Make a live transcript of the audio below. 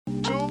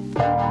In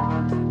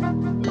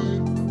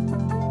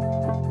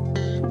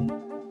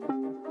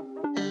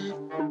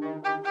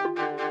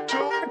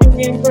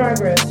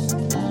progress.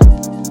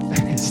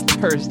 It's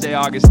Thursday,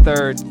 August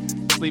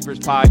 3rd. Sleepers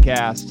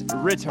Podcast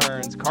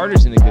returns.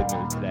 Carter's in a good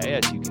mood today,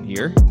 as you can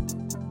hear.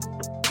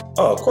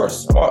 Oh, of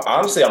course. Well,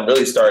 honestly, I'm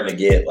really starting to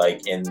get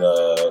like in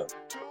the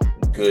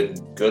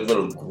good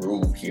little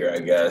groove here, I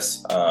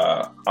guess.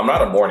 I'm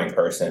not a morning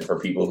person for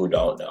people who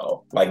don't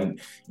know. Like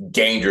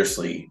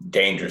dangerously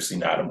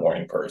not a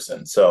morning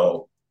person.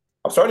 So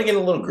I'm starting to get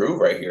in a little groove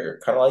right here.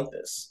 Kind of like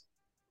this.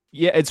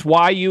 Yeah, it's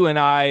why you and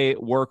I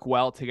work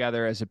well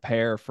together as a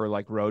pair for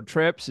like road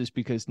trips, is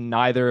because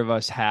neither of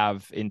us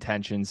have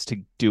intentions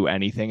to do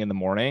anything in the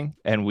morning,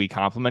 and we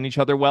complement each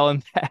other well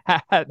in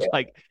that. Yeah.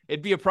 Like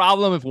it'd be a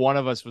problem if one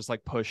of us was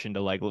like pushing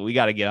to like, well, we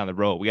got to get on the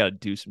road, we got to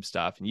do some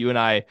stuff, and you and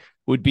I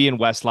would be in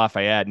West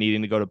Lafayette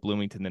needing to go to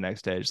Bloomington the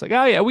next day. It's like,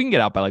 oh yeah, we can get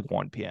out by like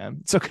 1 p.m.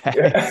 It's okay.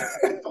 Yeah.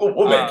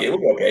 We'll make it.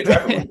 We'll be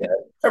okay.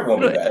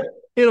 Everyone will be bad.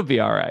 It'll be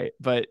all right.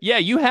 But yeah,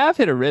 you have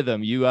hit a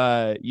rhythm. You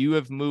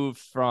have moved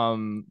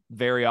from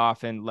very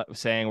often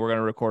saying we're going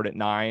to record at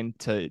 9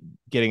 to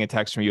getting a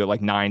text from you at like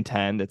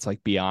 9:10 that's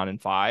like beyond in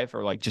 5,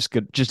 or like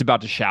just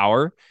about to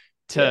shower,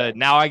 to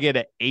now I get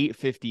at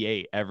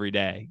 8:58 every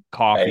day.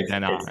 Coffee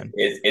then on.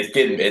 It's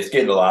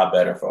getting a lot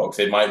better, folks.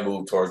 It might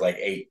move towards like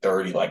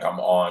 8:30, like I'm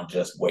on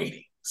just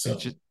waiting. So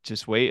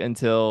just wait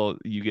until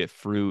you get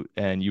fruit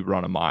and you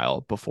run a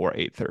mile before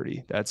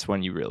 8:30. That's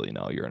when you really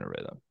know you're in a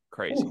rhythm.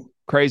 Crazy. Ooh.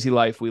 Crazy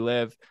life we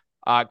live.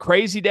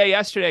 Crazy day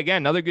yesterday. Again,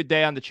 another good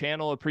day on the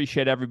channel.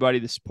 Appreciate everybody.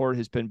 The support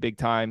has been big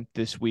time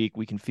this week.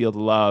 We can feel the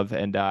love.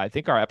 And I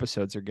think our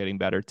episodes are getting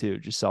better too,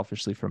 just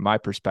selfishly from my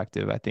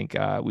perspective. I think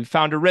we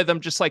found a rhythm,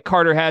 just like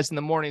Carter has in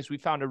the mornings. We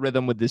found a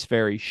rhythm with this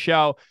very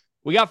show.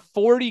 We got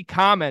 40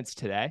 comments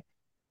today.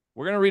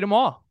 We're going to read them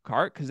all,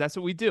 Cart, because that's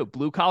what we do.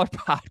 Blue Collar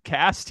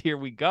Podcast. Here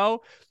we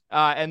go.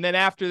 And then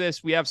after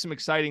this, we have some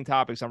exciting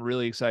topics I'm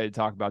really excited to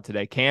talk about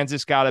today.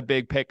 Kansas got a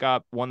big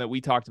pickup, one that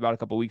we talked about a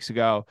couple weeks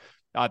ago.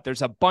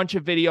 There's a bunch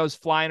of videos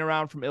flying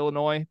around from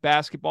Illinois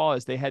basketball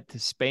as they head to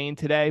Spain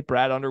today.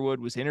 Brad Underwood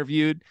was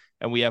interviewed,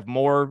 and we have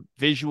more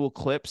visual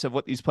clips of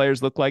what these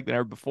players look like than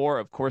ever before.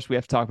 Of course, we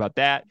have to talk about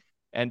that.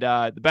 And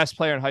the best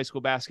player in high school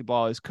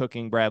basketball is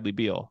cooking Bradley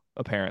Beal,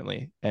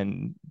 apparently,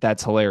 and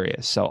that's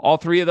hilarious. So all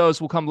three of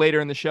those will come later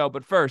in the show.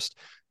 But first,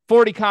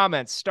 40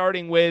 comments,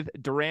 starting with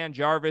Duran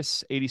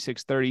Jarvis,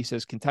 8630,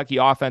 says, Kentucky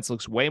offense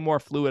looks way more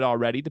fluid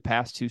already the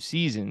past 2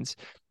 seasons.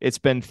 It's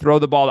been throw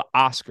the ball to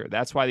Oscar.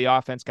 That's why the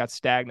offense got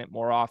stagnant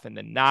more often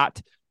than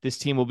not. This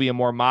team will be a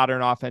more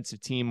modern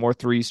offensive team, more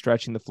threes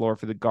stretching the floor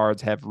for the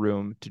guards, have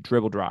room to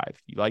dribble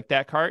drive. You like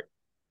that, Cart?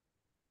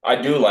 I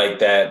do like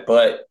that,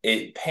 but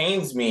it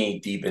pains me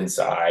deep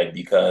inside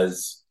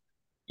because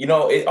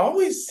it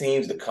always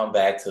seems to come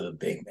back to the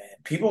big man.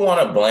 People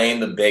want to blame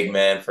the big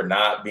man for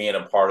not being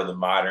a part of the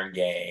modern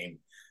game.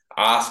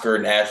 Oscar,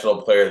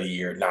 National Player of the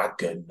Year, not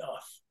good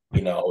enough.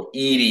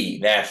 Edie,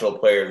 National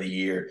Player of the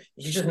Year,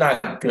 he's just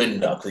not good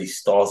enough because he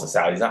stalls us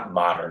out. He's not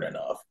modern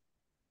enough.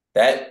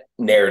 That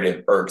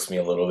narrative irks me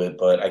a little bit,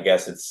 but I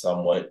guess it's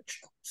somewhat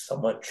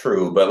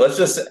true. But let's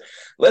just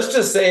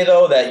say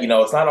though that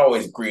it's not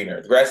always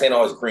greener. The grass ain't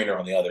always greener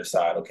on the other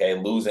side. Okay,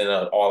 losing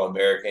an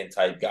All-American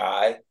type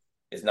guy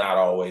is not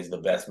always the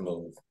best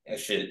move. And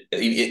shit,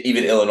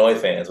 even Illinois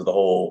fans with the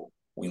whole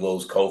 "we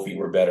lose Kofi,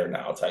 we're better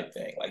now" type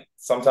thing. Like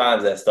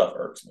sometimes that stuff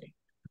irks me.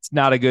 It's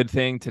not a good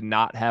thing to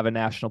not have a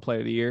National Player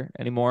of the Year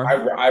anymore.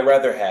 I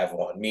rather have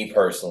one. Me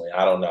personally,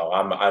 I don't know.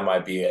 I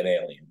might be an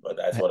alien, but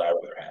that's what I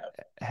rather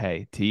have.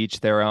 Hey, to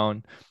each their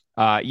own.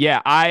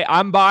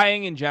 I'm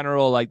buying in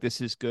general. Like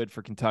this is good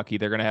for Kentucky.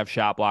 They're going to have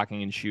shot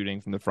blocking and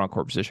shooting from the front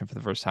court position for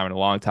the first time in a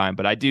long time.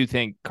 But I do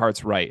think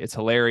Cart's right. It's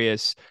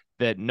hilarious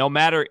that no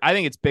matter, I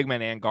think it's big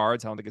men and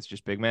guards. I don't think it's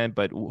just big men,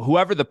 but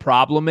whoever the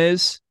problem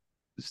is,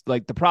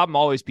 like the problem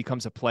always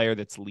becomes a player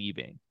that's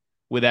leaving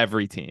with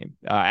every team.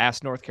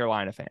 Ask North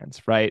Carolina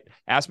fans, right?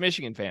 Ask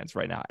Michigan fans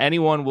right now.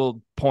 Anyone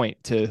will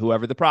point to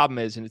whoever the problem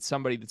is, and it's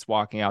somebody that's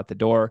walking out the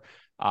door.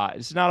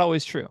 It's not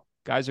always true.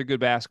 Guys are good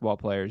basketball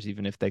players,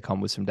 even if they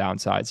come with some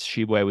downsides.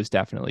 Sheboy was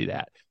definitely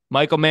that.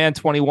 Michael Mann,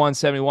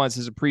 2171,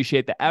 says,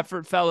 appreciate the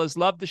effort, fellas.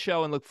 Love the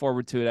show and look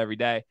forward to it every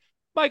day.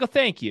 Michael,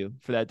 thank you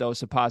for that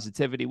dose of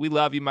positivity. We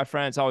love you, my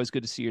friend. It's always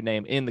good to see your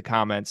name in the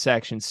comments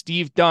section.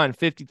 Steve Dunn,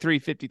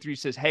 5353,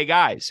 says, hey,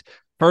 guys.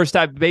 First,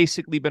 I've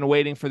basically been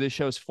waiting for this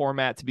show's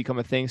format to become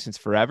a thing since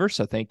forever,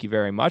 so thank you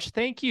very much.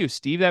 Thank you,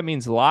 Steve. That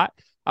means a lot.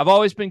 I've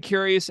always been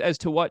curious as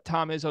to what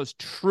Tom Izzo's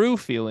true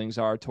feelings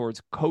are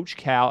towards Coach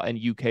Cal and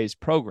UK's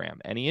program.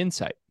 Any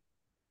insight?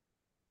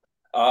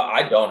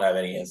 I don't have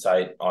any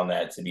insight on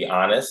that, to be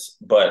honest.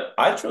 But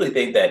I truly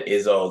think that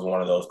Izzo is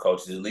one of those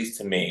coaches, at least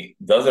to me,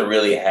 doesn't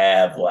really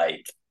have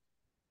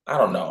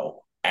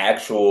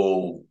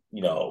actual,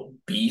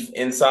 beef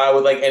inside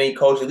with like any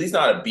coach. At least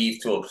not a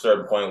beef to a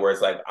certain point where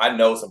it's like, I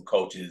know some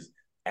coaches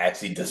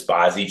actually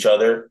despise each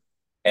other.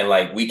 And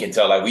like we can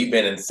tell, like we've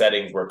been in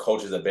settings where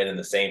coaches have been in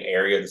the same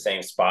area, the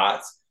same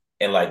spots,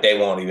 and like they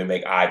won't even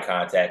make eye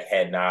contact,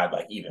 head nod,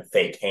 like even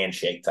fake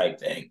handshake type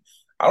thing.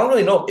 I don't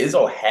really know if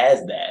Izzo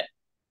has that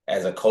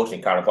as a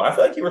coaching counterpart. I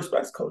feel like he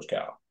respects Coach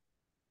Cal.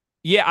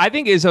 Yeah, I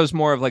think Izzo's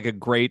more of like a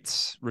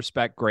greats,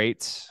 respect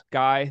greats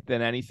guy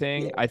than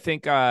anything. Yeah. I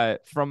think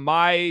from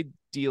my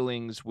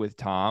dealings with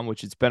Tom,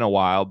 which it's been a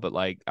while, but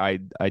like I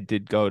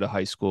did go to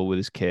high school with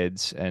his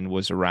kids and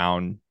was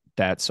around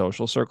that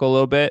social circle a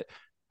little bit.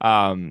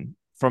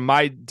 From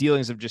my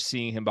dealings of just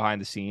seeing him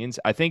behind the scenes,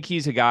 I think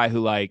he's a guy who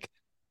like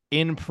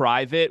in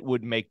private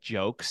would make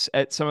jokes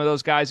at some of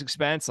those guys'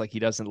 expense. Like he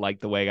doesn't like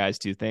the way guys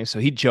do things. So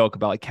he'd joke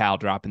about like Cal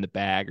dropping the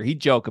bag or he'd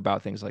joke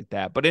about things like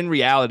that. But in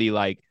reality,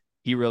 like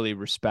he really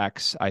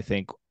respects, I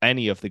think,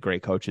 any of the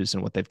great coaches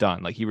and what they've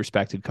done. Like he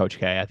respected Coach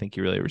K. I think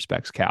he really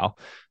respects Cal.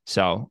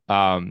 So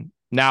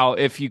now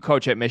if you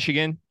coach at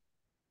Michigan,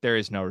 there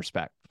is no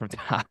respect from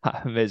Tom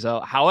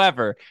Izzo.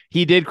 However,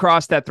 he did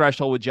cross that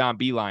threshold with John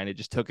Beeline. It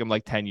just took him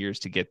like 10 years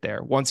to get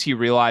there. Once he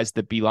realized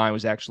that Beeline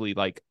was actually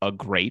like a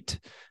great,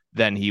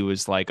 then he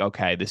was like,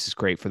 okay, this is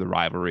great for the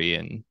rivalry.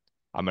 And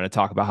I'm going to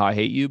talk about how I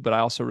hate you, but I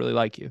also really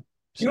like you.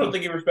 You don't So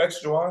think he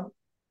respects Juwan?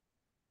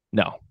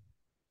 no,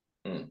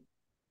 Hmm.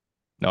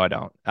 no, I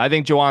don't. I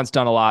think Jawan's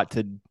done a lot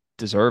to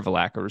deserve a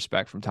lack of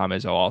respect from Tom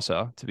Izzo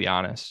also, to be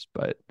honest.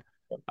 But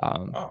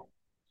um, Oh,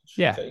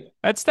 yeah, take it.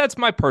 that's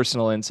my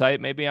personal insight.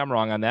 Maybe I'm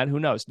wrong on that. Who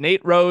knows?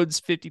 Nate Rhodes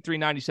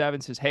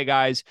 5397 says, "Hey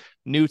guys,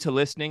 new to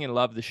listening and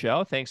love the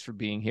show. Thanks for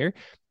being here.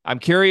 I'm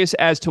curious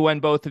as to when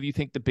both of you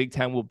think the Big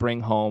Ten will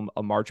bring home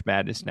a March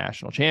Madness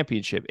national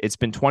championship. It's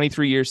been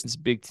 23 years since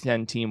the Big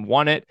Ten team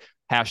won it.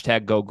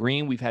 Hashtag go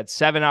green. We've had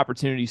 7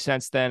 opportunities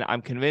since then.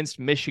 I'm convinced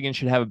Michigan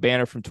should have a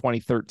banner from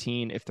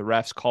 2013 if the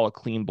refs call a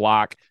clean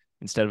block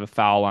instead of a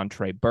foul on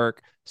Trey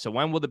Burke. So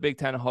when will the Big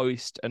Ten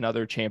hoist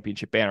another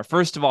championship banner?"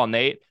 First of all,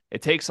 Nate,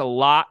 it takes a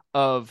lot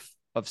of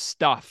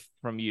stuff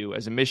from you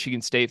as a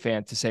Michigan State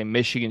fan to say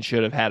Michigan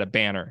should have had a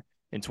banner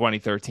in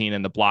 2013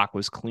 and the block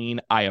was clean.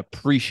 I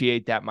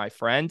appreciate that, my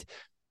friend.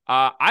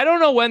 I don't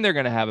know when they're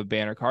going to have a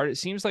banner card. It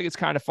seems like it's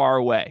kind of far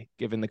away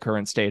given the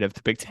current state of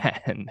the Big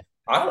Ten.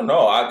 I don't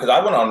know, because I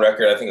went on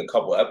record, I think a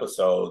couple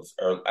episodes,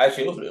 or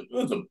actually it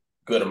was a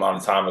good amount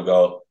of time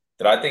ago,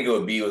 that I think it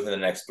would be within the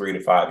next 3 to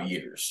 5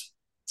 years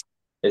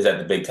is that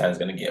the Big Ten is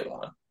going to get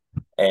one.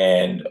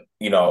 And,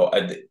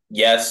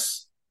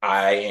 yes,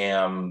 I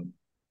am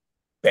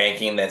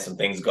banking that some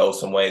things go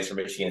some ways for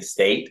Michigan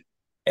State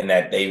and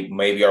that they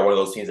maybe are one of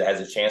those teams that has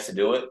a chance to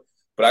do it.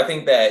 But I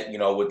think that,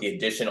 with the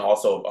addition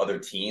also of other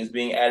teams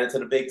being added to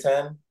the Big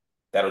Ten,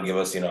 that'll give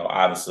us,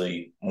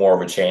 obviously more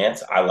of a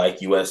chance. I like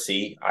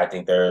USC. I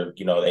think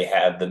they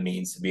have the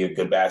means to be a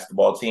good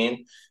basketball team.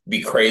 It'd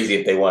be crazy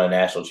if they won a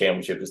national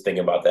championship. Just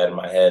thinking about that in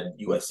my head,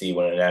 USC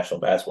winning a national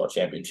basketball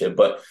championship.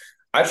 But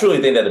I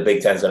truly think that the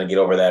Big Ten is going to get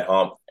over that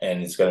hump,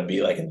 and it's going to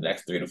be like in the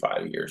next 3 to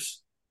 5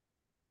 years.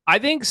 I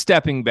think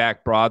stepping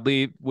back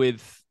broadly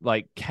with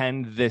like,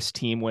 can this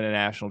team win a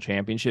national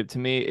championship? To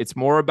me, it's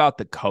more about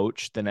the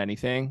coach than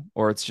anything,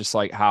 or it's just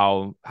like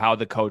how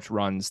the coach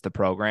runs the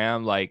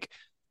program. Like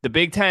the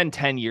Big Ten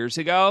 10 years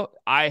ago,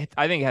 I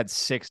think had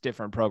 6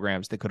 different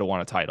programs that could have won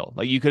a title.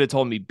 Like you could have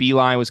told me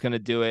Beeline was going to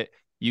do it.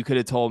 You could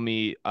have told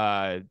me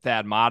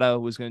Thad Matta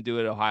was going to do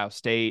it at Ohio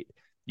State.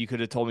 You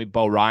could have told me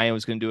Bo Ryan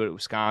was going to do it at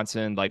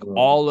Wisconsin. Like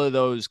all of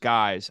those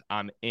guys,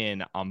 I'm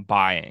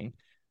buying.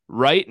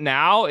 Right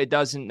now, it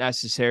doesn't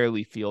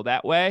necessarily feel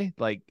that way.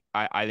 Like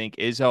I think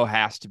Izzo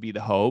has to be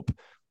the hope.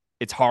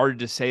 It's hard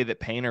to say that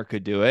Painter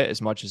could do it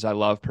as much as I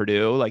love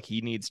Purdue. Like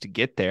he needs to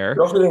get there.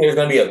 You also think there's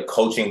going to be a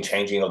coaching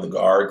changing of the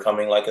guard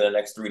coming like in the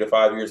next 3 to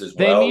 5 years as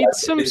They well? need Like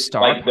some it's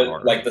star like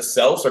power. the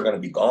Celtics are going to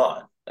be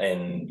gone,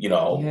 and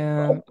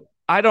Yeah.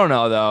 I don't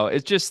know though.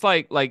 It's just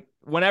like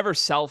whenever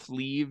Self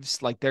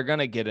leaves, like they're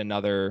gonna get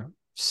another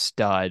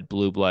stud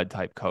blue blood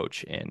type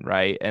coach in,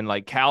 right? And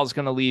like Cal's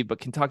gonna leave, but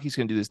Kentucky's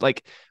gonna do this.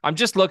 Like I'm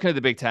just looking at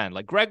the Big Ten.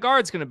 Like Greg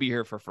Gard's gonna be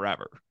here for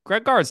forever.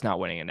 Greg Gard's not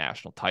winning a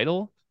national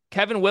title.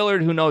 Kevin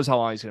Willard, who knows how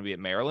long he's gonna be at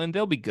Maryland,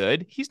 they'll be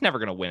good. He's never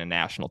gonna win a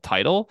national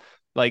title.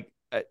 Like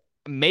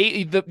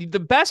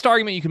the best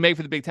argument you can make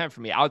for the Big Ten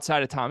for me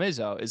outside of Tom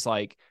Izzo is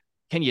like,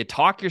 can you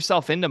talk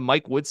yourself into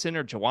Mike Woodson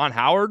or Jawan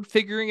Howard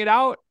figuring it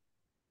out?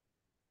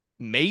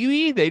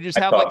 Maybe they just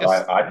have like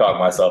I talked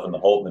myself into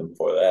Holtman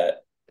before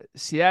that.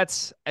 see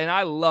that's and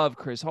I love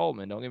Chris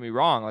Holtman. Don't get me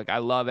wrong. Like I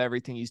love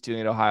everything he's doing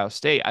at Ohio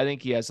State. I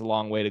think he has a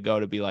long way to go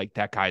to be like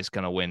that guy's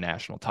gonna win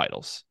national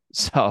titles.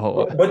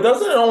 So But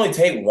doesn't it only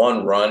take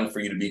one run for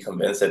you to be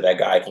convinced that that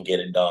guy can get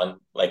it done?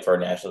 Like for a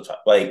national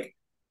title, like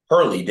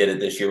Hurley did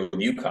it this year with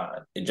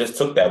UConn. It just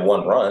took that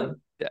one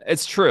run.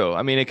 it's true.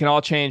 I mean, it can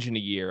all change in a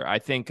year. I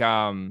think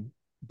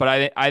but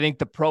I think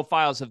the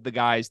profiles of the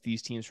guys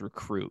these teams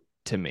recruit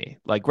to me.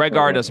 Like Greg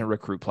Gard doesn't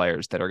recruit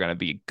players that are going to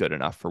be good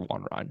enough for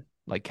one run.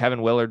 Like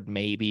Kevin Willard,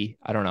 maybe.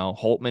 I don't know.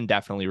 Holtman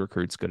definitely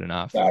recruits good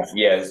enough. Gosh,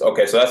 yes.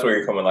 Okay, so that's where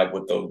you're coming, like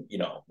with the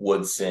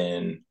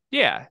Woodson.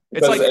 Yeah.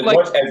 It's Because as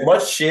like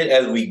much shit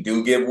as we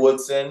do give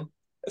Woodson,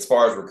 as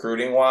far as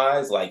recruiting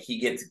wise, like he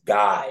gets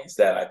guys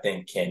that I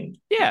think can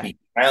yeah. be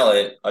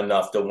talent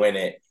enough to win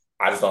it.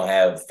 I just don't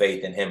have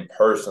faith in him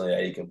personally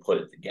that he can put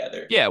it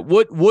together. Yeah.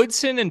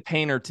 Woodson and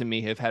Painter to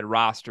me have had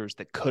rosters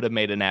that could have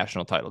made a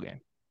national title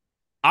game.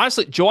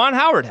 Honestly, Juwan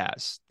Howard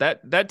has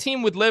that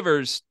team with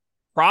Livers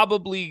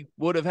probably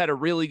would have had a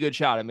really good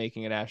shot at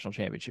making a national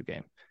championship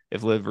game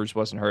if Livers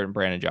wasn't hurt and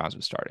Brandon Johns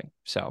was starting.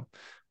 So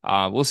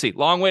we'll see.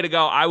 Long way to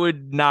go. I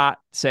would not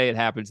say it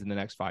happens in the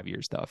next 5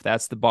 years, though. If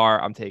that's the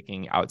bar, I'm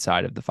taking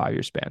outside of the 5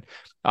 year span.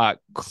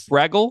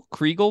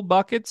 Kriegel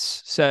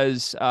Buckets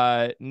says,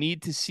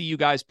 need to see you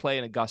guys play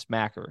in a Gus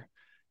Macker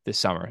this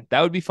summer.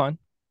 That would be fun.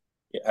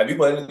 Yeah. Have you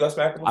played in Gus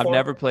Macker I've before?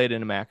 never played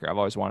in a Macker. I've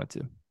always wanted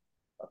to.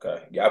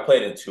 Okay. Yeah, I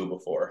played in two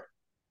before.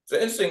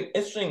 It's an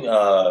interesting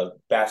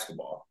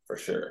basketball for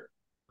sure.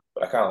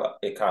 But I kind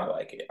of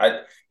like it.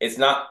 It's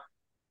not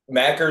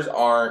Mackers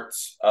aren't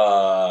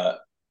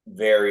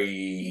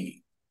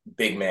very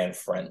big man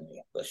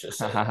friendly, let's just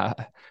say that.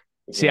 If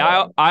you See, know what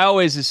I mean. I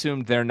always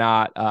assumed they're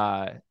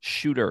not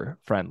shooter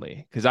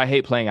friendly because I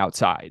hate playing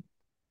outside.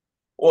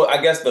 Well,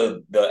 I guess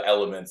the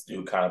elements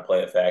do kind of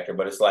play a factor,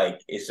 but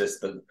it's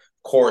just the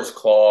court's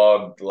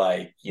clogged,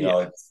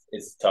 Yeah.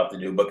 it's tough to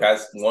do. But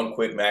guys, one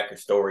quick Macker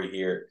story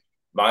here.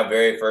 My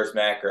very first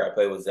Macker, I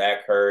played with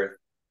Zach Hurth,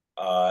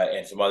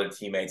 and some other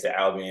teammates at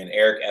Albion,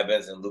 Eric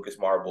Evans and Lucas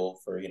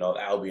Marble for the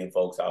Albion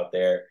folks out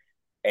there.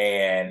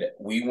 And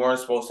we weren't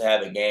supposed to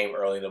have a game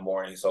early in the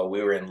morning, so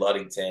we were in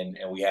Ludington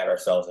and we had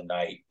ourselves a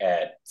night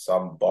at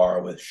some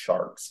bar with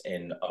sharks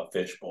in a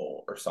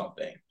fishbowl or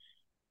something.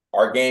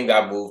 Our game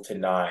got moved to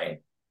 9.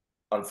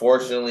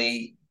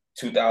 Unfortunately,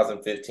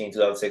 2015,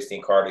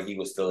 2016 Carter, he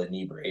was still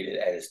inebriated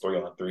at his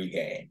 3-on-3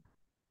 game.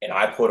 And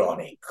I put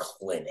on a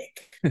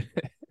clinic.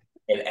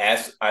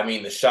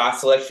 And the shot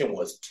selection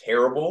was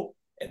terrible.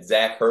 And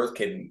Zach Hurst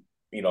can,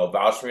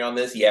 vouch for me on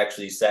this. He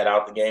actually sat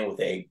out the game with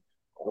a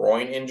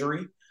groin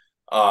injury.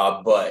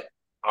 But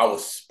I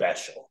was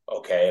special,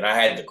 okay, and I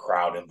had the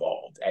crowd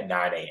involved at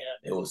 9 a.m.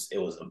 It was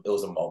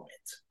a moment.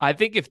 I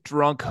think if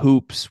drunk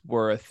hoops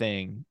were a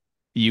thing,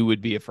 you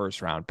would be a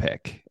first round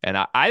pick. And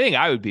I think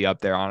I would be up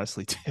there,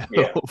 honestly, too,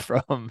 Yeah,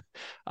 from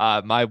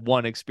my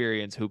one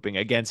experience hooping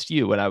against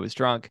you when I was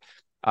drunk.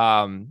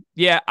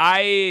 Yeah,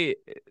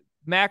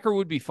 Macker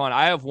would be fun.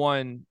 I have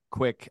one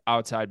quick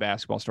outside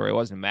basketball story. It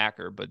wasn't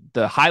Macker, but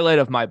the highlight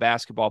of my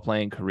basketball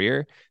playing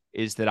career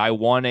is that I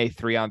won a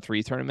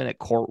 3-on-3 tournament at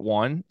Court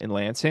One in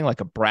Lansing,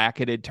 like a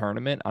bracketed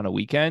tournament on a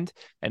weekend.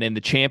 And in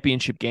the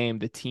championship game,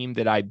 the team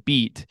that I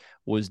beat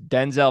was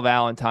Denzel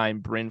Valentine,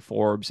 Bryn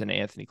Forbes, and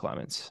Anthony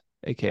Clements,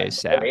 aka what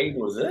Sack. age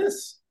was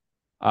this?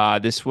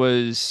 This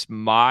was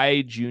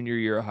my junior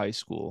year of high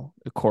school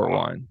at Court Wow.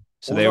 One.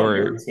 So Who was they on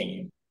your were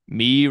team?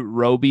 me,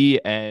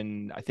 Roby,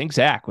 and I think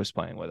Zach was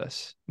playing with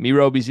us. Me,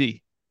 Roby,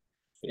 Z.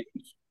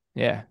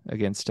 Yeah,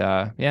 against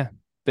yeah.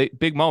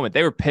 Big moment.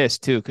 They were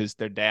pissed too because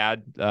their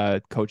dad,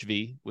 Coach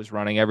V, was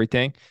running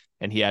everything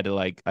and he had to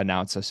like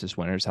announce us as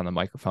winners on the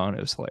microphone. It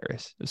was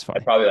hilarious. It was It funny.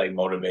 probably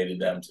motivated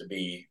them to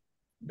be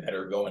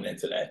better going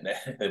into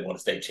that. They won a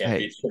state Hey,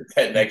 championship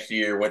that you, next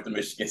year. Went to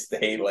Michigan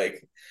State,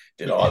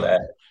 did all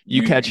that.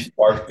 you You catch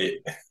sparked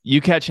it.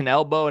 you catch an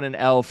elbow and an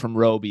L from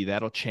Roby,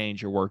 that'll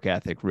change your work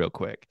ethic real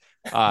quick.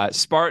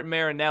 Spartan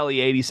Marinelli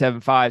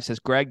 87.5 says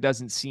Greg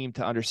doesn't seem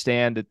to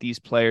understand that these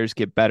players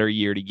get better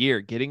year to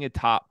year. Getting a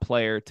top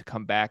player to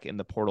come back in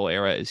the portal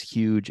era is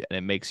huge and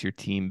it makes your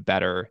team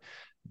better.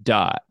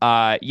 Duh.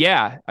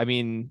 Yeah, I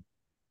mean,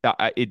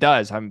 it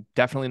does. I'm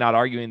definitely not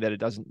arguing that it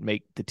doesn't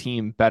make the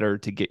team better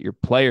to get your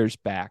players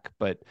back,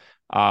 but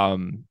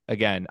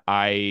again,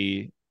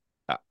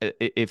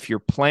 if your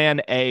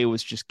plan A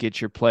was just get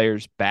your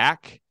players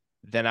back,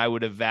 then I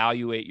would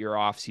evaluate your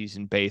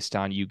offseason based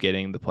on you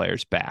getting the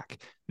players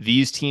back.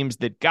 These teams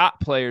that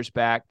got players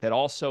back that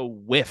also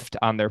whiffed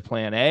on their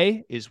plan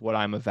A is what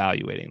I'm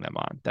evaluating them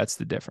on. That's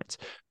the difference.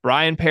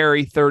 Brian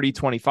Perry,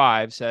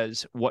 3025,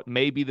 says what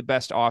may be the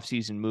best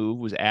offseason move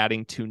was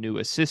adding 2 new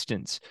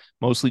assistants,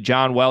 mostly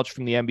John Welch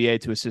from the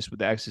NBA to assist with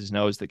the X's and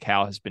O's that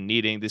Cal has been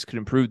needing. This could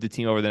improve the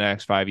team over the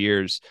next 5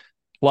 years.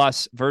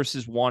 Plus,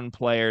 versus one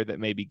player that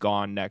may be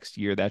gone next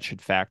year, that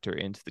should factor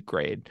into the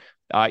grade.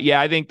 Yeah,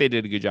 I think they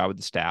did a good job with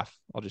the staff.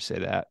 I'll just say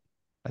that.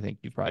 I think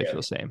you probably Yeah, feel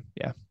the same.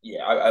 Yeah.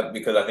 yeah.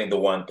 Because I think the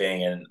one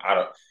thing, and I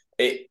don't.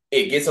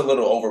 It gets a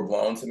little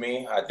overblown to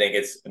me. I think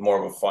it's more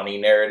of a funny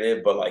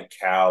narrative, but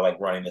Cal,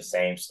 running the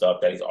same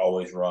stuff that he's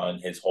always run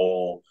his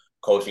whole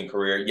coaching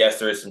career. Yes,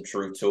 there is some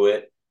truth to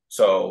it.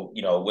 So,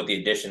 with the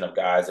addition of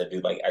guys that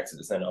do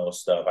X's and O's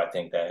stuff, I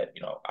think that,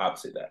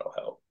 obviously that'll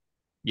help.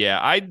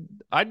 Yeah,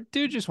 I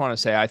do just want to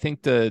say I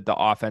think the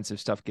offensive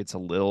stuff gets a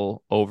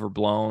little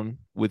overblown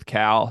with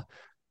Cal.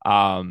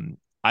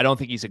 I don't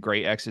think he's a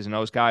great X's and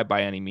O's guy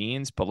by any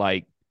means, but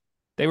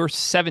they were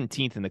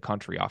 17th in the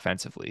country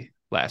offensively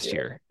last Yeah.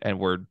 year, and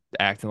we're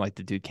acting like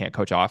the dude can't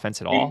coach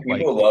offense at all.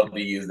 People love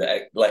to use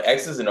that.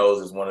 X's and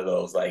O's is one of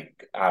those, I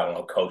don't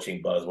know,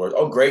 coaching buzzwords.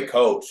 Oh, great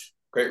coach,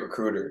 great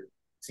recruiter.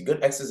 Is he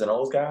good X's and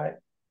O's guy?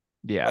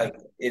 Yeah,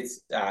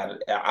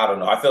 I don't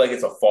know. I feel like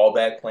it's a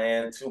fallback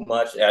plan too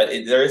much.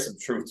 There is some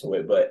truth to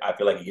it, but I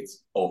feel like it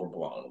gets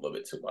overblown a little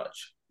bit too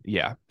much.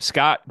 yeah.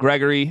 Scott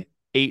Gregory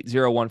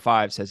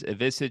 8015 says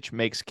Ivisic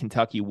makes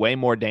Kentucky way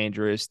more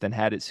dangerous than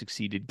had it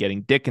succeeded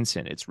getting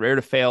Dickinson. It's rare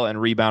to fail and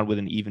rebound with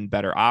an even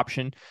better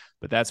option,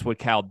 but that's what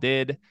Cal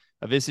did.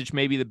 Avicic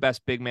may be the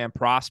best big man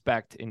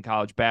prospect in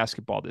college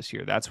basketball this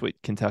year. That's what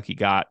Kentucky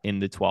got in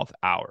the 12th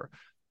hour.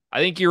 I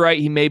think you're right.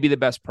 He may be the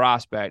best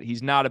prospect.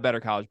 He's not a better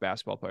college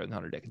basketball player than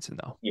Hunter Dickinson,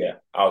 though.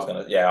 I was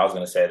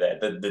gonna say that.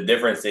 The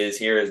difference is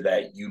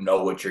that you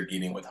know what you're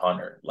getting with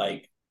Hunter.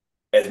 Like,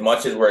 as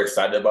much as we're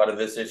excited about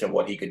Avicic and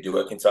what he could do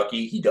at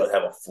Kentucky, he does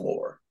have a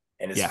floor.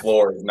 And his Yeah.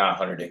 floor is not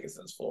Hunter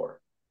Dickinson's floor.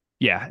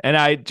 Yeah. And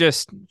I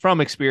just,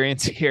 from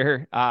experience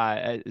here,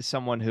 as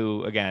someone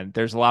who, again,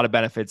 there's a lot of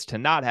benefits to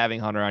not having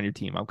Hunter on your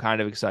team. I'm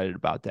kind of excited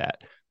about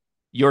that.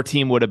 Your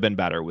team would have been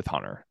better with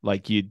Hunter.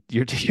 Like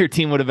your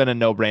team would have been a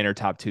no-brainer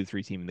top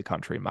 2-3 team in the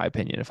country, in my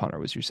opinion, if Hunter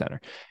was your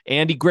center.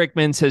 Andy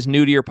Grickman says,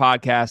 new to your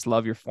podcast,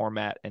 love your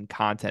format and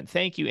content.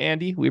 Thank you,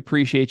 Andy. We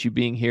appreciate you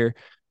being here.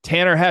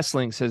 Tanner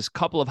Hessling says,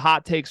 couple of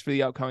hot takes for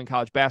the upcoming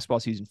college basketball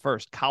season.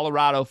 First,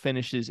 Colorado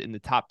finishes in the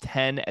top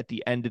 10 at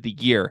the end of the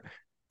year.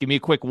 Give me a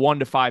quick 1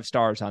 to 5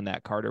 stars on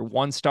that, Carter.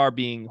 1 star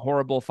being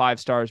horrible, 5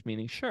 stars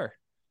meaning sure.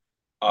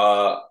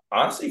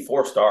 Honestly,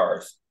 4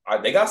 stars.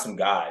 They got some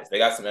guys. They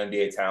got some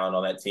NBA talent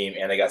on that team,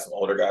 and they got some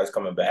older guys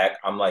coming back.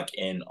 I'm like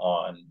in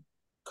on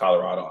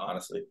Colorado,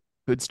 honestly.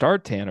 Good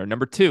start, Tanner.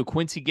 Number 2,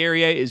 Quincy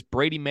Guerrier is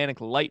Brady Manic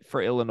light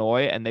for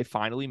Illinois, and they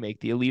finally make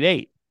the Elite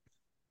Eight.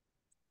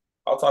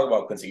 I'll talk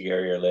about Quincy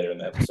Guerrier later in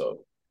the episode.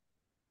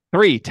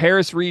 3,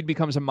 Terrace Reed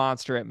becomes a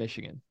monster at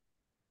Michigan.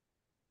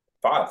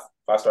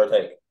 5-star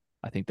take.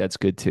 I think that's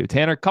good too.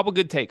 Tanner, a couple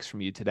good takes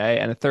from you today,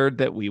 and a third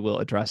that we will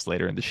address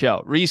later in the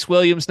show. Reese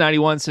Williams,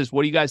 91, says,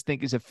 what do you guys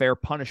think is a fair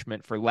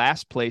punishment for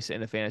last place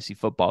in a fantasy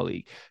football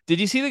league? Did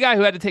you see the guy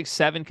who had to take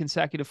 7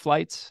 consecutive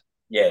flights?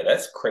 Yeah,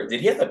 that's crazy.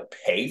 Did he have to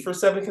pay for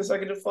 7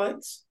 consecutive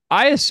flights?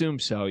 I assume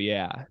so,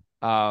 yeah.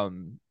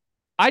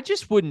 I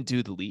just wouldn't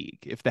do the league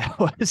if that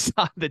was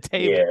on the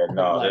table. Yeah,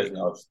 no, there's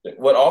no.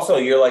 But also,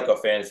 you're like a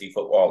fantasy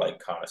football like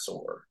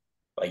connoisseur.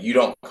 Like, you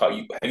don't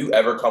come. Have you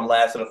ever come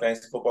last in a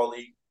fantasy football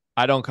league?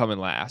 I don't come in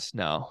last.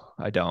 No,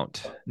 I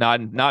don't. Not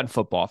in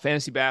football.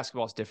 Fantasy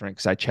basketball is different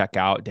because I check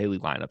out. Daily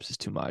lineups is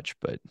too much.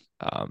 But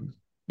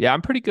yeah,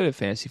 I'm pretty good at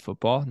fantasy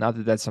football. Not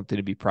that that's something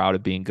to be proud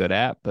of being good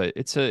at, but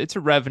it's a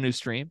revenue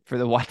stream for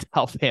the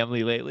Whitehall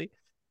family lately.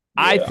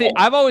 Yeah. I think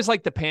I've always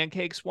liked the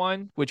pancakes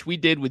one, which we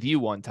did with you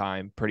one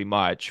time. Pretty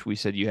much, we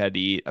said you had to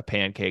eat a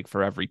pancake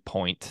for every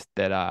point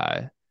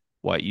that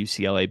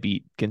UCLA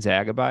beat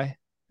Gonzaga by.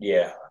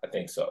 Yeah, I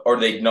think so. Or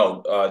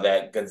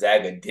that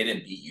Gonzaga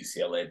didn't beat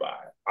UCLA by.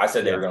 I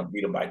said they were going to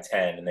beat them by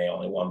 10, and they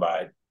only won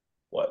by,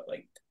 what,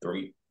 like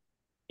 3?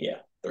 Yeah,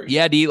 3. You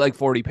had to eat like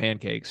 40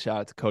 pancakes. Shout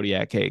out to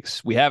Kodiak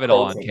Cakes. We have it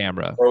all on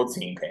camera.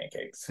 Protein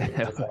pancakes.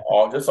 Just an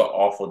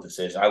awful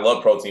decision. I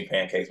love protein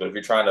pancakes, but if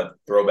you're trying to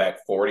throw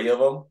back 40 of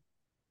them,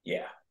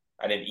 yeah,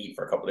 I didn't eat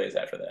for a couple days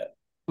after that.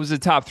 It was a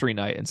top 3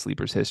 night in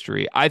Sleepers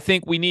history. I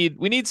think we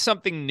need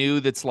something new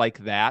that's like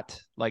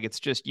that. Like, it's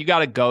just, you got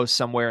to go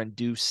somewhere and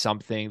do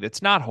something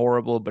that's not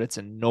horrible, but it's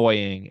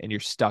annoying, and you're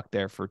stuck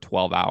there for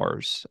 12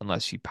 hours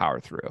unless you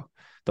power through.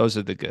 Those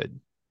are the good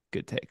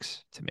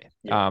takes to me.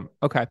 Yeah.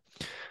 Okay.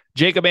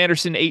 Jacob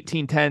Anderson,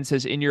 1810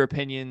 says, in your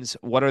opinions,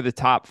 what are the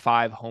top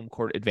 5 home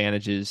court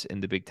advantages in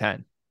the Big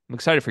Ten? I'm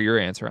excited for your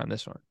answer on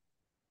this one.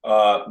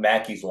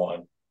 Mackey's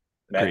one.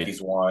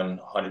 Mackey's one,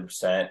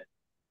 100%.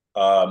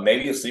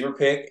 Maybe a sleeper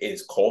pick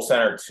is Kohl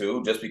Center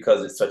too, just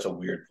because it's such a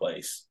weird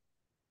place.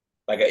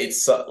 Like,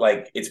 it's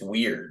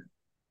weird.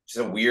 It's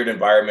just a weird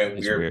environment,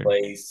 weird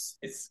place.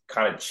 It's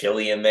kind of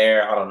chilly in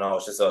there. I don't know.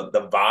 It's just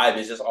the vibe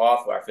is just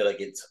off. I feel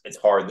like it's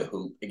hard to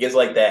hoop. It gets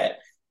like that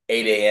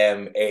 8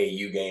 a.m.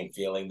 AAU game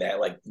feeling that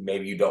like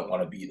maybe you don't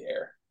want to be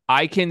there.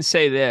 I can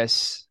say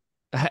this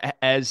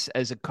as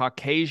a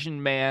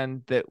Caucasian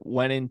man that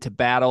went into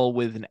battle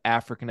with an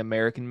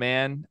African-American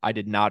man, I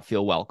did not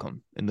feel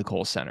welcome in the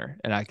Kohl Center.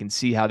 And I can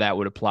see how that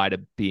would apply to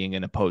being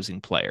an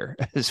opposing player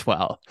as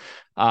well.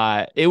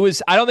 I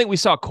don't think we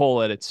saw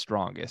Kohl at its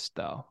strongest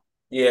though.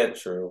 Yeah,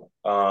 true.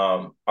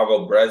 I'll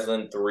go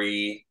Breslin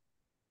 3,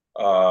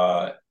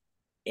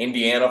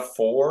 Indiana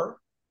 4,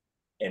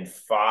 and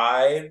 5.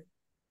 I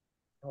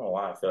don't know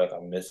why I feel like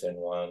I'm missing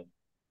one.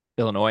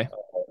 Illinois.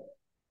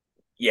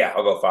 Yeah,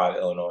 I'll go 5,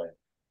 Illinois.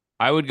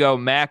 I would go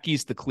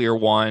Mackey's the clear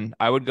 1.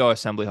 I would go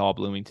Assembly Hall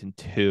Bloomington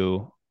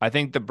 2. I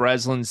think the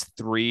Breslin's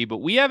 3, but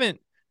we haven't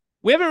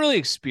really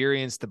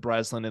experienced the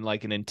Breslin in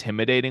like an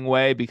intimidating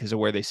way because of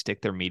where they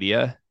stick their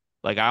media.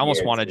 Like, I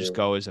almost want to just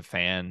go as a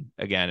fan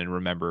again and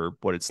remember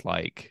what it's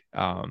like.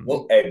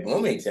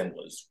 Bloomington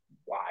was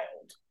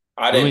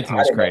wild. Bloomington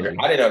was crazy.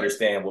 I didn't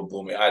understand what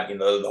Bloomington.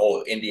 The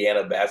whole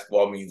Indiana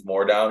basketball means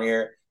more down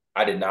here.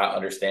 I did not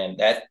understand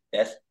that.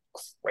 That's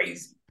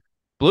crazy.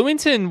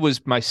 Bloomington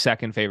was my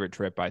second favorite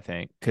trip, I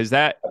think, because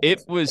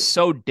it was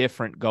so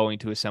different going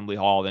to Assembly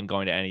Hall than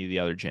going to any of the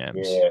other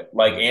gyms. Yeah,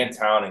 like, and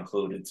town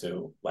included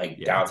too. Like,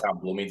 downtown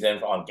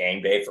Bloomington on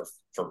game day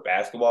for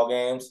basketball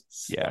games.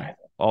 Yeah.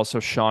 Also,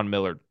 Sean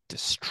Miller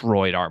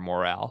destroyed our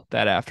morale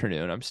that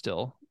afternoon.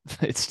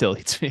 It still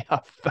eats me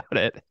up about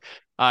it.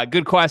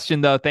 Good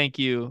question, though. Thank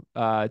you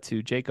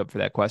to Jacob for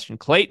that question.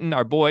 Clayton,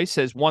 our boy,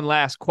 says, one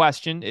last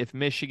question. If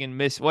Michigan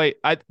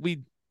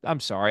I'm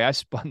sorry. I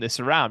spun this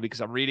around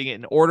because I'm reading it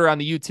in order on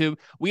the YouTube.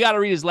 We got to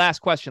read his last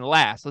question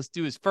last. Let's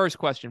do his first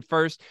question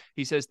first.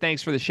 He says,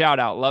 thanks for the shout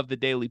out. Love the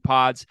daily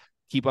pods.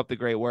 Keep up the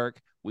great work.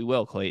 We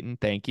will, Clayton.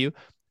 Thank you.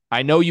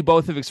 I know you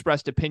both have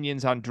expressed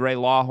opinions on Dre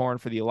Lawhorn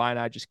for the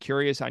Illini. Just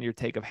curious on your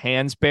take of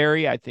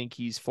Hansberry. I think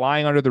he's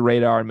flying under the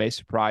radar and may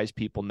surprise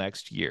people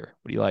next year.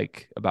 What do you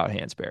like about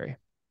Hansberry?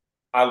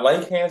 I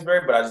like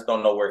Hansberry, but I just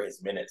don't know where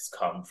his minutes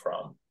come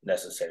from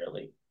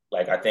necessarily.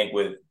 Like I think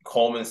with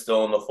Coleman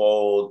still in the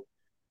fold,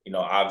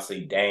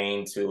 obviously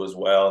Dane too as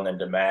well, and then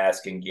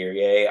Damask and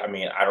Guerrier. I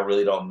mean, I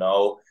don't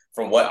know.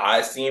 From what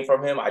I've seen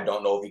from him, I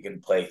don't know if he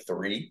can play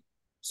three.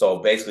 So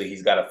basically,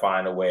 he's got to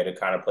find a way to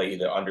kind of play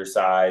either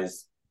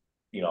undersized,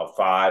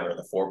 five or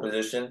the four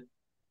position.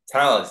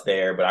 Talent's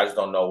there, but I just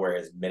don't know where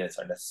his minutes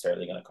are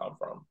necessarily going to come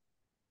from.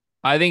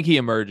 I think he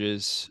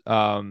emerges.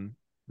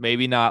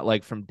 Maybe not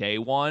like from day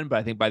one, but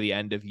I think by the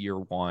end of year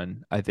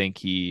one, I think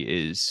he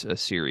is a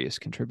serious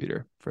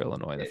contributor for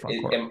Illinois in the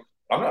front court.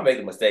 I'm not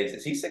making mistakes.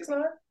 Is he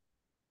 6'9"?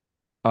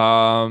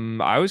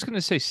 I was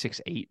gonna say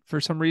 6'8" for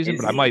some reason,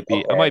 Is but I he? might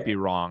be Okay.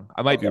 wrong.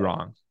 I might be Okay.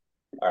 wrong.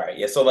 All right.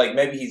 Yeah. So like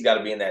maybe he's got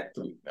to be in that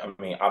three. I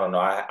mean, I don't know.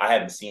 I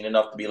haven't seen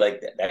enough to be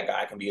like that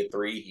guy can be a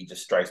three. He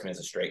just strikes me as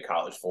a straight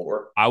college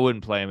four. I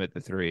wouldn't play him at the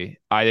three.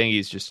 I think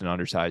he's just an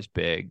undersized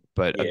big,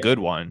 but a Yeah. good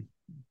one.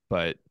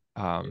 But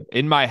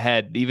in my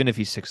head, even if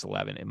he's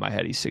 6'11", in my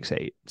head he's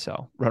 6'8".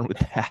 So run with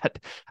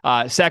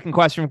that. Second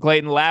question from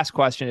Clayton. Last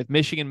question: if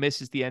Michigan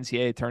misses the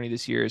NCAA tourney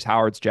this year, is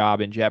Howard's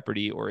job in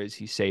jeopardy, or is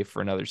he safe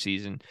for another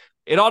season?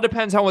 It all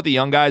depends on what the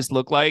young guys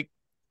look like.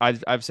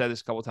 I've said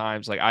this a couple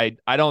times. Like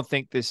I don't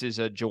think this is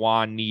a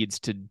Juwan needs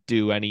to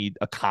do any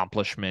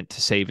accomplishment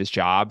to save his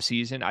job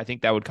season. I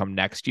think that would come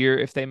next year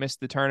if they miss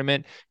the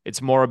tournament.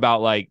 It's more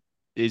about like,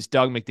 is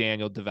Doug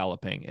McDaniel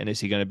developing, and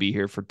is he going to be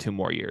here for 2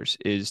 more years?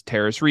 Is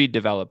Terrace Reed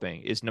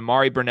developing? Is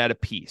Namari Burnett a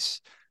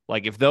piece?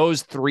 Like if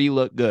those three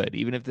look good,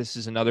 even if this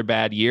is another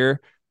bad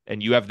year,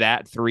 and you have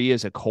that three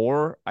as a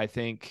core, I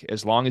think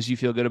as long as you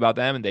feel good about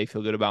them and they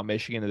feel good about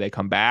Michigan and they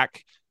come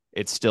back,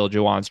 it's still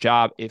Juwan's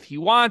job. If he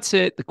wants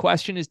it, the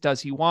question is,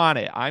 does he want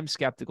it? I'm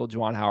skeptical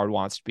Juwan Howard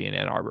wants to be in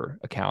Ann Arbor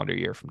a calendar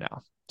year from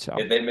now. So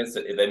if they miss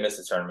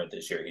the tournament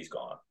this year, he's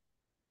gone.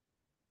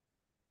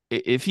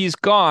 If he's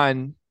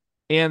gone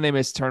and they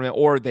miss the tournament,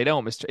 or they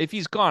don't miss, if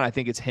he's gone, I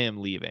think it's him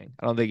leaving.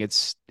 I don't think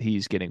it's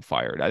he's getting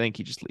fired. I think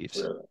he just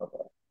leaves. Really? Okay.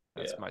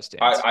 That's Yeah. my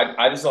stance.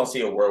 I just don't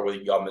see a world where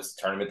y'all miss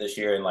the tournament this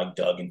year and like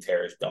Doug and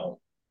Terrace don't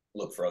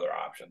look for other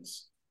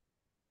options.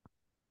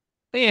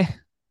 Yeah,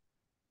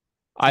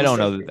 I Two don't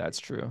know straight that that's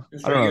true. two I don't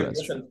straight know years that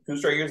that's true. missing 2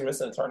 straight years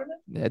missing the tournament.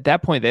 At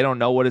that point, they don't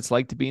know what it's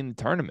like to be in the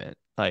tournament.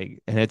 Like,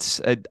 and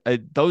it's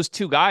those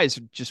two guys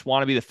just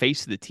want to be the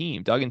face of the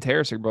team. Doug and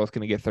Terrace are both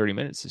going to get 30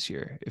 minutes this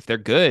year. If they're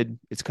good,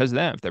 it's because of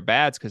them. If they're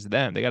bad, it's because of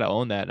them. They got to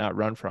own that, not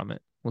run from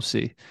it. We'll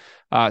see.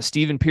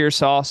 Stephen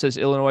Pearsall says,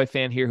 Illinois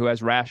fan here who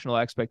has rational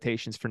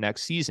expectations for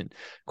next season.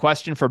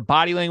 Question for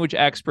body language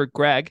expert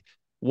Greg.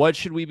 What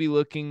should we be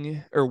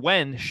looking, or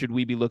when should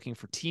we be looking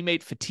for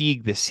teammate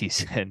fatigue this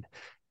season?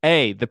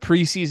 A, the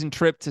preseason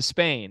trip to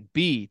Spain.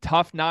 B,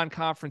 tough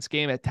non-conference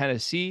game at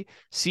Tennessee.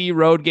 C,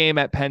 road game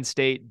at Penn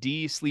State.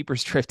 D,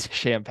 sleeper's trip to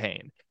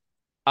Champaign.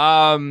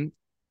 I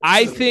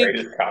This is the think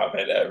greatest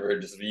comment ever.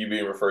 Just you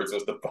being referred to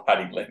as the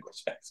body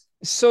language expert.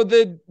 so.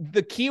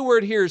 The key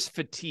word here is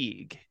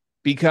fatigue,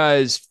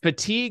 because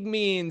fatigue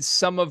means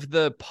some of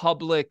the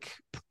public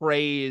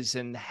praise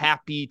and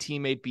happy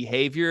teammate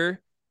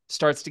behavior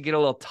starts to get a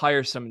little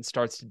tiresome and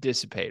starts to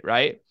dissipate,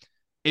 right?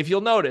 If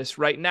you'll notice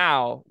right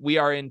now, we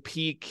are in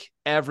peak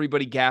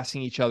everybody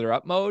gassing each other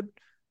up mode.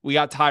 We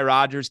got Ty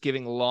Rodgers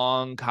giving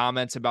long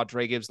comments about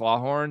Dre Gibbs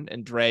Lawhorn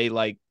and Dre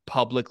like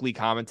publicly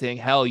commenting,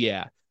 hell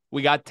yeah.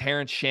 We got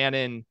Terrence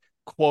Shannon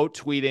quote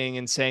tweeting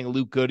and saying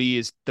Luke Goody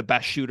is the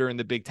best shooter in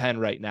the Big Ten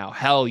right now.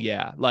 Hell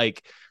yeah.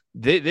 Like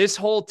this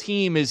whole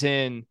team is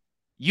in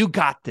you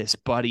got this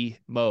buddy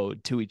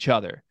mode to each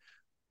other.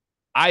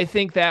 I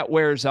think that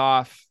wears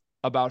off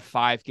about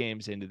 5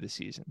 games into the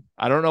season.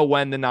 I don't know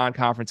when the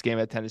non-conference game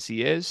at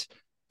Tennessee is,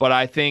 but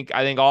I think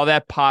all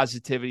that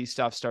positivity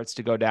stuff starts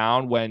to go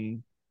down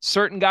when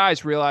certain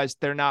guys realize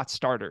they're not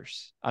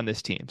starters on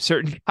this team.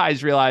 Certain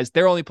guys realize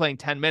they're only playing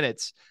 10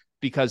 minutes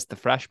because the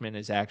freshman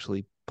is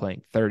actually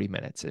playing 30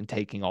 minutes and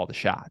taking all the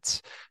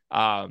shots.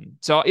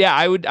 So yeah,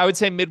 I would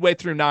say midway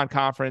through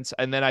non-conference,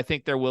 and then I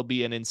think there will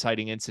be an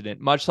inciting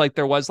incident, much like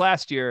there was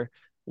last year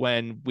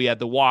when we had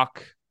the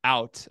walk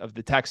out of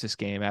the Texas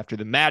game after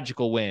the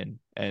magical win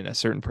and a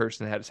certain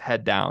person had his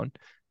head down.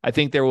 I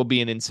think there will be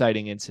an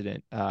inciting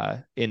incident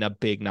in a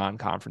big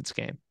non-conference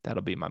game.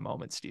 That'll be my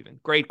moment, Stephen.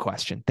 Great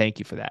question. Thank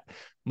you for that.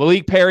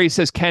 Malik Perry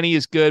says Kenny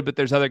is good, but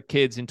there's other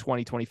kids in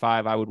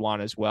 2025 I would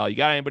want as well. You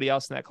got anybody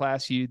else in that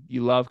class you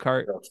love,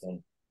 Cart?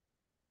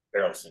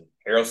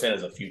 Harrelson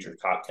is a future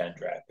top 10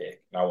 draft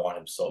pick, and I want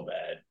him so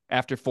bad.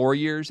 After 4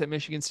 years at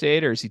Michigan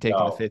State, or is he taking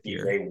the 5th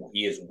year?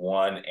 He is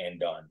one and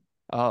done.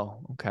 Oh,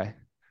 okay.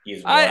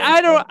 He's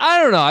I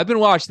don't know. I've been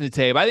watching the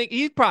tape. I think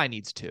he probably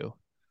needs 2.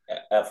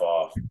 F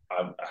off.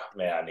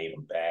 I need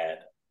him bad.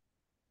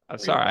 I'm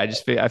Real sorry.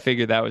 bad. I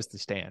figured that was the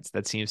stance.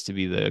 That seems to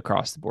be the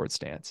across the board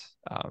stance.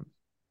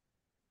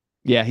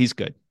 Yeah, he's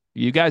good.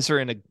 You guys are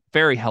in a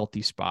very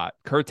healthy spot.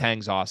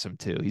 Kurtang's awesome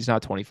too. He's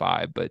not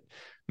 25, but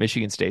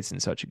Michigan State's in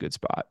such a good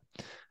spot.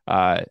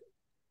 Uh,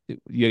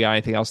 you got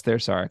anything else there?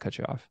 Sorry, I cut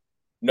you off.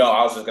 No,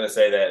 I was just gonna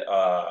say that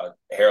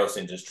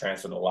Harrelson just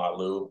transferred to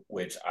Lalu,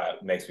 which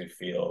makes me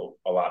feel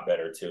a lot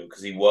better too,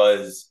 because he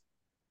was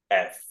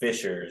at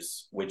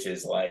Fisher's, which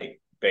is like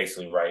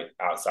basically right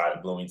outside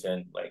of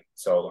Bloomington. Like,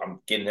 so I'm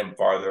getting him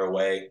farther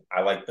away.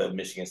 I like the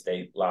Michigan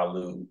State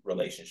Lalu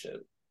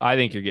relationship. I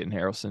think you're getting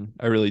Harrelson.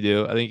 I really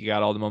do. I think you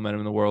got all the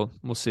momentum in the world.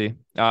 We'll see.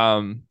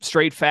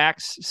 Straight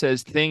Facts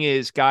says, thing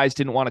is, guys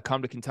didn't want to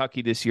come to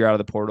Kentucky this year out of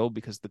the portal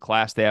because of the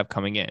class they have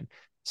coming in.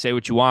 Say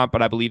what you want,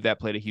 but I believe that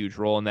played a huge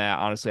role in that.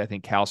 Honestly, I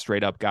think Cal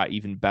straight up got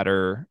even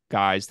better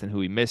guys than who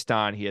he missed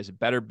on. He has a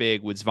better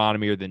big with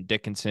Zvonimir than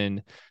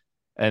Dickinson.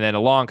 And then a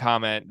long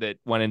comment that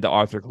went into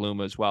Arthur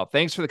Kaluma as well.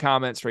 Thanks for the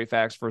comment, Straight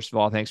Facts. First of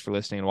all, thanks for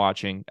listening and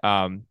watching.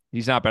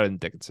 He's not better than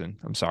Dickinson.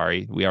 I'm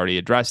sorry. We already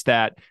addressed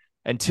that.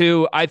 And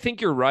two, I think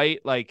you're right.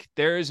 Like,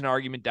 there is an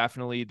argument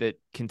definitely that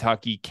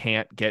Kentucky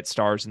can't get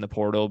stars in the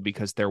portal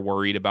because they're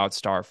worried about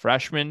star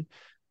freshmen.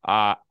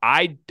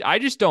 I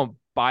just don't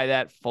buy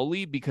that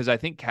fully because I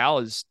think Cal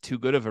is too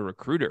good of a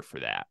recruiter for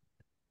that.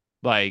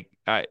 Like,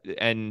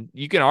 and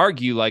you can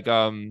argue like,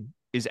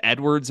 is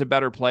Edwards a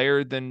better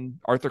player than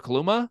Arthur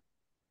Kaluma?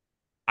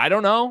 I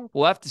don't know.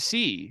 We'll have to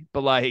see.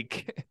 But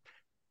like,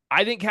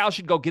 I think Cal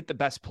should go get the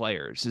best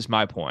players, is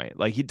my point.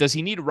 Like, does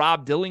he need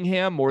Rob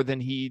Dillingham more than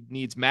he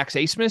needs Max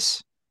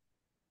Asmus?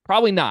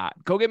 Probably not.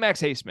 Go get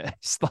Max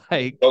Asmus.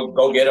 Like,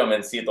 Go get them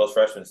and see if those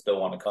freshmen still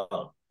want to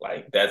come.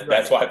 Like that's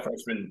right. why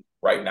freshmen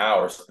right now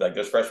are like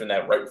there's freshmen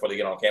that right before they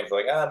get on campus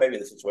are like, maybe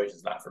the situation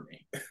is not for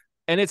me.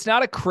 And it's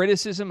not a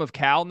criticism of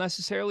Cal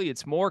necessarily.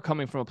 It's more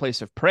coming from a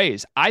place of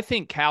praise. I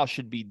think Cal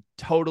should be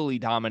totally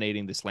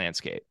dominating this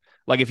landscape.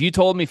 Like, if you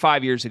told me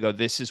 5 years ago,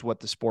 this is what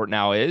the sport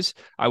now is,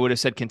 I would have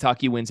said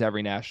Kentucky wins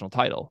every national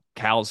title.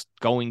 Cal's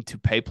going to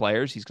pay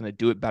players. He's going to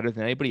do it better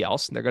than anybody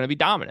else, and they're going to be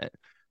dominant.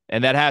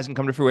 And that hasn't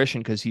come to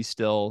fruition because he's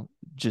still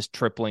just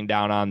tripling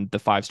down on the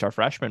five-star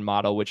freshman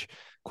model, which,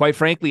 quite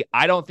frankly,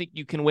 I don't think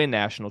you can win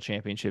national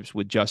championships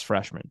with just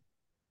freshmen.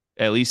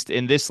 At least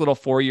in this little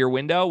 4-year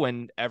window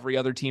when every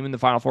other team in the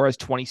Final Four has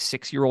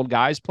 26-year-old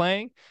guys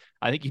playing,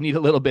 I think you need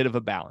a little bit of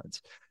a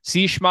balance.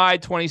 C.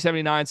 Schmide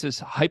 2079 says,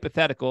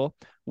 hypothetical,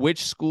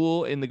 which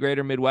school in the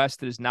greater Midwest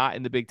that is not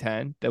in the Big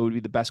Ten that would be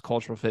the best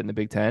cultural fit in the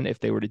Big Ten if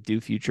they were to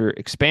do future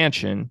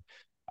expansion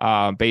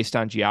based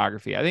on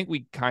geography? I think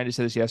we kind of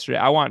said this yesterday.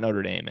 I want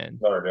Notre Dame in.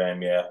 Notre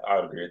Dame, yeah, I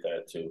would agree with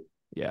that too.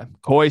 Yeah.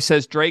 Coy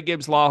says Dre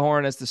Gibbs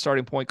Lawhorn as the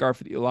starting point guard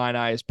for the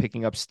Illini is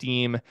picking up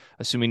steam,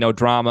 assuming no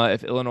drama.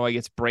 If Illinois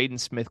gets Braden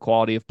Smith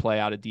quality of play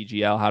out of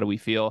DGL, how do we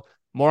feel?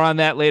 More on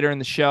that later in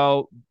the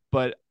show,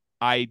 but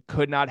I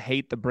could not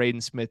hate the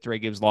Braden Smith Dre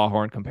Gibbs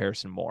Lawhorn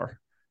comparison more.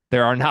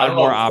 There are I not don't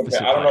know. more I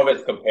opposite don't know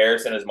players. if it's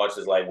comparison as much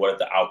as like what if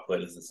the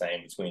output is the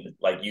same between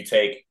like you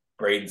take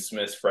Braden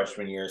Smith's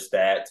freshman year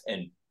stats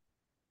and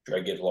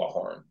Dre Gibbs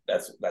Lawhorn.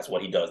 That's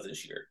what he does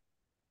this year.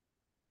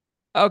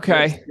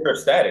 Okay. You're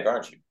ecstatic,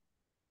 aren't you?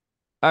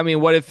 I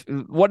mean, what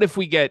if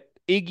we get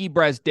Iggy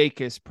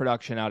Brazdakis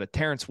production out of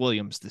Terrence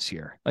Williams this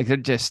year? Like, they're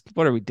just,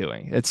 what are we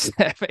doing?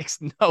 That makes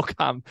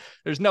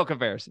there's no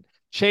comparison.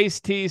 Chase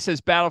T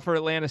says Battle for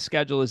Atlanta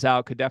schedule is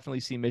out. Could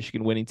definitely see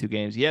Michigan winning 2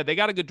 games. Yeah, they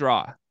got a good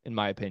draw, in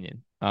my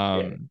opinion.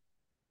 Yeah.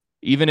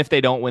 Even if they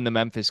don't win the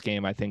Memphis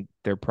game, I think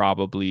they're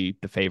probably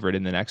the favorite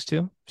in the next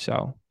 2.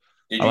 So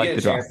Did I you like get the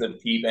a draw. chance to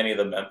peep any of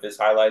the Memphis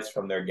highlights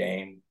from their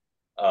game,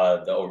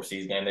 the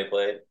overseas game they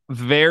played?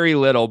 Very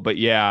little, but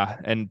yeah.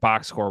 And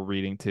box score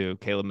reading too.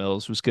 Caleb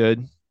Mills was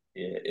good.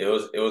 Yeah,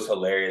 it was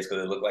hilarious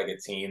because it looked like a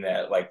team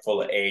that like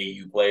full of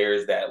AAU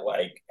players that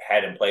like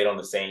hadn't played on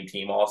the same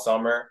team all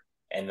summer,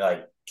 and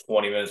like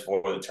 20 minutes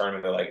before the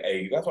tournament, they're like,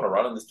 "Hey, you guys want to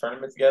run in this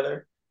tournament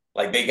together?"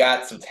 Like they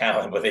got some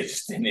talent, but they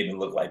just didn't even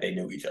look like they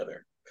knew each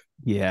other.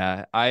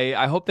 Yeah,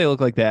 I hope they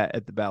look like that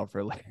at the Battle for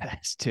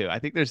Atlantis too. I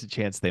think there's a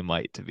chance they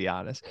might, to be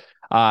honest.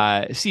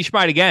 C.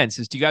 Schmide again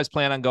says, do you guys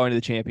plan on going to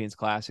the Champions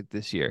Classic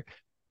this year?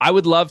 I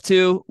would love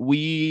to.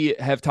 We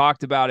have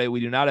talked about it.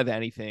 We do not have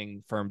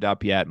anything firmed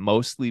up yet,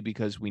 mostly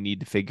because we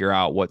need to figure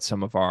out what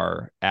some of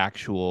our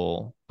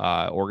actual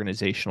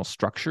organizational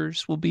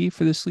structures will be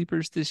for the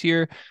Sleepers this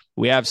year.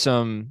 We have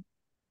some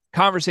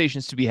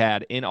conversations to be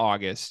had in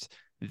August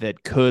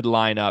that could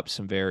line up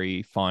some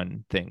very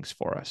fun things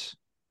for us.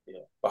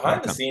 Yeah.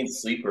 Behind the scenes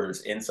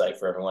sleepers insight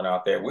for everyone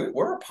out there.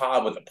 We're a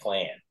pod with a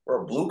plan.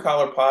 We're a blue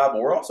collar pod,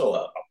 but we're also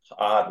a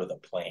pod with a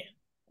plan.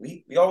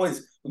 We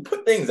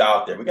put things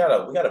out there. We got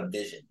a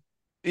vision.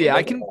 We Yeah,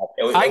 make it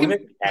happen. I We can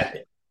make it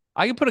happen.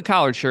 I can put a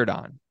collared shirt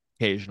on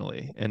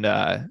occasionally, and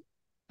I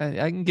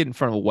can get in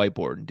front of a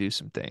whiteboard and do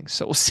some things.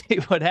 So we'll see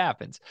what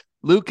happens.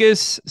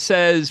 Lucas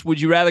says, would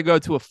you rather go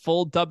to a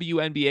full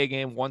WNBA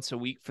game once a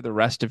week for the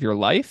rest of your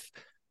life,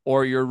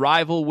 or your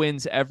rival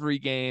wins every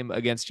game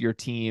against your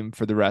team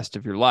for the rest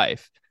of your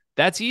life?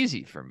 That's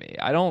easy for me.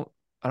 I don't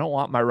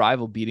want my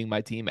rival beating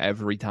my team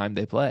every time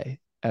they play.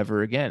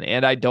 ever again.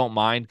 And I don't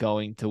mind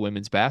going to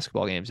women's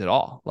basketball games at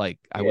all. Like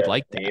I would Yeah,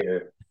 like me that.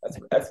 either.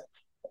 That's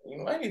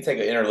you might need to take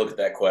an inner look at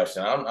that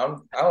question. I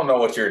don't know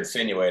what you're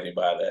insinuating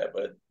by that,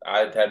 but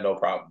I had no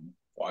problem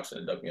watching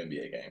a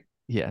WNBA game.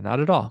 Yeah, not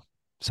at all.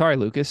 Sorry,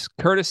 Lucas.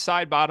 Curtis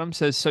Sidebottom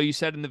says, so you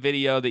said in the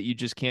video that you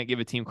just can't give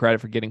a team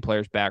credit for getting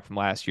players back from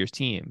last year's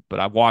team, but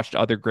I've watched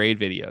other grade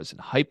videos and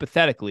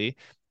hypothetically,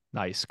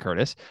 nice,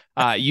 Curtis,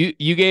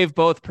 you gave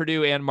both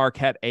Purdue and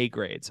Marquette A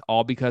grades,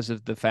 all because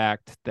of the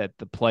fact that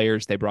the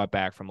players they brought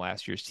back from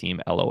last year's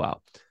team,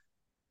 LOL.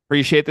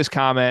 Appreciate this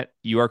comment.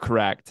 You are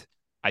correct.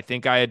 I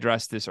think I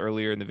addressed this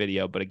earlier in the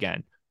video, but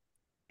again,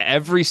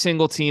 every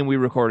single team we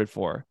recorded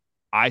for,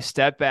 I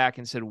stepped back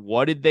and said,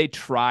 what did they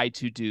try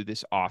to do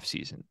this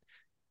offseason?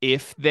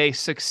 If they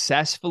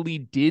successfully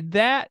did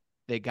that,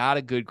 they got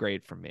a good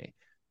grade from me.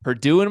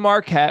 Purdue and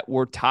Marquette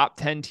were top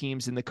 10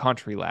 teams in the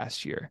country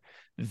last year.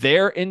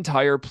 Their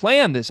entire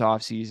plan this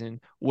offseason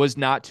was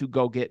not to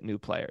go get new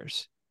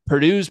players.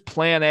 Purdue's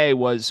plan A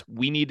was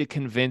we need to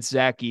convince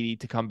Zach Edey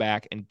to come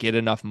back and get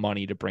enough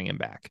money to bring him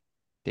back.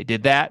 They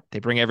did that. They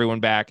bring everyone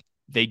back.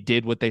 They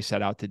did what they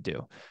set out to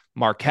do.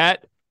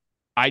 Marquette,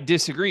 I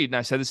disagreed, and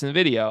I said this in the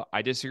video.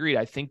 I disagreed.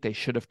 I think they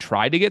should have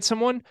tried to get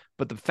someone,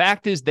 but the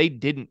fact is they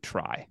didn't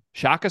try.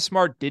 Shaka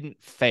Smart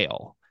didn't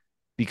fail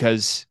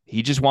because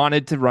he just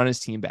wanted to run his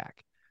team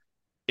back.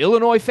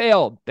 Illinois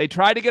failed. They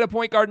tried to get a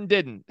point guard and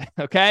didn't.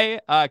 Okay.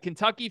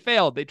 Kentucky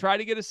failed. They tried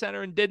to get a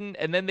center and didn't,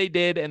 and then they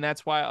did, and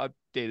that's why I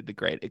updated the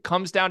grade. It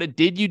comes down to,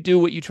 did you do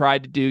what you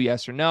tried to do?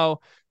 Yes or no?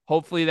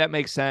 Hopefully that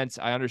makes sense.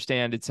 I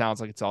understand it sounds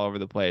like it's all over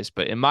the place,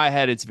 but in my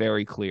head, it's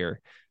very clear.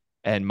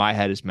 And my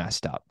head is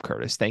messed up,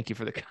 Curtis. Thank you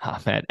for the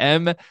comment.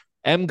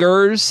 M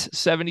Gers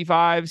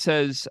 75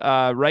 says,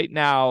 right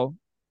now,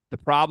 the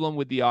problem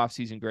with the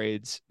offseason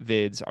grades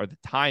vids are the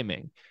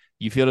timing.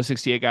 You feel the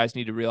 68 guys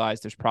need to realize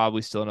there's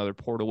probably still another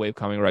portal wave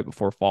coming right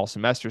before fall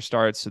semester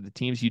starts. So the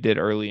teams you did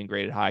early and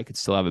graded high could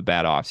still have a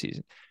bad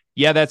offseason.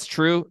 Yeah, that's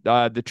true.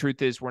 The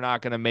truth is we're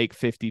not going to make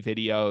 50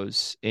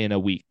 videos in a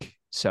week.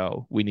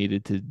 So we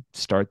needed to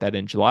start that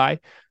in July.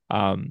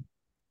 And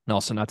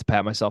also not to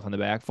pat myself on the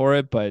back for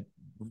it, but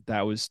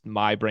that was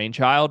my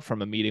brainchild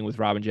from a meeting with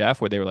Rob and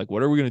Jeff where they were like,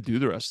 what are we going to do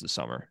the rest of the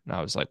summer? And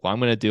I was like, well, I'm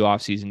going to do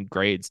off-season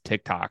grades,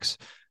 TikToks.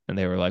 And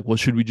they were like, well,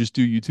 should we just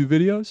do YouTube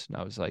videos? And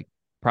I was like,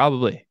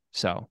 probably.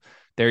 So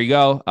there you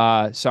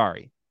go.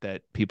 Sorry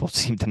that people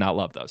seem to not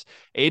love those.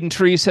 Aiden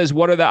Tree says,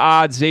 what are the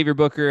odds Xavier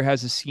Booker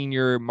has a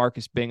senior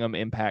Marcus Bingham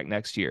impact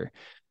next year?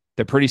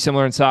 They're pretty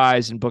similar in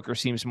size, and Booker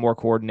seems more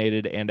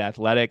coordinated and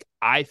athletic.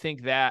 I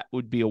think that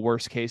would be a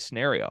worst case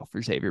scenario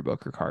for Xavier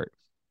Booker Cart.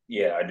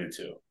 Yeah, I do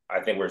too. I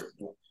think we're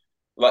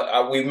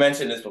like we've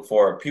mentioned this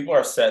before. People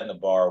are setting the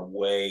bar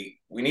way.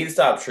 We need to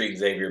stop treating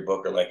Xavier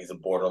Booker like he's a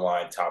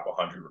borderline top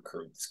 100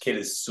 recruit. This kid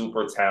is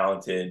super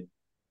talented.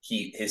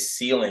 His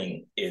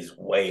ceiling is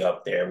way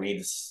up there. We need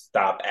to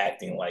stop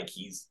acting like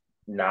he's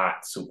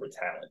not super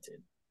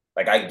talented.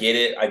 Like I get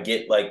it. I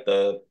get like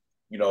the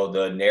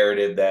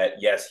narrative that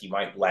yes, he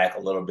might lack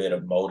a little bit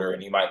of motor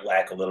and he might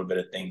lack a little bit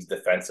of things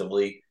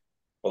defensively.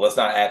 But let's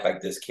not act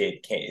like this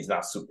kid is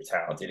not super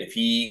talented. If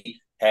he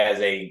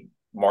has a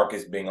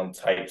Marcus Bingham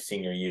type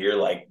senior year,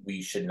 like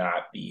we should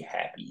not be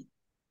happy.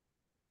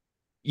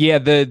 Yeah,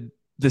 the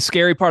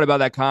scary part about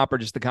that comp or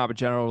just the comp in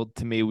general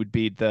to me would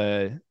be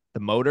the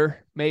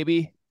motor,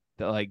 maybe.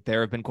 Like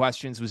there have been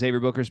questions with Xavier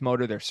Booker's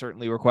motor. There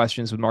certainly were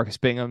questions with Marcus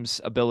Bingham's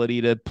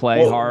ability to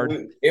play hard.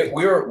 We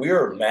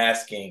were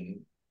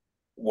masking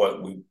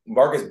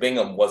Marcus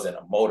Bingham wasn't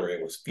a motor,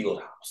 it was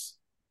Fieldhouse.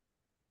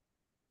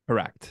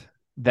 Correct.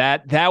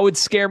 That would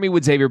scare me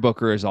with Xavier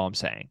Booker is all I'm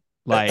saying.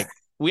 Like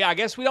I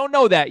guess we don't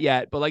know that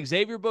yet, but like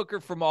Xavier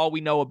Booker, from all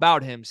we know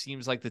about him,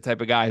 seems like the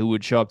type of guy who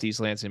would show up to East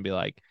Lansing and be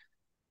like,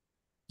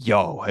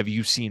 yo, have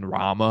you seen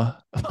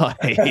Rama? Like,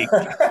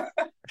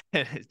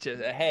 it's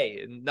just,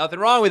 hey, nothing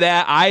wrong with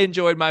that. I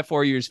enjoyed my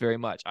 4 years very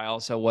much. I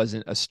also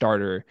wasn't a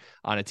starter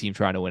on a team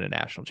trying to win a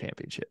national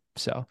championship.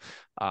 So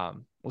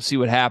we'll see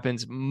what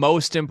happens.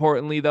 Most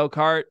importantly, though,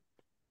 Cart,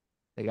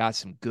 they got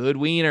some good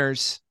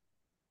wieners.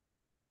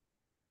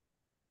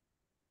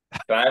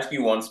 Can I ask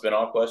you one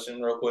spinoff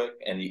question real quick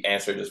and the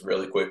answer just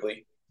really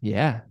quickly?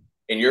 Yeah.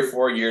 In your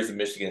 4 years at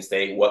Michigan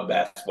State, what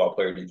basketball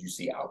player did you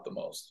see out the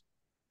most?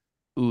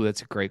 Ooh,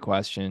 that's a great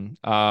question.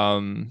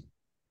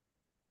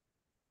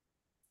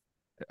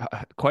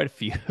 Quite a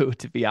few,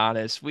 to be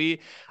honest. I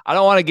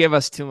don't want to give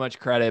us too much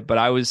credit, but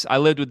I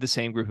lived with the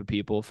same group of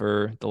people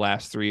for the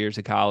last 3 years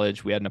of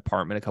college. We had an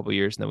apartment a couple of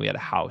years, and then we had a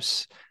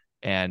house,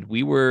 and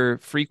we were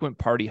frequent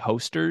party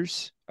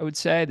hosters. I would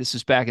say this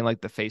was back in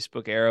like the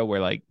Facebook era where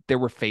like there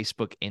were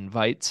Facebook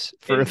invites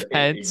for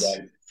events.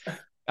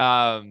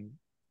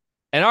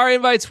 And our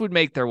invites would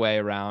make their way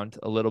around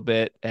a little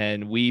bit,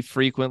 and we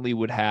frequently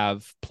would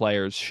have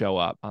players show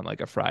up on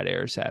like a Friday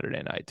or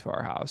Saturday night to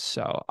our house.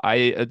 So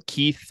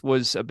Keith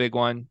was a big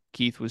one.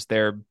 Keith was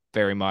there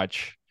very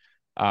much.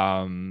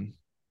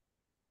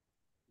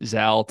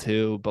 Zell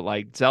too, but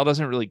like Zell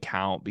doesn't really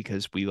count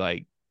because we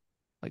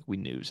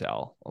knew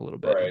Zell a little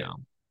bit, right.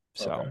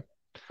 So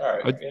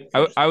Okay.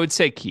 All right. I would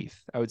say Keith.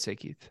 I would say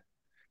Keith.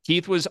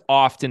 Keith was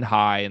often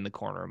high in the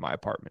corner of my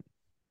apartment.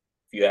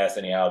 If you ask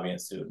any Albion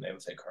student, they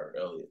would say Carter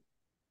Elliott.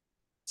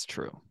 It's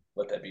true.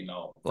 Let that be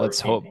known.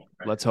 Let's Firsthand. hope.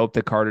 Let's hope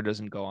that Carter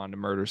doesn't go on to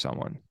murder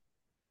someone.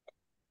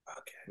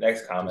 Okay.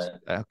 Next comment.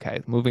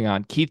 Okay, moving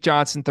on. Keith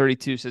Johnson,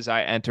 32, says,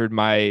 I entered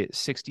my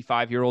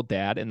 65-year-old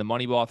dad in the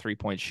Moneyball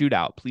 3-point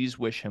shootout. Please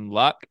wish him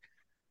luck.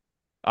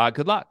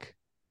 Good luck,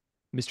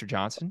 Mr.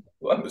 Johnson.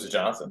 Well, Mr.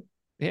 Johnson.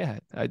 Yeah,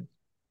 I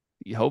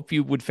hope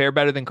you would fare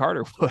better than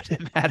Carter would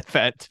in that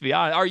event, to be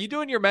honest. Are you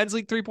doing your men's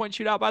league 3-point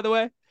shootout, by the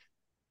way?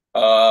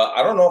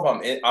 I don't know if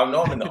I'm in. I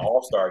know I'm in the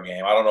All-Star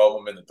game. I don't know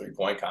if I'm in the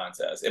 3-point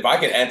contest. If I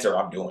can enter,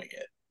 I'm doing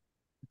it.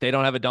 They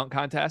don't have a dunk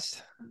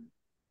contest?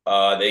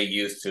 They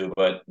used to,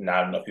 but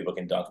not enough people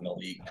can dunk in the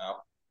league now.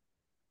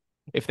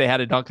 If they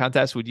had a dunk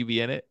contest, would you be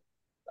in it?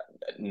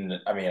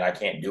 I mean, I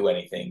can't do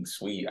anything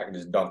sweet. I can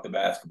just dunk the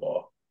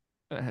basketball.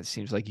 It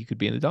seems like you could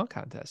be in the dunk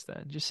contest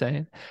then. Just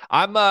saying.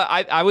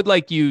 I would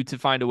like you to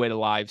find a way to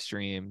live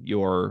stream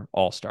your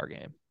All-Star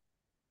game.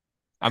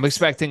 I'm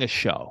expecting a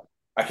show.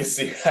 I can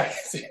see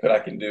what I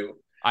can do.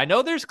 I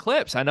know there's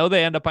clips. I know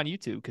they end up on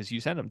YouTube because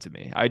you send them to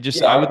me. I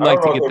would I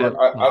like don't to know get if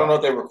that. I don't know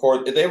if they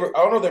record. I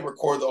don't know if they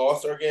record the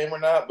All-Star game or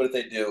not. But if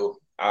they do,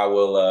 I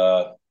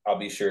will. I'll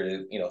be sure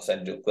to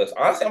send you clips.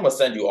 Honestly, I'm gonna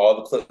send you all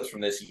the clips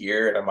from this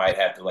year, and I might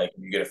have to like,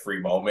 when you get a free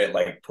moment,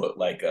 like put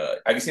like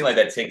have you seen like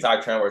that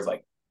TikTok trend where it's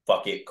like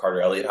fuck it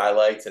Carter Elliott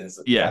highlights, and it's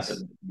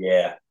Yes.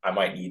 yeah, I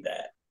might need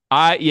that.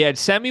 Yeah,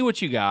 send me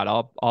what you got.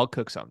 I'll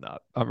cook something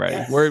up. I'm ready.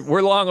 Yes.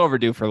 We're long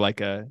overdue for like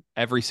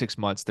every 6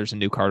 months there's a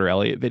new Carter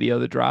Elliott video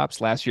that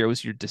drops. Last year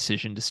was your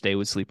decision to stay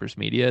with Sleepers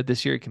Media.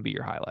 This year it can be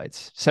your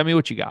highlights. Send me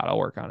what you got. I'll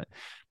work on it.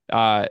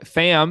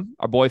 Fam,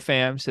 our boy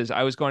Fam says,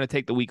 I was going to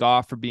take the week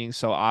off for being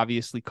so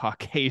obviously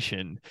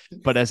Caucasian,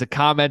 but as a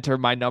commenter,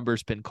 my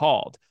number's been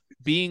called.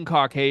 Being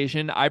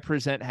Caucasian, I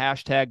present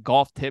hashtag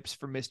golf tips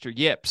for Mr.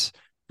 Yips.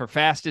 For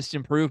fastest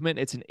improvement,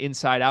 it's an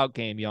inside out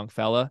game, young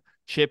fella.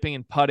 Chipping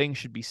and putting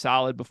should be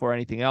solid before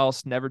anything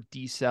else. Never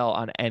decel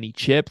on any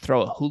chip.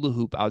 Throw a hula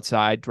hoop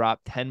outside.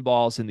 Drop 10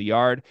 balls in the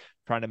yard.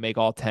 Trying to make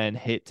all 10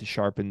 hit to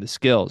sharpen the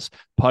skills.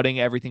 Putting,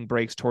 everything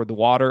breaks toward the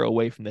water,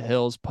 away from the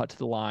hills. Putt to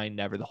the line,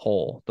 never the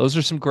hole. Those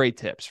are some great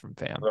tips from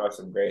Fam. Those are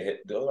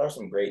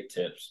some great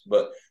tips.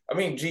 But I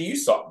mean, you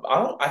saw.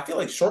 I feel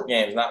like short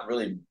game is not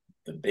really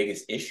the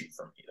biggest issue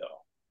for me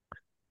though.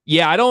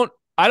 Yeah, I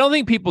don't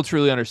think people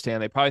truly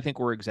understand. They probably think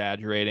we're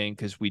exaggerating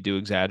because we do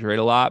exaggerate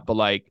a lot. But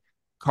like,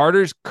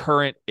 Carter's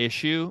current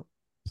issue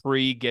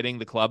pre getting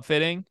the club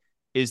fitting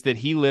is that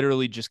he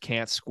literally just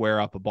can't square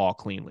up a ball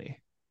cleanly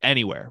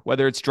anywhere,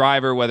 whether it's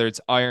driver, whether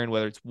it's iron,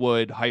 whether it's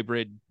wood,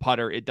 hybrid,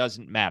 putter, it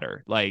doesn't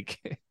matter.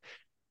 Like,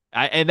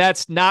 and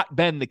that's not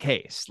been the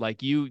case.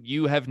 Like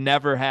you have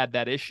never had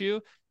that issue.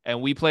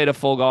 And we played a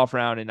full golf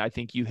round and I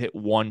think you hit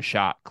one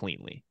shot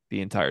cleanly the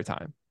entire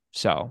time.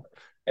 So,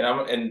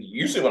 and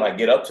usually when I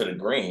get up to the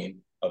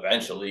green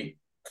eventually,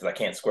 because I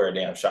can't square a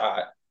damn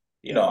shot,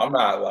 I'm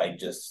not like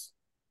just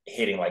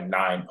hitting like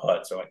 9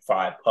 putts or like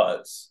 5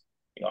 putts.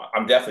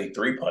 I'm definitely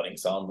 3-putting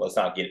some. Let's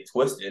not get it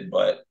twisted,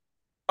 but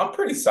I'm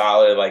pretty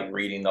solid, like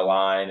reading the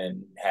line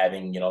and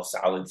having,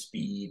 solid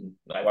speed.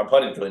 Like my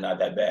putting's really not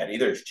that bad.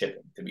 Either it's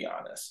chipping, to be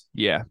honest.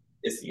 Yeah.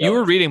 It's you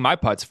were reading my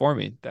putts for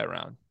me that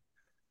round.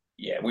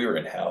 Yeah, we were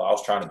in hell. I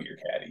was trying to be your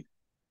caddy.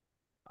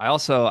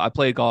 I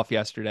played golf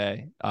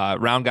yesterday.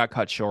 Round got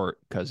cut short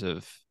because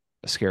of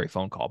a scary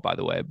phone call, by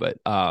the way, but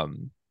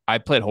I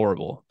played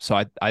horrible.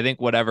 So I think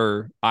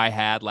whatever I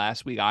had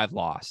last week, I've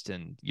lost,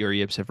 and your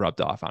yips have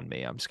rubbed off on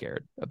me. I'm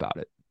scared about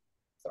it.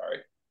 Sorry.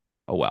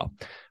 Oh, well.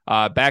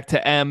 Back to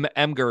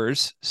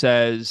Emgers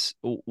says,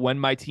 when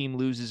my team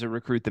loses a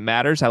recruit that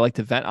matters, I like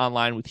to vent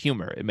online with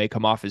humor. It may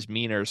come off as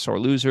mean or a sore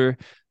loser,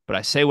 but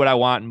I say what I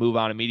want and move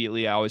on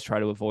immediately. I always try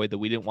to avoid the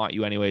 "we didn't want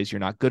you anyways, you're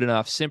not good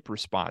enough" simp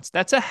response.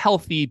 That's a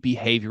healthy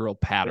behavioral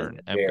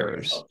pattern,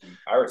 Emgers.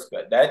 I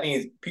respect that.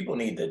 People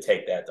need to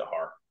take that to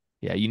heart.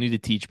 Yeah, you need to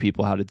teach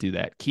people how to do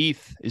that.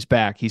 Keith is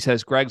back. He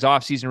says Greg's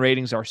offseason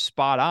ratings are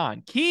spot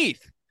on.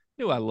 Keith,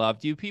 knew I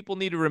loved you. People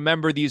need to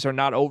remember these are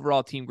not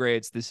overall team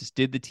grades. This is,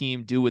 did the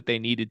team do what they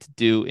needed to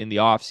do in the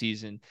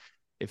offseason?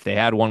 If they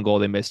had one goal,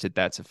 they missed it.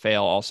 That's a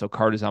fail. Also,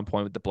 Carter's on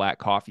point with the black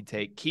coffee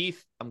take.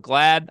 Keith, I'm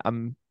glad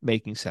I'm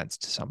making sense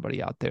to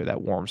somebody out there.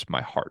 That warms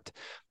my heart.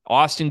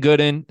 Austin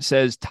Gooden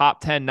says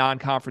top 10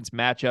 non-conference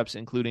matchups,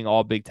 including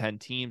all Big Ten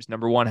teams.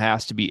 Number 1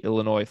 has to be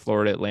Illinois,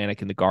 Florida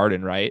Atlantic in the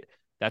Garden, right?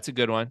 That's a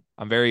good one.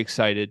 I'm very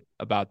excited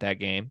about that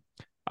game.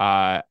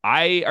 Are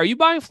you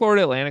buying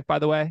Florida Atlantic, by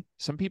the way?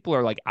 Some people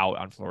are like out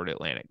on Florida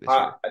Atlantic this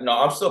year. No,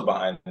 I'm still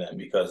buying them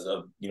because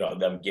of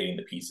them getting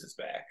the pieces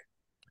back.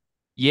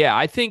 Yeah,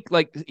 I think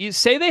like you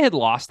say they had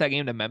lost that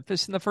game to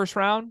Memphis in the first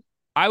round,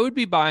 I would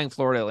be buying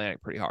Florida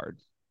Atlantic pretty hard.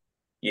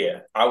 Yeah,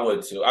 I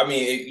would too. I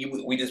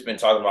mean, we just been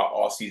talking about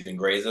all-season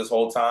grades this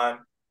whole time.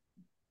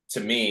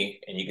 To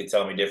me, and you could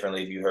tell me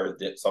differently if you heard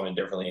something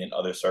differently in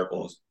other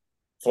circles,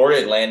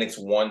 Florida Atlantic's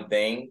one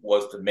thing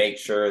was to make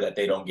sure that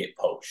they don't get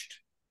poached.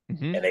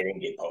 Mm-hmm. And they didn't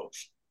get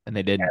poached. And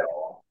they didn't. At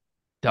all.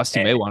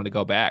 Dusty May wanted to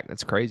go back.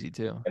 That's crazy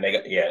too. And they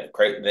got,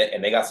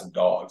 and they got some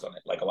dogs on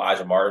it. Like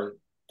Elijah Martin,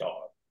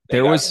 dog. They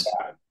There got some was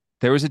guys.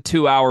 there was a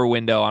 2 hour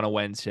window on a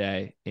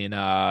Wednesday in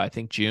I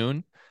think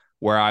June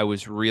where I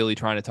was really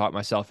trying to talk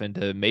myself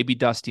into maybe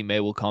Dusty May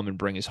will come and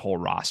bring his whole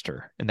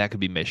roster, and that could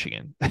be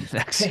Michigan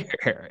next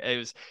year.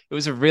 It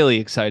was a really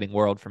exciting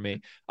world for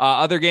me.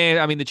 Other games,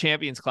 I mean, the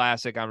Champions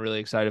Classic, I'm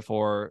really excited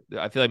for.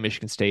 I feel like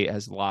Michigan State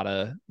has a lot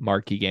of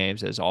marquee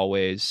games as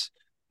always.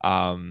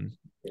 I'm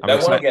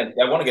excited.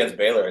 That one against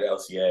Baylor at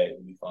LCA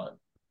would be fun.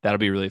 That'll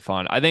be really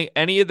fun. I think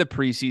any of the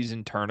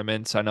preseason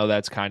tournaments, I know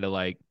that's kind of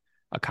like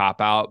a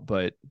cop out,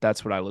 but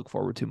that's what I look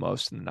forward to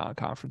most in the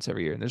non-conference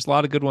every year. And there's a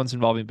lot of good ones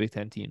involving Big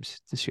Ten teams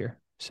this year.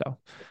 So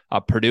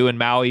Purdue and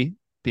Maui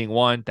being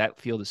one, that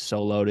field is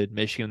so loaded.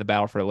 Michigan, the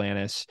battle for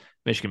Atlantis,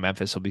 Michigan,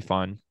 Memphis will be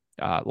fun.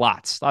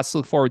 Lots to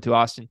look forward to,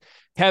 Austin.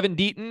 Kevin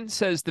Deaton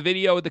says the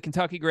video of the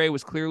Kentucky Gray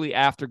was clearly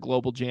after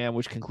Global Jam,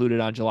 which concluded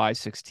on July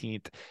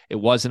 16th. It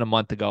wasn't a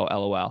month ago,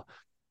 LOL.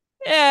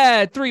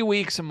 3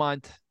 weeks, a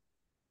month.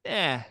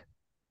 Yeah.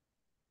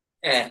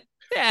 Eh.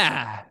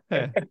 Yeah.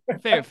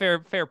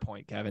 Fair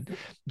point, Kevin.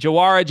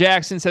 Jawara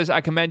Jackson says,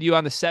 I commend you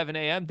on the 7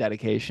 a.m.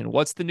 dedication.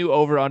 What's the new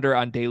over-under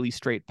on daily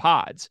straight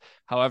pods?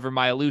 However,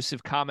 my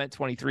elusive comment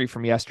 23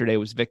 from yesterday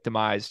was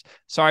victimized.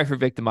 Sorry for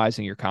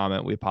victimizing your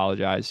comment. We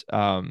apologize.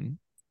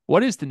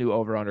 What is the new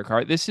over-under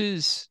card?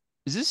 Is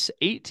this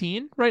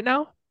 18 right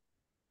now?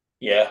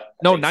 Yeah.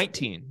 No,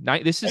 19.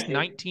 This is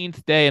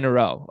 19th day in a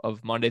row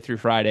of Monday through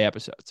Friday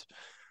episodes.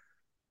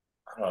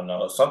 I don't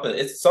know.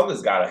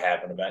 Something's got to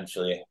happen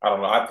eventually. I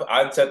don't know.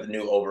 I'd set the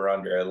new over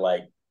under at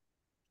like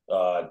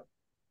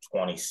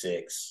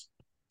 26.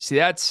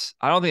 See, I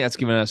don't think that's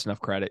giving us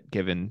enough credit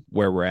given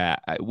where we're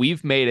at.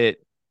 We've made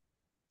it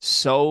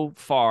so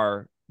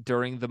far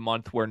during the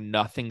month where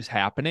nothing's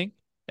happening.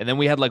 And then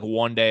we had like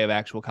one day of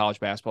actual college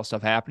basketball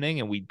stuff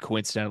happening, and we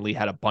coincidentally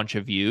had a bunch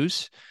of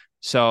views.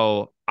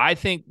 So I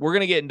think we're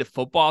going to get into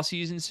football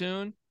season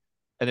soon,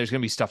 and there's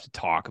going to be stuff to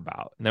talk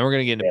about. And then we're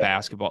going to get into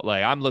basketball.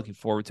 Like, I'm looking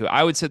forward to it.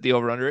 I would set the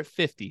over-under at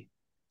 50.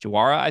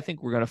 Jawara, I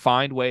think we're going to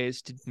find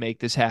ways to make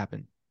this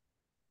happen.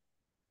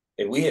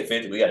 If we hit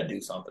 50, we got to do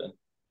something.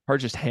 Her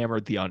just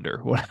hammered the under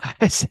when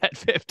I said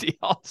 50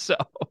 also.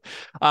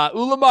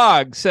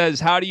 Ulamog says,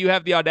 how do you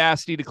have the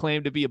audacity to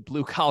claim to be a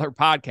blue-collar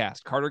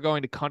podcast? Carter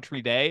going to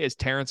Country Day is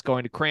Terrence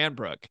going to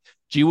Cranbrook.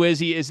 G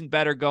Wizzy isn't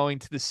better going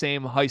to the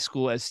same high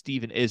school as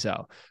Steven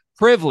Izzo.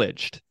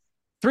 Privileged.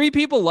 3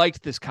 people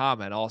liked this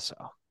comment also.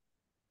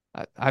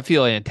 I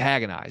feel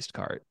antagonized,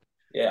 Cart.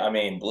 Yeah, I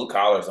mean, blue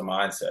collar is a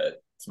mindset.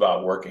 It's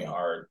about working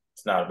hard.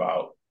 It's not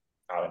about,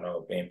 I don't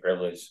know, being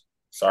privileged.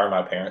 Sorry,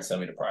 my parents sent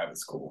me to private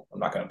school. I'm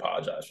not going to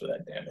apologize for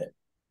that, damn it.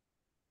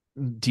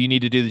 Do you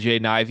need to do the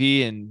Jaden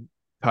Ivey and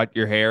cut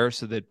your hair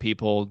so that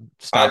people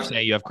stop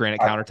saying you have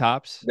granite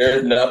countertops?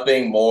 There's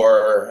nothing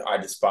more I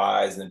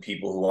despise than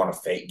people who want to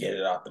fake get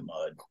it out the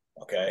mud.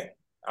 Okay,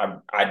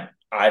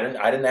 I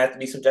didn't have to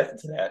be subjected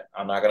to that.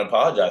 I'm not going to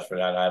apologize for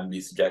that. I have to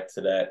be subjected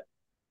to that.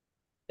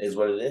 It is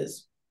what it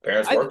is.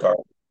 Parents worked hard.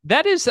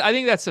 I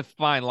think that's a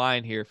fine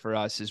line here for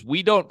us. Is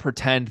we don't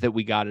pretend that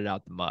we got it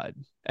out the mud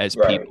as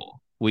people.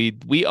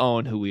 We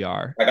own who we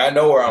are. Like, I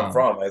know where I'm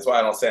from. That's why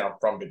I don't say I'm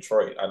from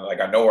Detroit. I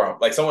know where I'm.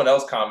 Like, someone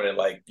else commented,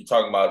 like, you're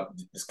talking about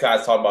this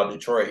guy's talking about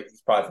Detroit.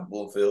 He's probably from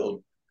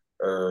Bloomfield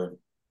or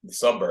the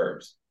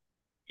suburbs.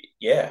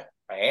 Yeah,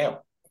 I am.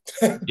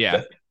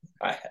 Yeah,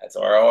 that's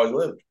where I always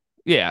lived.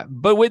 Yeah,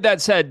 but with that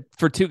said,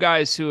 for 2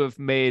 guys who have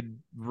made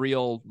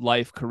real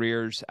life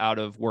careers out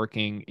of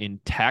working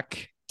in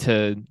tech,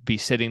 to be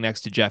sitting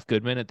next to Jeff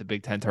Goodman at the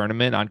Big Ten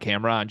tournament on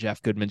camera on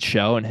Jeff Goodman's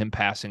show and him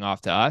passing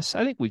off to us,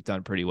 I think we've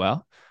done pretty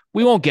well.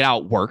 We won't get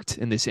outworked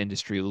in this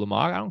industry,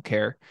 Ulamog. I don't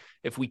care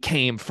if we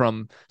came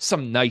from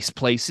some nice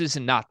places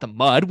and not the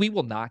mud. We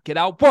will not get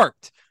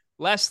outworked.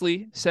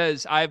 Leslie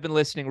says, I have been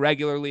listening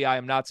regularly. I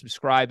am not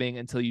subscribing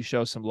until you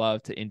show some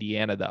love to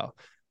Indiana, though.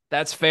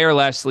 That's fair,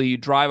 Leslie. You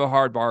drive a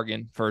hard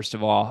bargain, first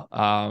of all.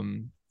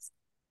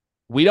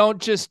 We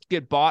don't just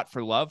get bought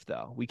for love,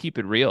 though. We keep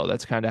it real.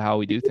 That's kind of how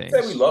we do things.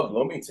 Say we love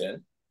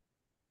Bloomington.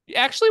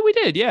 Actually, we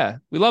did. Yeah,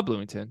 we love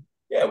Bloomington.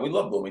 Yeah, we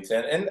love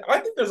Bloomington. And I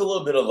think there's a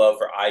little bit of love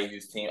for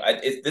IU's team.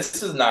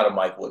 This is not a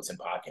Mike Woodson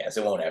podcast.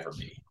 It won't ever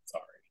be.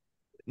 Sorry.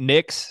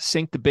 Knicks,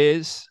 Sink the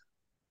Biz.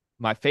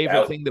 My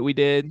favorite thing that we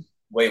did.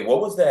 Wait, what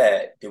was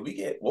that?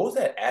 What was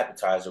that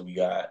appetizer we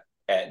got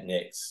at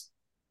Knicks?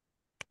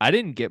 I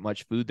didn't get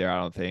much food there, I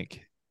don't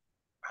think.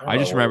 I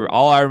just remember,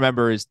 all I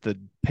remember is the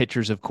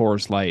pictures of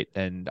Coors Light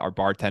and our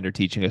bartender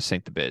teaching us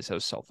Sink the Biz. That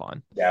was so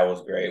fun. That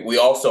was great. We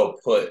also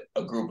put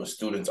a group of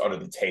students under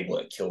the table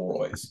at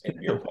Kilroy's in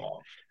beer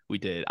pong. We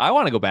did. I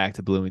want to go back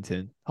to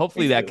Bloomington.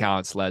 Hopefully that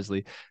counts,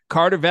 Leslie.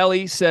 Carter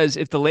Velli says,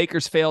 if the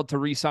Lakers failed to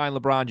re-sign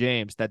LeBron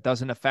James, that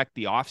doesn't affect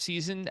the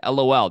offseason?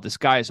 LOL. This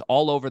guy is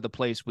all over the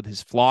place with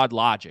his flawed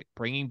logic.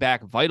 Bringing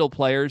back vital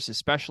players,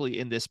 especially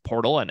in this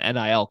portal and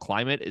NIL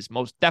climate, is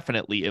most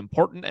definitely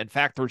important and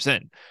factors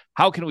in.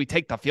 How can we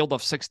take the field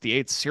of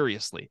 68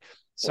 seriously?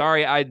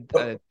 Sorry, I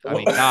mean,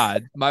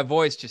 God, my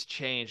voice just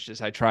changed as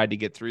I tried to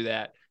get through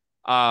that.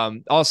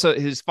 Also,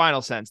 his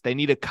final sentence, they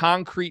need a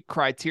concrete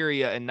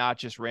criteria and not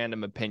just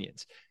random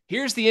opinions.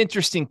 Here's the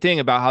interesting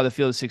thing about how the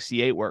Field of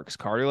 68 works,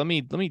 Carter. Let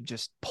me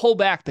just pull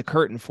back the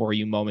curtain for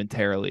you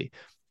momentarily.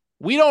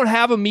 We don't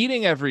have a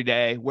meeting every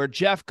day where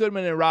Jeff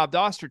Goodman and Rob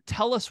Doster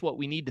tell us what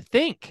we need to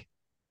think.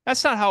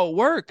 That's not how it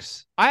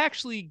works. I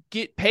actually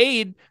get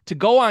paid to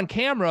go on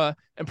camera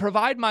and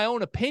provide my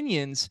own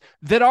opinions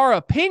that are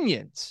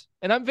opinions.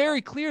 And I'm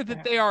very clear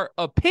that they are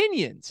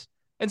opinions.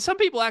 And some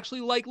people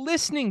actually like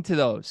listening to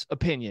those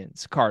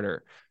opinions,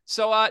 Carter.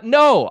 So,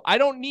 no, I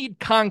don't need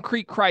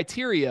concrete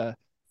criteria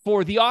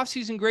for the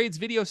offseason grades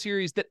video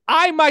series that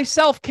I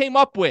myself came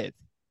up with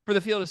for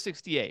the Field of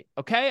 68.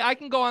 Okay, I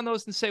can go on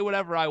those and say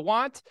whatever I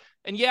want.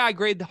 And yeah, I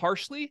grade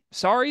harshly.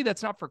 Sorry,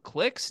 that's not for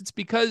clicks. It's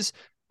because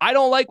I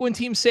don't like when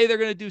teams say they're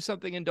going to do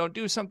something and don't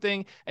do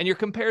something. And your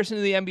comparison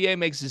to the NBA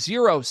makes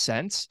zero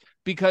sense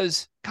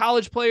because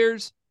college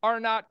players are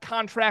not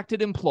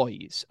contracted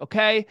employees.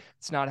 Okay,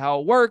 it's not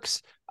how it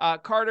works.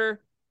 Carter,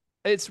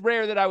 it's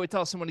rare that I would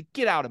tell someone to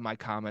get out of my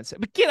comments,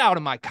 but get out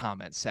of my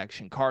comment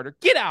section, Carter.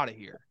 Get out of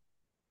here.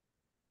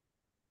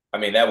 I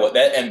mean, that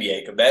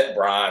NBA, that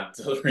Bron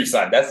to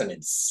resign, that's an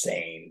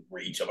insane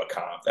reach of a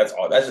comp. That's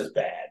all. That's just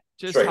bad.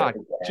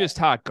 Just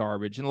hot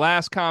garbage. And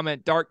last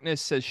comment,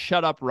 Darkness says,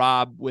 "Shut up,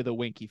 Rob," with a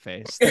winky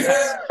face.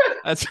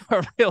 That's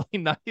a really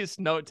nice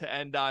note to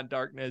end on,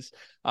 Darkness.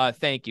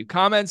 Thank you.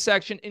 Comment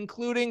section,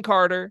 including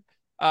Carter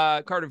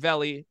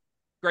Velli.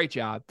 Great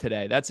job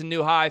today. That's a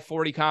new high,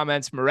 40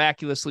 comments.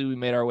 Miraculously, we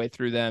made our way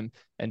through them,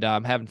 and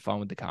I'm having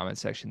fun with the comment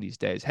section these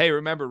days. Hey,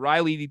 remember,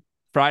 Riley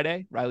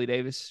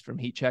Davis from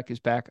Heat Check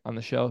is back on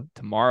the show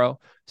tomorrow.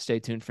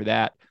 Stay tuned for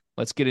that.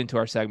 Let's get into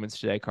our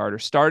segments today, Carter,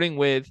 starting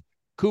with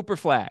Cooper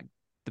Flagg,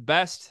 the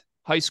best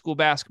high school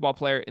basketball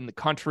player in the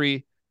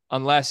country,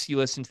 unless you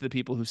listen to the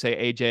people who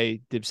say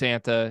AJ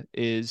DiBsanta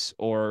is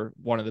or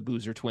one of the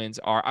Boozer twins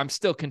are. I'm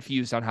still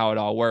confused on how it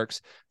all works.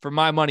 For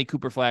my money,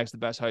 Cooper Flagg's the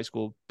best high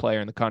school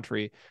player in the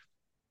country.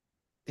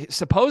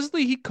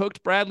 Supposedly, he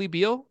cooked Bradley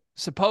Beal.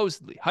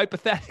 Supposedly,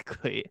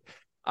 hypothetically.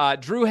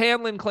 Drew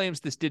Hanlon claims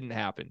this didn't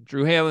happen.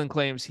 Drew Hanlon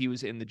claims he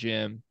was in the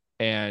gym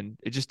and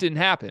it just didn't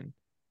happen.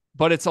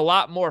 But it's a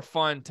lot more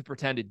fun to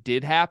pretend it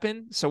did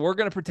happen. So we're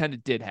going to pretend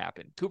it did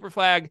happen. Cooper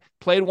Flagg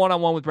played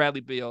one-on-one with Bradley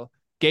Beal,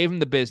 gave him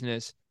the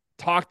business,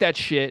 talked that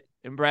shit,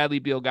 and Bradley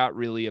Beal got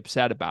really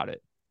upset about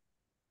it.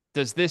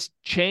 Does this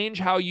change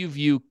how you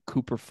view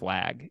Cooper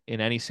Flagg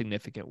in any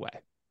significant way?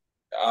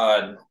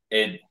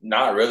 It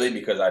not really,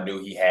 because I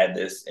knew he had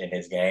this in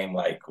his game.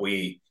 Like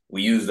we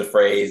use the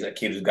phrase "a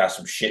kid who's got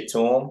some shit to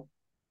him."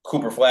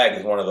 Cooper Flagg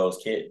is one of those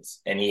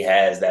kids, and he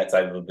has that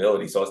type of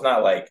ability. So it's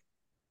not like,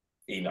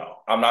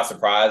 I'm not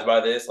surprised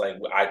by this. Like,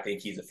 I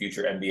think he's a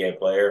future NBA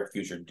player,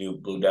 future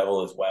Duke Blue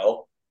Devil as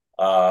well.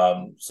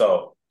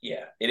 So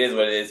yeah, it is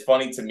what it is.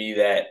 Funny to me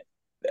that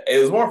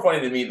it was more funny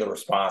to me the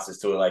responses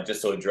to it. Like,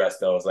 just to address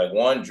those, like,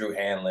 one, Drew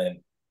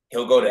Hanlon,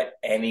 he'll go to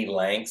any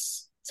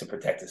lengths to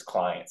protect his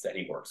clients that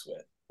he works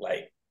with.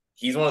 Like,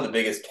 he's one of the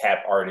biggest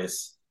cap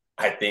artists,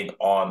 I think,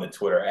 on the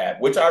Twitter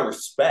app, which I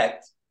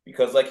respect,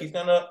 because like he's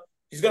gonna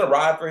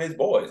ride for his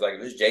boys. Like,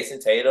 if it's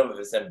Jason Tatum, if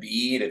it's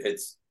Embiid, if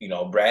it's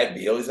Brad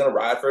Beal, he's gonna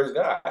ride for his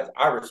guys.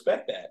 I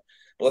respect that.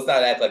 But let's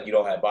not act like you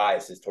don't have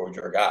biases towards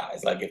your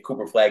guys. Like, if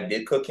Cooper Flagg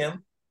did cook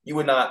him, you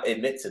would not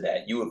admit to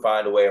that. You would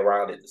find a way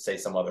around it to say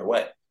some other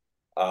way.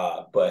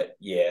 But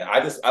yeah,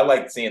 I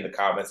like seeing the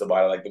comments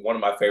about it. Like, one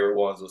of my favorite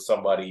ones was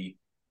somebody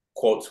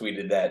quote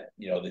tweeted that,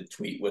 the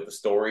tweet with the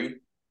story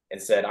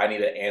and said, "I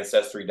need an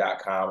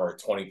Ancestry.com or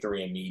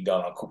 23andMe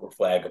done on Cooper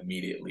Flagg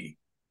immediately.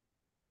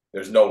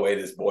 There's no way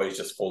this boy is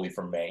just fully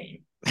from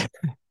Maine."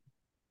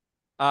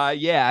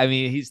 Yeah, I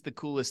mean, he's the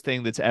coolest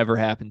thing that's ever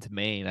happened to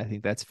Maine. I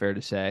think that's fair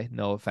to say.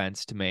 No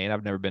offense to Maine.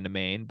 I've never been to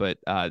Maine, but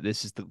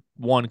this is the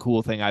one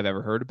cool thing I've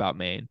ever heard about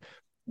Maine.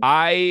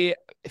 I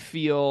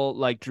feel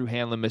like Drew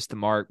Hanlon missed the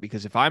mark,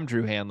 because if I'm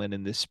Drew Hanlon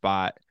in this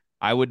spot,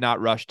 I would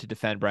not rush to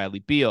defend Bradley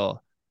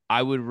Beal.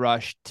 I would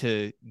rush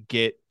to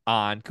get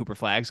on Cooper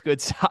Flagg's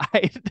good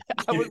side.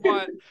 I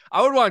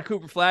would want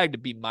Cooper Flagg to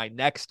be my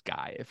next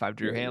guy if I'm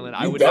Drew Hanlon.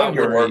 I would not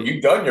worry.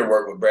 You've done your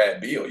work with Brad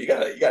Beal. You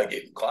gotta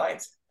get him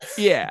clients.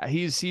 Yeah,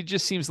 he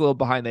just seems a little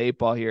behind the eight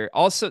ball here.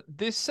 Also,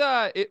 this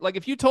like,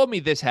 if you told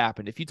me this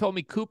happened, if you told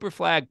me Cooper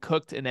Flagg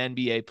cooked an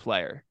NBA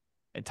player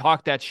and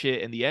talked that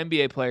shit and the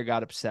NBA player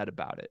got upset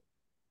about it,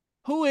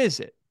 who is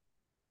it?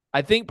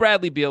 I think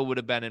Bradley Beal would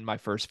have been in my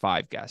first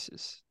 5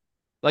 guesses.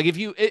 Like,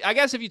 I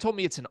guess if you told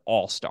me it's an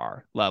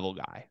all-star level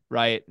guy,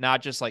 right?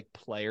 Not just like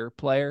player,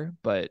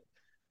 but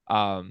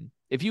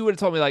if you would have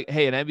told me like,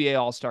 hey, an NBA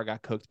all-star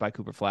got cooked by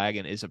Cooper Flagg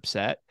and is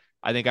upset,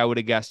 I think I would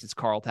have guessed it's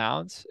Karl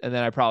Towns, and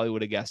then I probably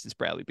would have guessed it's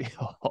Bradley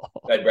Beal.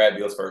 Like Brad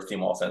Beal's first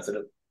team all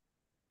sensitive.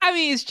 I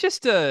mean, it's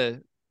just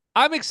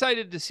I'm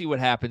excited to see what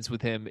happens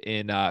with him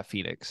in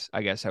Phoenix,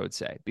 I guess I would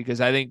say,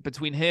 because I think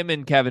between him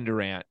and Kevin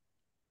Durant,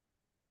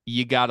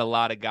 you got a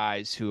lot of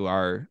guys who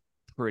are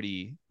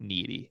pretty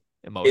needy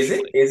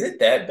emotionally. Is it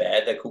that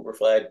bad that Cooper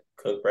Flagg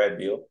cooked Brad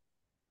Beal?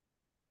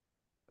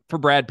 For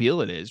Brad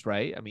Beal, it is,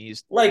 right? I mean,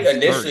 he's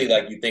initially, 30.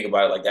 like, you think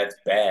about it, like, that's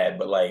bad,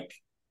 but like,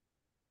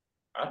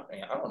 I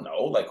don't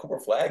know. Like, Cooper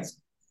Flagg's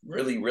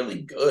really,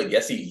 really good.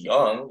 Yes, he's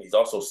young. He's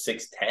also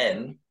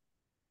 6'10".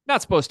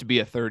 Not supposed to be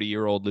a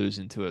 30-year-old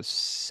losing to a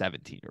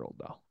 17-year-old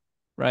though,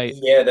 right?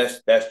 Yeah,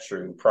 that's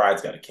true.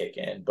 Pride's got to kick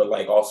in, but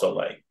like also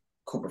like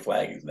Cooper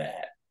Flagg is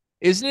that.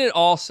 Isn't it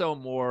also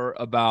more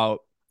about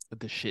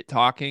the shit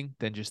talking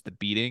than just the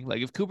beating?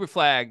 Like if Cooper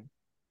Flagg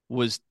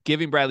was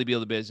giving Bradley Beal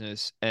the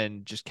business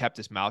and just kept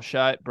his mouth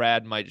shut,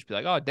 Brad might just be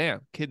like, "Oh,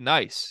 damn, kid,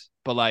 nice."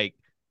 But like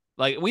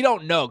we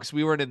don't know because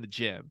we weren't in the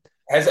gym.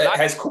 Has But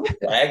has Cooper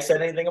Flagg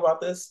said anything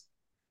about this?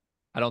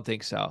 I don't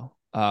think so.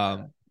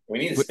 We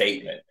need a But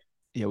statement.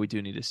 yeah, we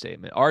do need a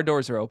statement. Our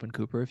doors are open,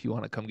 Cooper, if you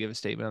want to come give a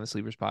statement on the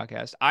Sleepers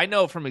podcast. I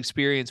know from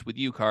experience with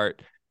you,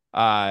 Cart,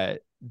 uh,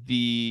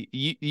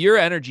 your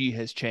energy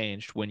has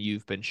changed when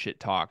you've been shit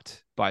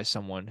talked by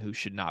someone who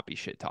should not be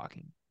shit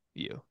talking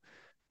you.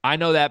 I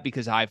know that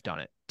because I've done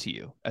it to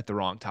you at the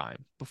wrong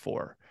time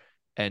before.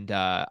 And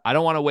I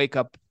don't want to wake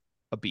up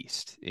a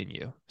beast in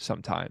you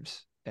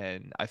sometimes.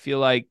 And I feel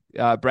like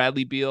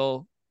Bradley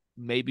Beal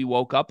maybe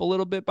woke up a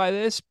little bit by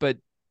this, but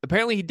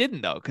apparently he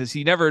didn't though, because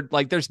he never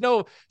like there's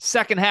no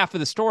second half of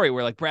the story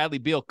where like Bradley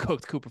Beal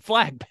cooked Cooper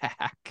Flagg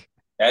back.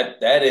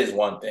 That is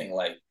one thing.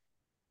 Like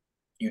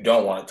you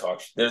don't want to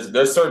talk.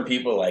 There's certain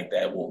people like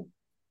that will.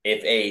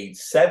 If a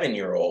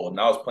 7-year old and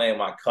I was playing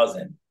my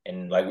cousin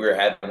and like we were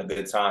having a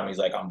good time, he's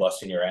like, "I'm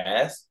busting your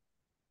ass,"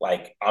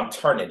 like I'm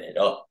turning it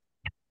up.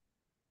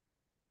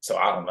 So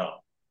I don't know.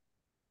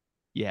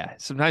 Yeah,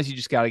 sometimes you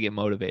just got to get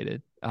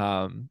motivated.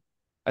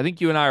 I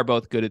think you and I are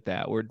both good at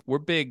that. We're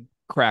big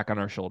crack on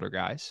our shoulder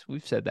guys.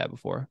 We've said that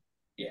before.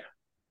 Yeah.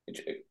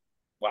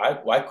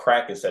 Why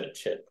crack instead of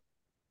chip?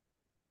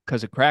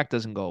 Because a crack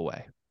doesn't go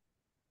away.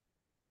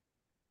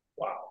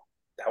 Wow,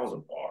 that was a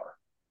bar.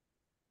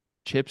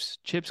 Chips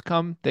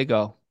come, they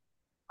go.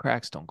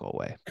 Cracks don't go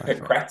away, my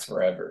friend. Crack's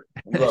forever.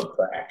 We love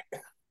crack.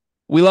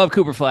 We love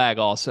Cooper Flagg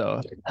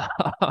also.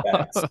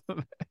 Facts.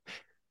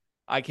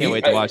 I can't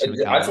wait to watch him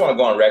in I just college. want to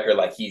go on record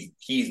like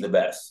he's the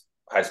best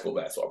high school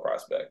basketball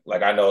prospect.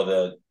 Like I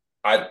know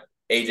I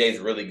AJ's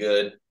really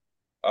good.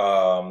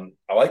 I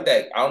like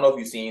that. I don't know if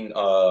you've seen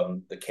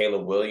the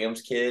Caleb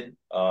Williams kid.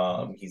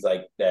 He's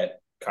like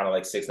that kind of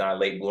like 6'9"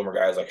 late bloomer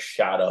guy who's like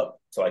shot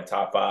up to like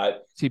top 5.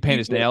 Does he paint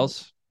his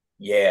nails?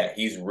 Yeah,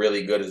 he's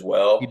really good as He,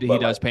 well. he But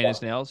like does paint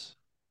his nails.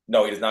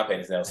 no, he does not paint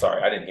his nails.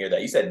 Sorry, I didn't hear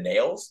that. You said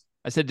nails?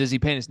 I said, does he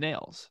paint his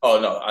nails?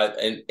 Oh no,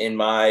 in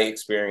my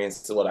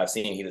experience, what I've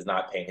seen, he does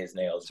not paint his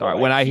nails. But Sorry,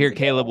 when like I he's hear a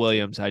Caleb dog.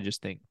 Williams, I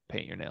just think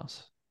paint your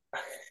nails.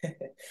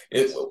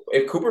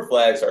 If Cooper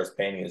Flagg starts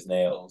painting his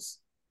nails,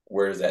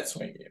 where does that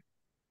swing you?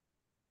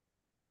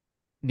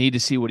 Need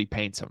to see what he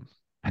paints them.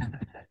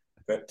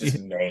 Just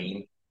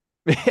Maine,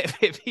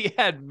 If he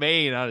had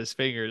mane on his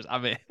fingers,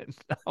 I'm in.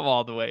 I'm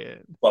all the way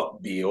in.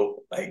 fuck Beal,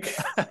 like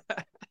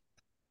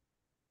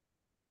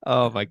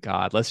Oh my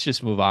God. Let's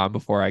just move on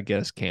before I get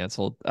us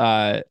canceled.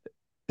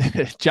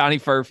 Johnny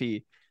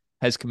Furphy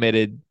has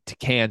committed to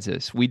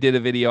Kansas. We did a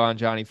video on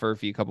Johnny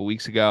Furphy a couple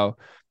weeks ago.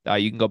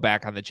 You can go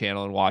back on the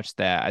channel and watch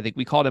that. I think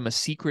we called him a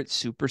secret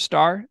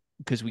superstar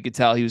because we could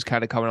tell he was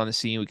kind of coming on the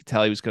scene. We could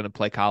tell he was going to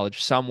play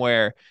college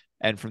somewhere.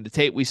 And from the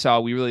tape we saw,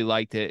 we really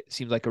liked it.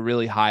 Seems like a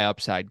really high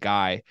upside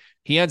guy.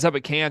 He ends up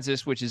at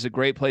Kansas, which is a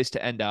great place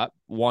to end up.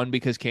 One,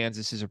 because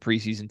Kansas is a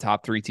preseason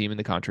top 3 team in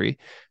the country.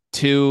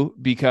 Two,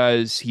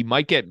 because he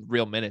might get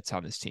real minutes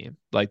on this team.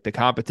 Like the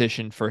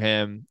competition for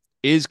him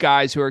is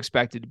guys who are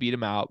expected to beat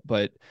him out,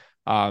 but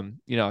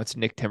it's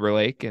Nick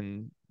Timberlake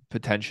and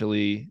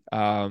potentially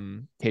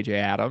KJ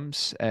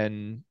Adams,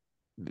 and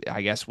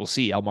I guess we'll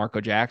see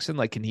Marco Jackson.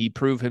 Like, can he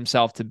prove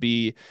himself to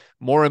be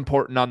more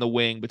important on the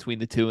wing between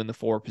the 2 and the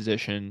 4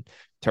 position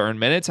to earn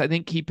minutes? I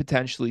think he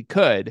potentially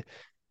could.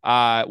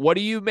 What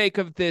do you make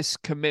of this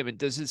commitment?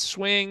 Does it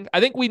swing? I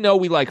think we know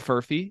we like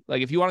Furphy.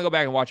 Like, if you want to go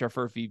back and watch our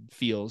Furphy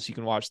feels, you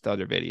can watch the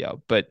other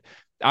video. But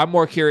I'm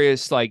more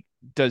curious, like,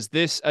 does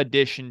this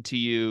addition to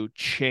you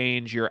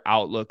change your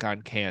outlook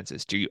on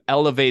Kansas? Do you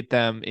elevate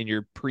them in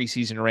your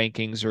preseason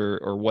rankings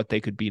or what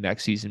they could be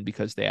next season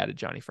because they added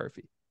Johnny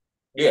Furphy?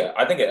 yeah,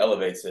 I think it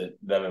elevates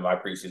them in my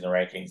preseason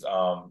rankings.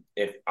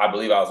 If I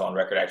believe I was on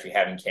record actually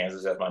having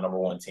Kansas as my number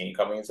 1 team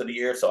coming into the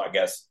year, so I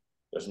guess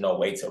there's no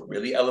way to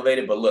really elevate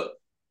it. But look,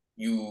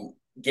 you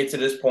get to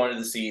this point of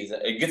the season,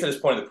 get to this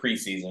point of the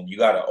preseason, you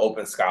got an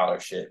open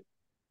scholarship.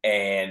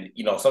 And,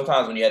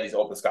 sometimes when you have these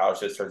open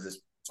scholarships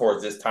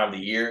towards this time of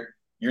the year,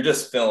 you're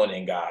just filling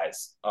in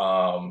guys.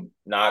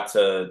 Not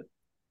to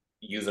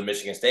use a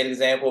Michigan State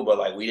example, but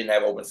like we didn't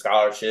have open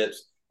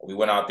scholarships. We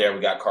went out there and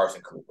we got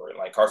Carson Cooper. And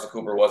like Carson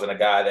Cooper wasn't a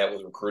guy that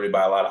was recruited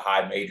by a lot of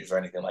high majors or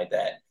anything like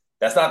that.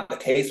 That's not the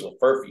case with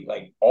Furphy.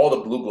 Like all the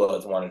blue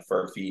bloods wanted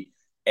Furphy.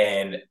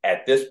 And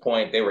at this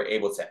point, they were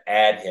able to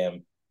add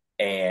him,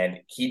 and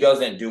he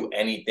doesn't do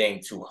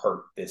anything to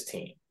hurt this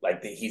team.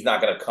 Like he's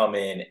not going to come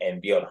in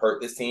and be able to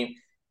hurt this team.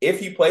 If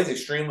he plays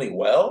extremely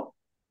well,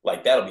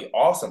 like that'll be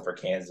awesome for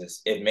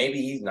Kansas. If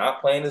maybe he's not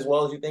playing as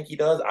well as you think he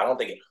does, I don't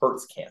think it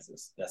hurts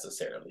Kansas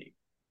necessarily.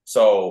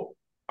 So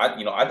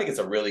I think it's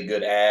a really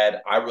good ad.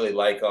 I really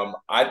like him.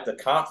 The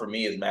comp for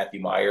me is Matthew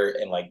Meyer,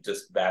 and like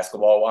just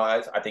basketball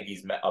wise, I think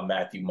he's a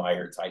Matthew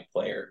Meyer type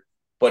player.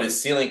 But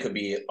his ceiling could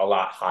be a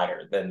lot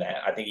higher than that.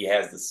 I think he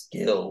has the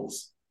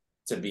skills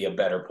to be a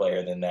better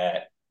player than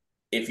that.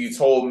 If you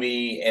told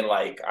me in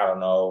like, I don't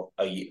know,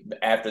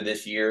 after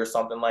this year or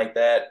something like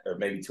that, or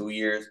maybe 2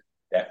 years,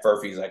 that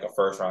Furphy's like a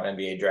first round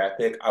NBA draft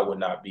pick, I would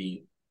not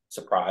be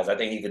surprised. I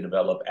think he could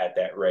develop at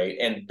that rate.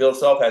 And Bill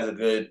Self has a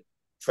good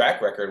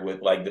track record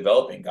with like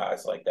developing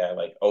guys like that.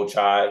 Like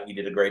Ochai, he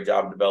did a great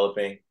job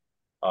developing.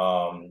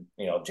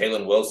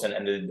 Jalen Wilson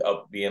ended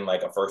up being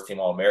like a first team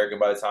All American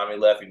by the time he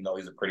left, even though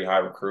he's a pretty high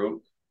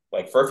recruit.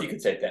 Like Furphy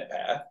could take that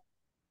path.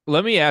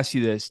 Let me ask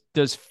you this.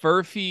 Does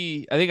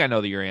Furphy, I think I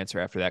know your answer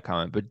after that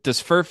comment, but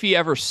does Furphy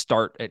ever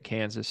start at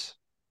Kansas?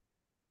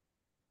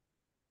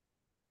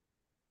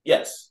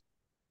 Yes.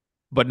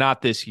 But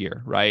not this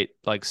year, right?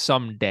 Like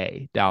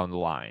someday down the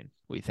line,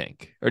 we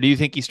think. Or do you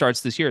think he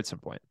starts this year at some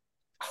point?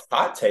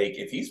 Hot take,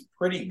 if he's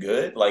pretty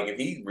good, like if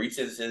he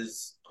reaches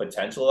his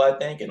potential, I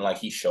think, and like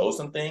he shows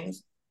some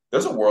things,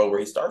 there's a world where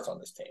he starts on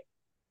this team.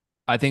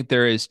 I think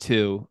there is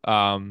too.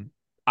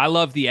 I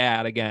love the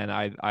ad. Again,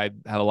 I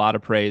had a lot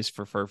of praise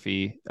for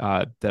Furphy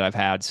that I've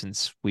had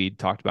since we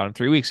talked about him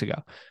 3 weeks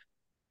ago.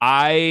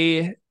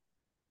 I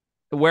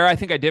Where I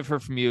think I differ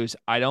from you is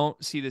I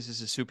don't see this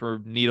as a super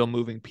needle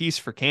moving piece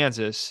for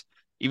Kansas,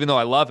 even though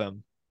I love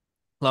him,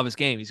 love his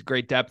game. He's a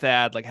great depth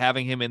ad. Like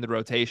having him in the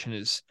rotation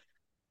is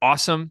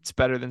awesome. It's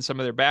better than some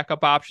of their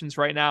backup options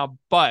right now.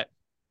 But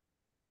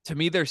to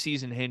me, their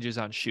season hinges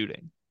on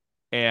shooting.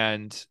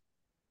 And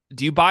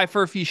do you buy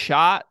Furphy's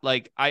shot?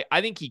 Like,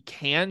 I think he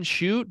can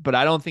shoot, but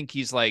I don't think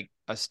he's like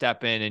a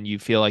step in and you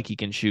feel like he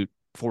can shoot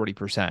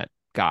 40%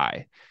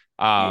 guy.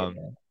 Yeah.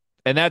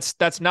 And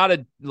that's not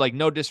a like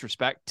no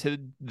disrespect to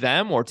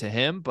them or to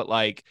him, but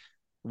like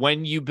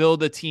when you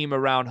build a team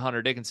around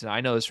Hunter Dickinson,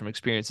 I know this from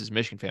experience as a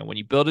Michigan fan. When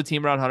you build a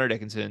team around Hunter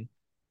Dickinson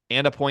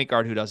and a point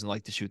guard who doesn't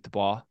like to shoot the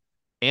ball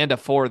and a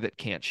four that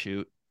can't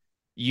shoot,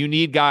 you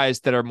need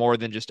guys that are more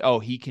than just, oh,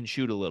 he can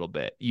shoot a little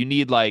bit. You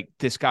need like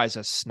this guy's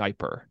a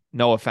sniper.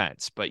 No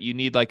offense, but you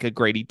need like a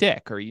Grady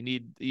Dick, or you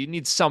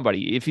need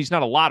somebody. If he's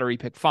not a lottery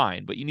pick,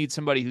 fine, but you need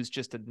somebody who's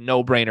just a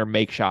no-brainer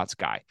make shots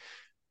guy.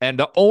 And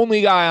the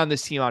only guy on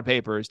this team on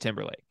paper is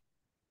Timberlake.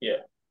 Yeah.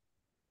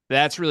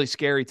 That's really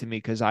scary to me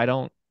because I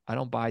don't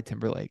buy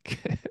Timberlake.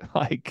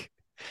 Like,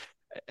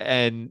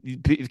 and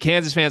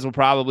Kansas fans will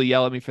probably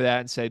yell at me for that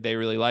and say they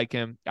really like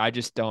him. I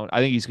just don't. I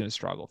think he's going to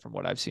struggle from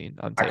what I've seen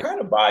on I tape. kind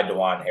of buy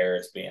DeJuan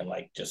Harris being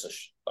like just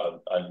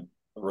a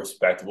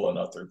respectable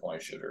enough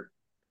 3-point shooter.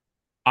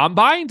 I'm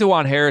buying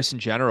DeJuan Harris in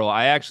general.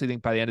 I actually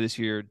think by the end of this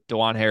year,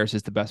 DeJuan Harris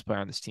is the best player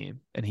on this team,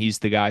 and he's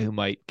the guy who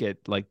might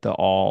get like the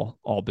all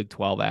Big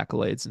 12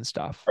 accolades and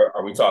stuff.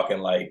 Are we talking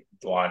like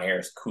DeJuan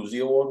Harris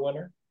Cousy Award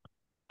winner?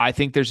 I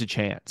think there's a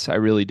chance. I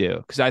really do,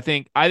 because I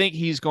think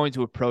he's going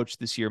to approach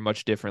this year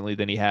much differently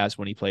than he has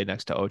when he played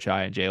next to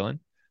Ochai and Jalen.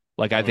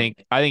 Like I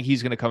think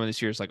he's going to come in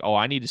this year as like, oh,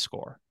 I need to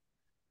score,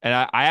 and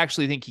I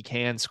actually think he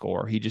can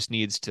score. He just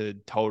needs to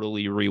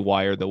totally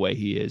rewire the way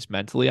he is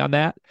mentally on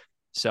that.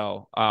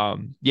 So,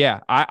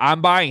 yeah,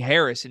 I'm buying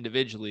Harris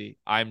individually.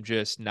 I'm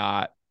just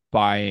not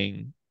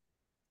buying.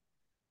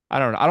 I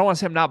don't know. I don't want to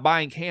say I'm not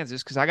buying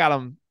Kansas because I got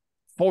him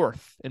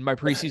fourth in my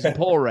preseason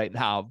poll right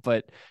now.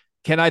 But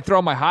can I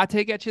throw my hot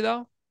take at you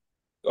though?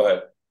 Go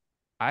ahead.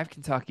 I have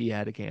Kentucky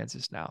ahead of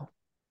Kansas now.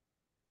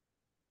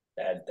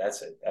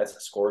 That's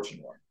a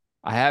scorching one.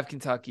 I have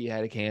Kentucky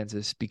ahead of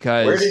Kansas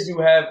Where did because you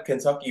have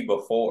Kentucky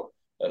before?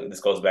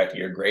 This goes back to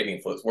your grading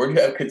flips. Where do you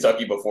have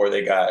Kentucky before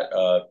they got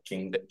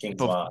King's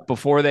Von?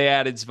 before they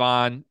added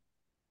Zvon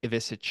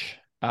Ivisic,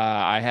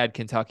 I had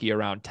Kentucky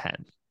around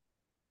 10.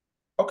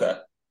 Okay,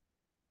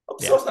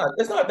 so Yeah.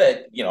 it's not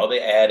that they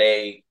add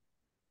a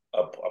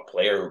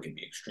player who can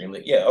be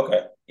extremely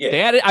okay yeah.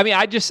 They added, I mean,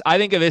 I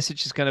think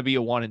Ivisic is going to be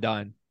a one and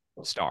done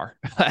star.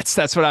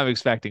 That's what I'm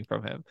expecting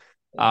from him.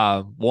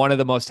 One of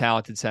the most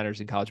talented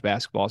centers in college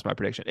basketball is my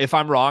prediction. If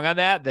I'm wrong on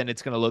that, then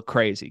it's going to look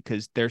crazy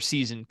because their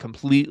season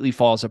completely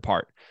falls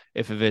apart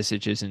if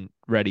Ivisic isn't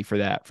ready for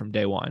that from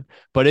day one.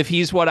 But if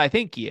he's what I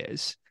think he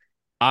is,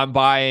 I'm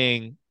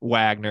buying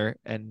Wagner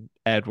and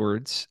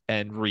Edwards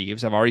and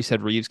Reeves. I've already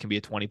said Reeves can be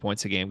a 20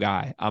 points a game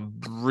guy. I'm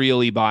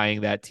really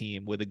buying that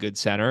team with a good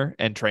center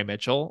and Trey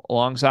Mitchell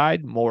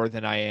alongside more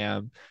than I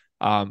am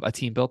a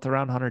team built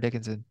around Hunter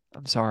Dickinson.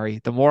 I'm sorry.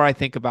 The more I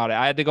think about it,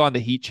 I had to go on the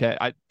Heat Check.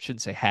 I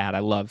shouldn't say had. I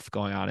love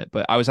going on it,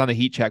 but I was on the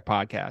Heat Check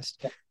podcast,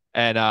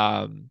 and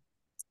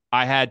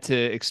I had to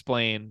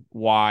explain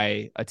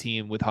why a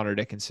team with Hunter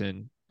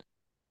Dickinson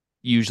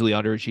usually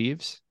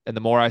underachieves. And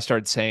the more I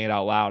started saying it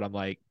out loud, I'm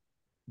like,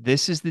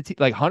 this is the team.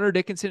 Like Hunter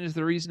Dickinson is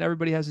the reason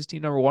everybody has his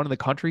team number one in the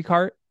country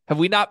cart. Have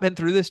we not been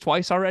through this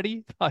twice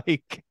already?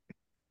 Like,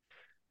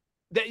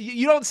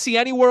 you don't see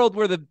any world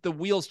where the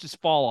wheels just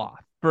fall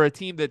off for a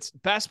team that's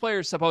best player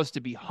is supposed to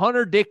be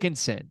Hunter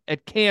Dickinson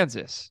at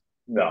Kansas.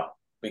 No,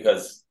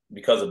 because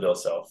of Bill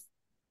Self.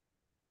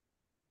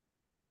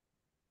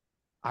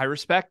 I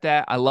respect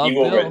that. I love He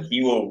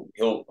will.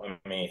 Bill.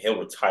 He'll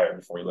retire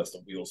before he lets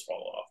the wheels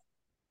fall off.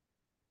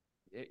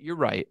 You're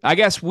right. I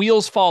guess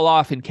wheels fall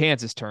off in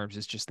Kansas terms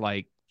is just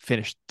like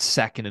finished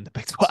second in the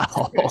Big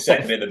 12.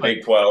 Second in the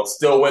Big 12.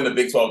 Still win the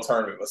Big 12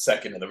 tournament, but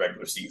second in the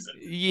regular season.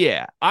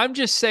 Yeah. I'm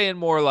just saying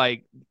more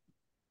like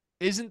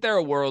isn't there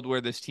a world where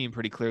this team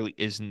pretty clearly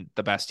isn't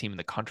the best team in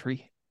the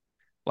country?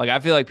 Like, I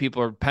feel like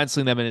people are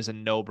penciling them in as a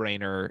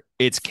no-brainer.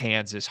 It's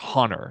Kansas.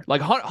 Hunter.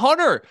 Like,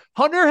 Hunter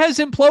has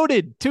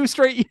imploded 2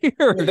 straight years,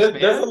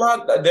 There's a man.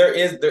 lot. There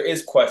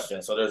is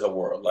question. So there's a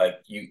world like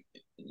you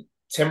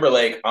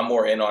Timberlake. I'm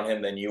more in on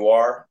him than you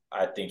are.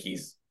 I think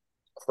he's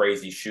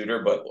crazy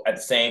shooter, but at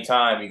the same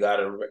time, you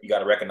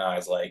gotta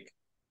recognize like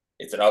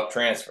it's an up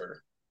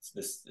transfer.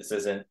 This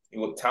isn't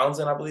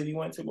Townsend. I believe he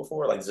went to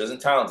before. Like this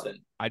isn't Townsend.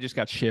 I just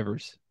got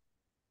shivers.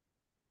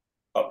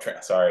 Up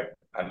transfer. Sorry,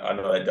 I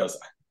know that does.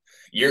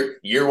 Year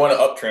one of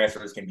up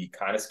transfers can be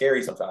kind of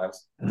scary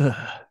sometimes.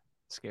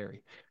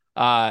 Scary.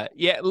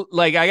 Yeah,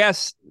 like I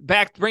guess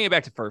bring it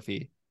back to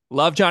Furphy.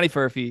 Love Johnny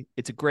Furphy.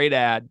 It's a great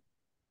ad.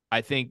 I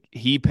think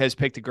he has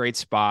picked a great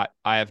spot.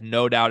 I have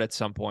no doubt at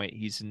some point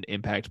he's an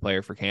impact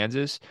player for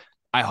Kansas.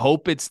 I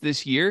hope it's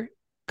this year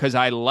because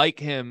I like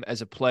him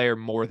as a player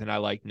more than I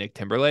like Nick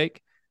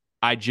Timberlake.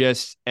 I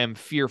just am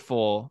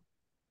fearful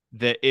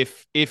that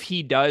if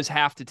he does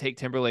have to take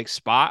Timberlake's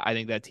spot, I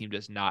think that team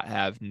does not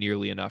have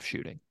nearly enough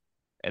shooting,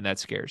 and that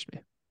scares me.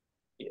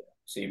 Yeah.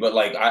 See, but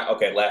like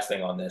okay, last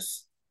thing on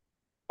this.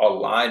 A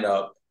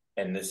lineup,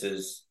 and this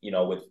is,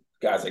 with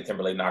guys like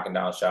Timberlake knocking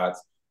down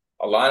shots,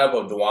 a lineup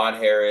of Dwan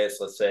Harris,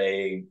 let's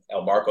say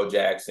Marco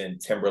Jackson,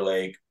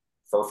 Timberlake,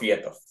 Furphy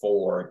at the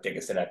 4,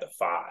 Dickinson at the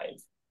 5.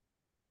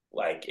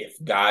 Like,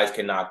 if guys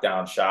can knock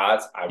down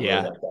shots, I really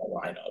Yeah. like that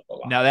lineup a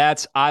lot. Now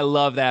I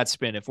love that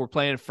spin. If we're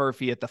playing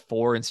Furphy at the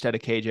 4 instead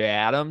of KJ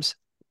Adams,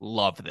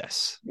 love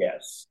this.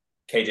 Yes.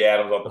 KJ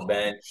Adams off the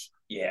bench.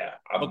 Yeah.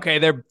 Okay,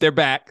 they're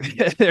back.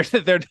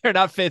 they're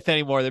not 5th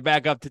anymore. They're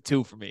back up to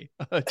 2 for me.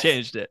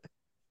 Changed it.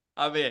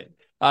 I'm in.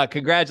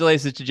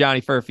 Congratulations to Johnny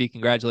Furphy.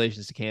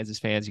 Congratulations to Kansas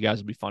fans. You guys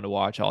will be fun to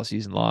watch all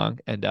season long.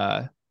 And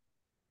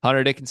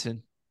Hunter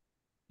Dickinson,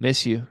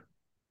 miss you,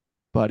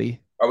 buddy.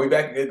 Are we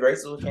back in good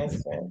graces with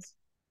Kansas fans?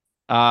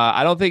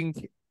 I don't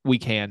think we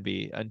can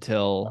be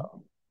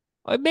until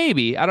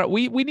maybe. I don't.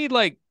 We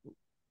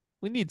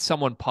need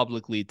someone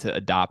publicly to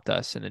adopt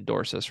us and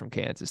endorse us from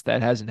Kansas.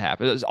 That hasn't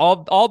happened.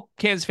 All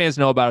Kansas fans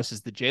know about us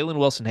is that Jalen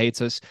Wilson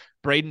hates us,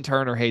 Braden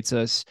Turner hates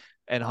us,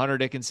 and Hunter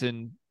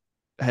Dickinson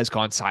has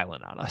gone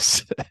silent on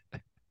us.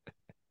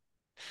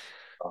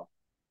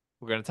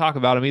 We're going to talk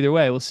about him either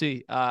way. We'll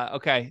see.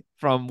 Okay.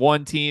 From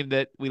one team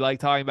that we like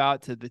talking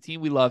about to the team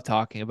we love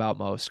talking about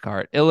most,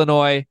 Cart.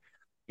 Illinois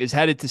is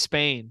headed to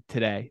Spain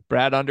today.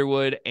 Brad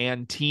Underwood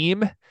and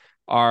team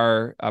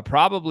are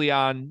probably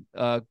on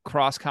a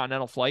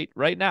cross-continental flight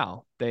right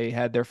now. They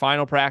had their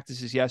final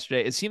practices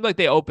yesterday. It seemed like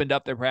they opened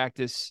up their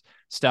practice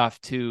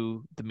stuff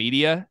to the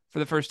media for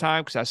the first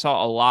time because I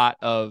saw a lot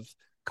of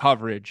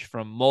coverage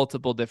from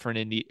multiple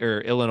different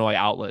Illinois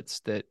outlets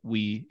that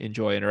we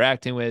enjoy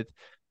interacting with.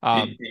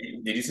 Did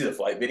you see the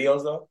flight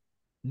videos though?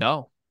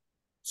 No.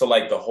 So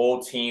like the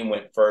whole team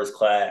went first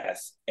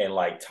class, and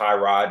like Ty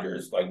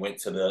Rogers like went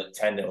to the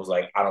attendant, was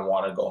like, I don't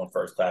want to go in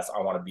first class.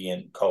 I want to be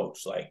in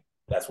coach. Like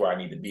that's where I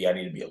need to be. I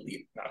need to be a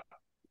leader.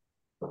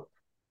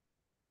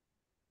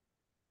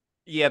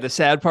 Yeah, the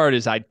sad part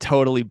is I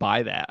totally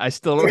buy that. I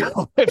still don't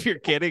know if you're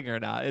kidding or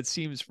not. It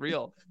seems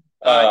real.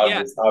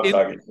 Yeah. I'm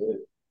talking shit.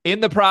 In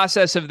the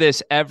process of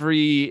this,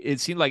 it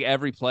seemed like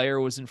every player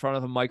was in front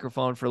of a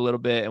microphone for a little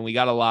bit, and we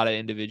got a lot of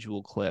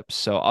individual clips.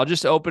 So I'll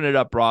just open it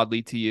up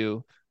broadly to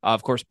you.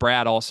 Of course,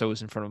 Brad also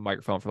was in front of a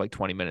microphone for like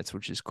 20 minutes,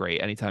 which is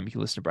great. Anytime you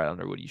can listen to Brad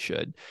Underwood, you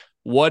should.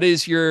 What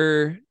is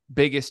your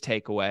biggest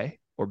takeaway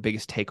or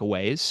biggest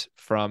takeaways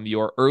from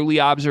your early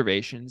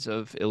observations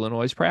of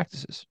Illinois'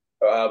 practices?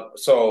 I'm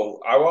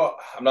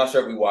not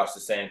sure if we watched the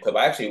same clip.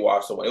 I actually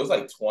watched the one. It was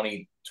like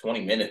 20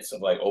 minutes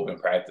of like open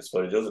practice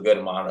footage. There was a good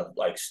amount of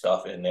like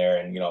stuff in there.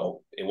 And,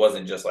 it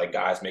wasn't just like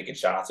guys making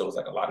shots. It was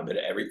like a lot of bit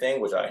of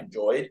everything, which I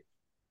enjoyed.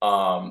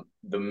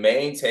 The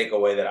main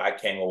takeaway that I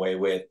came away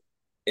with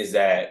is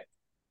that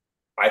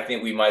I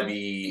think we might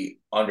be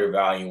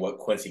undervaluing what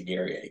Quincy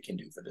Guerrier can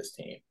do for this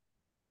team.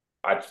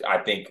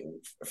 I think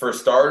for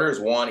starters,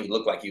 one, he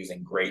looked like he was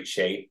in great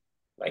shape.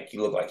 Like he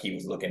looked like he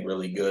was looking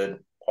really good.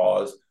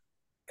 Pause.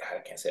 God,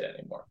 I can't say that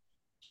anymore.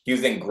 He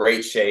was in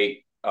great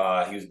shape.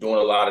 He was doing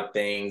a lot of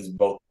things,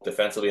 both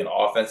defensively and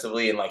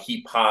offensively. And like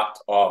he popped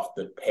off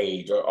the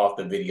page or off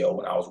the video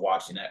when I was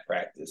watching that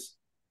practice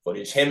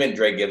footage. Him and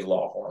Dre Gibbs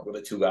Lawhorn were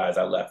the 2 guys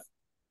I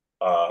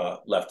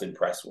left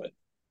impressed with.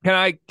 Can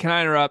I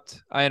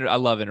interrupt? I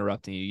love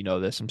interrupting you. You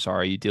know this. I'm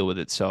sorry. You deal with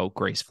it so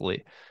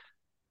gracefully.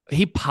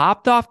 He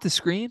popped off the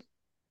screen.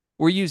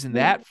 We're using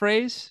that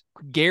phrase.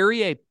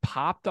 Guerrier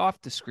popped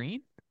off the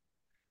screen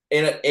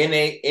in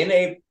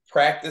a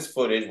practice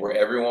footage where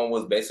everyone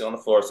was basically on the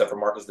floor except for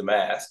Marcus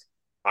Damask.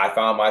 I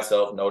found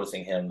myself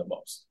noticing him the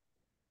most.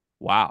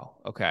 Wow.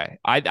 Okay.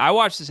 I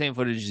watched the same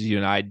footage as you,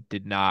 and I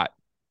did not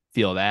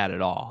feel that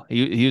at all.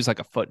 He was like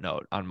a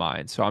footnote on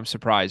mine, so I'm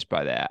surprised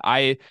by that.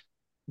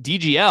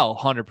 DGL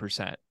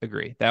 100%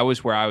 agree. That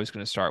was where I was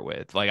going to start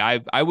with. Like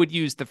I would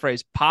use the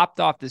phrase popped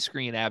off the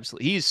screen.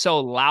 Absolutely. He's so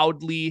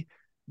loudly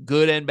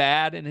good and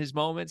bad in his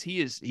moments. He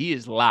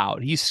is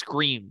loud. He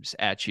screams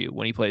at you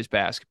when he plays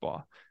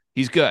basketball.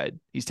 He's good.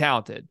 He's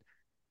talented.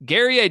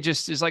 Guerrier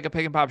just is like a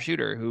pick and pop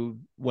shooter who,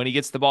 when he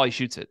gets the ball, he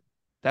shoots it.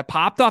 That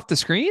popped off the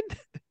screen?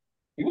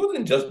 He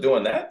wasn't just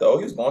doing that though.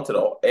 He was going to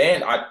the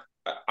and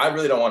I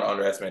really don't want to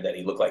underestimate that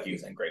he looked like he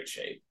was in great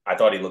shape. I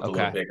thought he looked a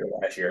little Okay. bigger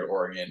last year at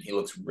Oregon. He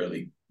looks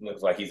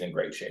like he's in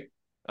great shape.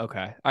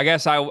 Okay. I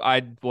guess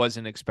I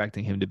wasn't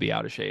expecting him to be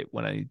out of shape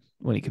when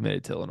he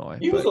committed to Illinois,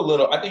 He was but a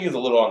little. I think he was a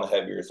little on the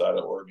heavier side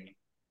of Oregon.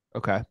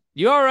 okay.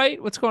 You all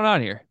right? What's going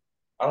on here?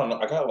 I don't know.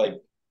 I got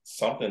like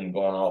something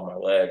going on with my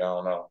leg. I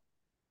don't know.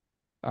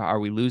 Are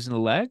we losing a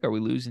leg? Are we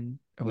No, I losing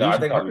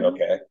think I'll be partner?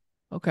 okay.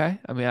 Okay.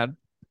 I mean, I'd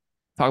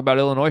talk about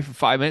Illinois for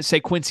 5 minutes. Say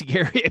Quincy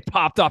Guerrier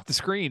popped off the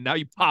screen. Now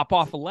you pop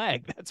off a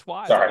leg. That's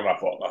wild. Sorry, my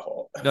fault. My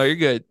fault. No, you're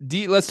good.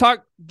 Let's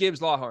talk Gibbs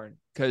Lawhorn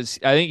because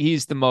I think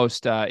he's the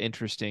most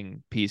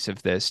interesting piece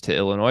of this to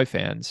Illinois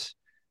fans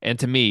and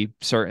to me,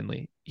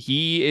 certainly.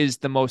 He is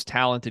the most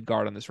talented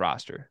guard on this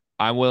roster.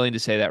 I'm willing to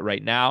say that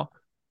right now.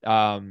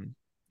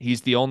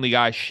 He's the only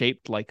guy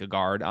shaped like a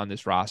guard on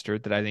this roster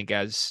that I think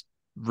has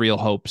real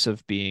hopes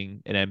of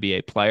being an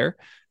NBA player.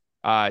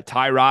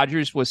 Ty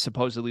Rodgers was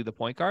supposedly the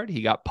point guard.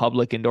 He got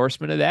public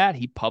endorsement of that.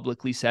 He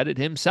publicly said it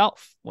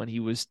himself when he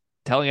was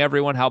telling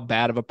everyone how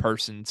bad of a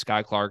person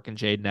Sky Clark and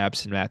Jaden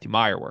Epps and Matthew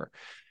Meyer were.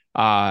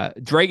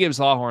 Dre Gibbs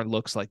Lawhorn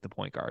looks like the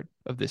point guard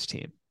of this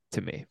team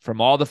to me from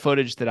all the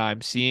footage that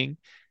I'm seeing.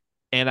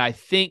 And I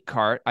think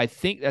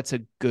that's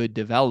a good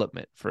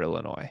development for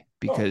Illinois Oh,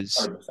 because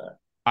 100%.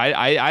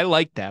 I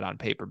like that on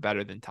paper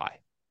better than Ty.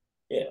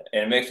 Yeah,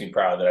 and it makes me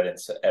proud that I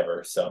didn't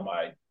ever sell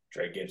my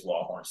Drake Gibbs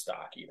Lawhorn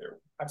stock either.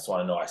 I just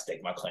want to know I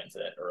staked my claim to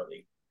that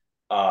early.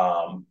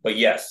 But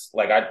yes,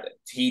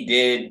 he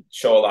did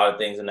show a lot of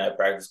things in that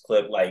practice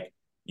clip. Like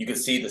you could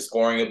see the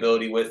scoring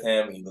ability with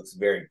him. He looks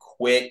very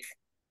quick.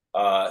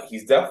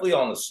 He's definitely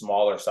on the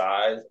smaller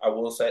size, I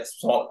will say,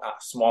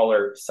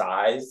 smaller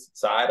size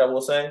side, I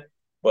will say.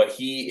 But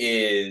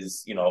he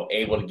is,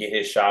 able to get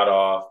his shot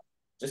off.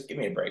 Just give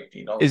me a break,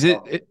 Pete. Is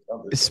Don't do is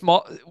this.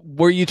 small?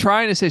 Were you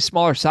trying to say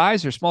smaller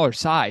size or smaller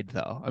side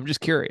though? I'm just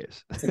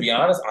curious. To be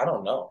honest, I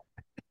don't know.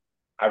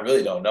 I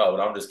really don't know, but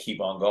I'm just keep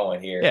on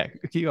going here. Yeah,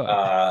 keep going.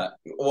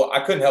 Well,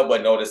 I couldn't help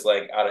but notice,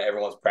 like, out of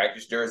everyone's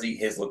practice jersey,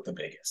 his looked the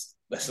biggest.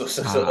 Ah.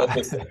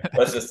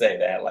 Let's just say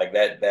that, like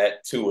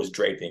that too was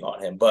draping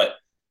on him, but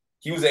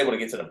he was able to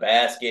get to the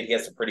basket. He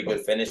has some pretty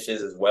good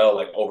finishes as well,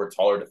 like over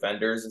taller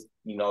defenders,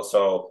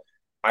 So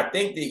I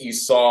think that you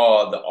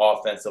saw the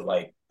offensive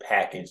like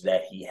package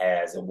that he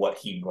has and what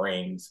he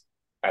brings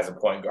as a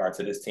point guard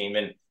to this team,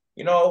 and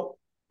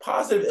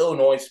positive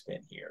Illinois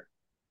spin here.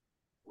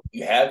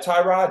 You have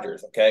Ty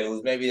Rodgers, okay,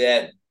 who's maybe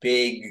that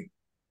big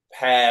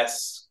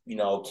pass,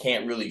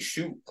 can't really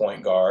shoot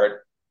point guard.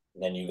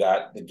 And then you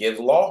got the Gibbs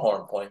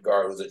Lawhorn point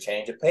guard, who's a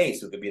change of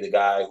pace, who could be the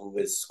guy who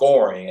is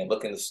scoring and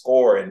looking to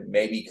score and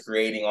maybe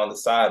creating on the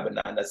side, but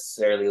not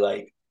necessarily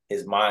like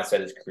his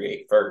mindset is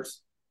create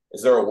first.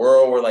 Is there a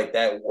world where like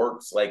that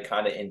works like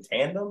kind of in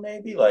tandem,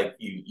 maybe? Like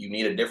you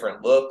need a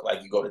different look,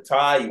 like you go to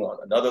Ty, you want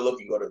another look,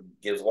 you go to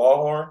Gibbs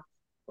Lawhorn.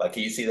 Like,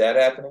 can you see that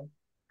happening?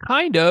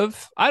 Kind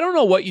of. I don't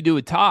know what you do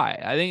with Ty.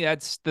 I think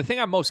that's the thing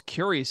I'm most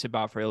curious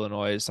about for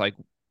Illinois is like,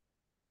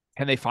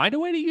 can they find a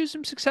way to use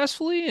him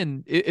successfully?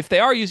 And if they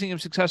are using him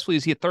successfully,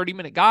 is he a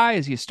 30-minute guy?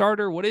 Is he a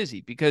starter? What is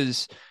he?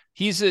 Because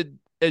he's a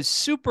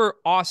super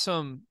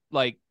awesome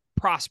like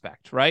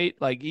prospect, right?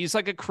 Like he's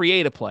like a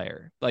creative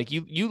player. Like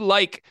you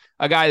like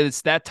a guy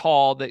that's that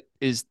tall that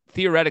is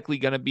theoretically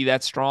going to be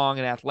that strong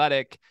and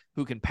athletic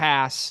who can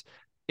pass.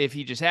 If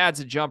he just adds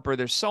a jumper,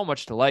 there's so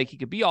much to like. He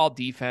could be all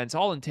defense,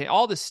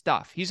 all this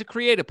stuff. He's a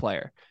creative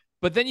player.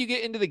 But then you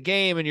get into the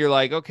game and you're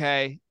like,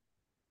 okay,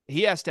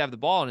 he has to have the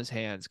ball in his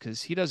hands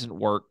because he doesn't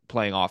work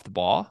playing off the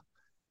ball.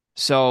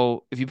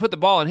 So if you put the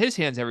ball in his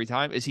hands every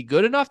time, is he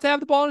good enough to have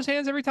the ball in his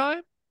hands every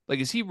time? Like,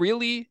 is he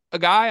really a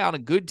guy on a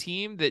good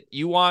team that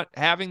you want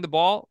having the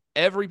ball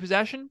every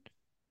possession?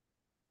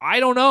 I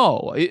don't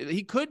know.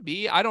 He could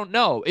be. I don't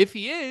know. If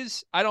he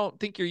is, I don't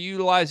think you're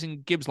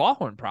utilizing Gibbs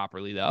Lawhorn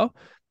properly, though,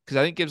 because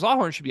I think Gibbs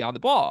Lawhorn should be on the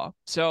ball.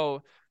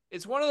 So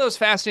it's one of those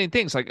fascinating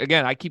things. Like,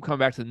 again, I keep coming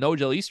back to the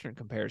Nogel Eastern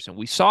comparison.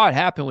 We saw it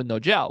happen with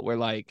Nogel, where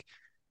like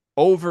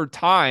over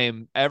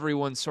time,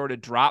 everyone sort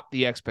of dropped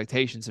the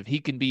expectations of he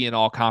can be an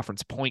all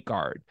conference point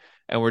guard.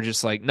 And we're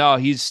just like, no,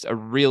 he's a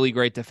really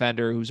great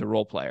defender who's a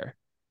role player.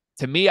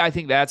 To me, I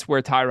think that's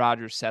where Ty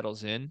Rodgers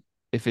settles in.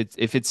 If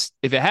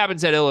it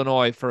happens at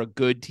Illinois for a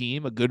good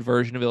team, a good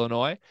version of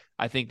Illinois,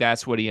 I think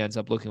that's what he ends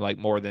up looking like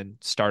more than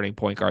starting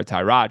point guard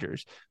Ty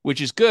Rodgers, which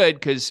is good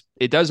because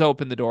it does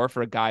open the door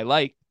for a guy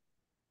like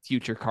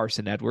future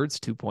Carson Edwards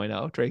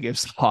 2.0, Dre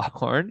Gibbs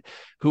Lawhorn,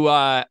 who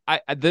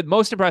the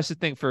most impressive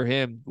thing for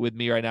him with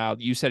me right now,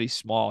 you said he's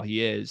small.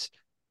 He is.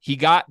 He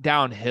got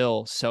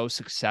downhill so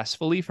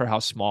successfully for how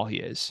small he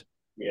is.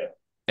 Yeah.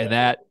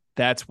 And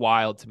that's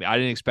wild to me. I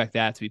didn't expect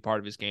that to be part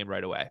of his game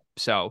right away.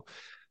 So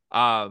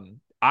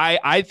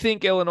I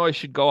think Illinois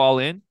should go all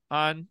in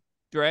on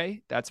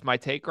Dre. That's my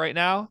take right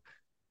now.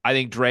 I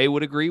think Dre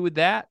would agree with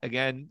that.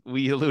 Again,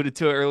 we alluded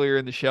to it earlier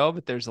in the show,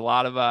 but there's a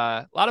lot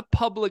of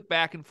public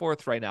back and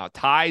forth right now.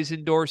 Ty's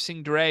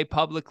endorsing Dre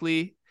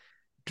publicly.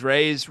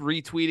 Dre's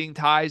retweeting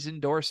Ty's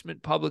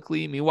endorsement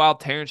publicly. Meanwhile,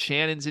 Terrence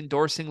Shannon's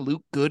endorsing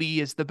Luke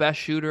Goody as the best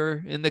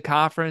shooter in the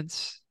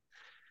conference.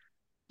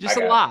 I Just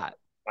a got lot.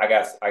 I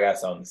got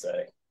something to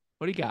say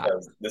What do you got?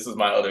 because this is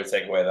my other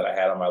takeaway that I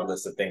had on my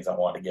list of things I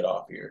want to get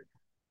off here.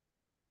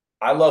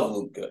 I love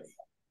Luke Goody.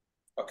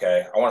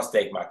 Okay, I want to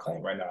stake my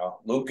claim right now.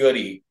 Luke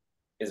Goody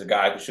is a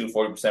guy who can shoot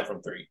 40%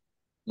 from three.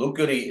 Luke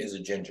Goody is a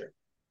ginger.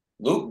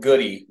 Luke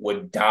Goody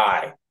would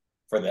die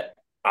for the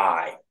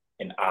I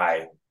in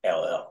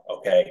ILL.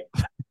 Okay,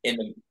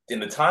 in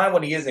the time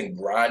when he isn't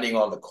grinding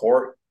on the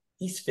court,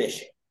 he's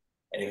fishing,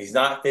 and if he's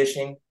not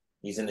fishing,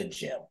 he's in the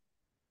gym.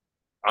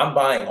 I'm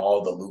buying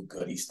all the Luke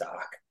Goody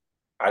stock.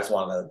 I just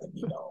want to let them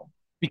be known.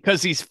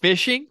 Because he's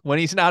fishing when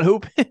he's not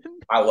hooping?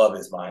 I love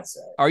his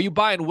mindset. Are you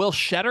buying Will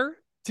Shetter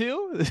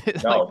too?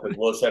 No, because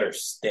Will Shetter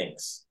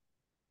stinks.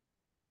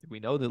 We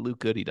know that Luke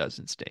Goody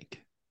doesn't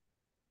stink.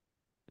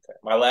 Okay.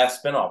 My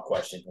last spinoff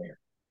question here.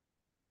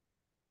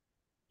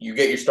 You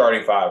get your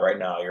starting five right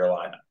now, you're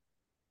Illini.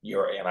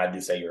 And I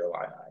do say you're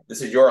Illini.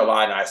 This is your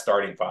Illini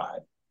starting five.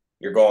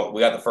 You're going,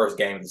 we got the first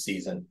game of the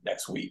season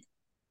next week.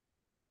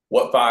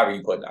 What five are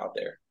you putting out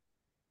there?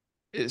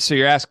 So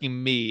you're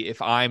asking me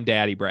if I'm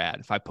Daddy Brad,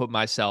 if I put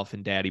myself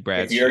in Daddy If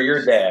Brad's you're your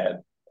shoes.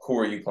 dad, who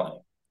are you playing?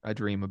 I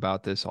dream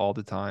about this all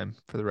the time,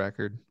 for the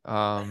record.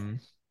 Well,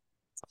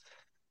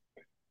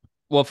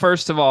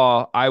 first of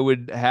all, I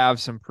would have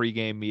some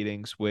pregame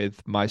meetings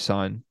with my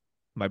son,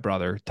 my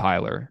brother,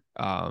 Tyler.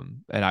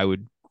 And I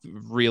would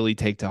really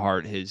take to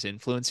heart his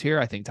influence here.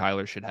 I think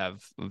Tyler should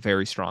have a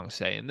very strong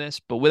say in this,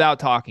 but without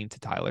talking to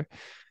Tyler,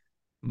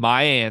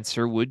 my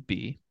answer would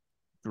be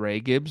Dre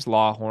Gibbs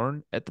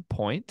Lawhorn at the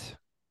point.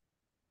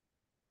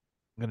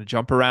 I'm going to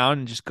jump around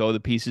and just go the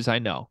pieces I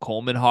know.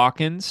 Coleman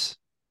Hawkins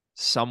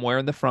somewhere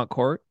in the front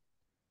court.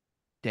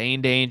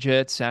 Dane Danger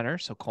at center.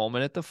 So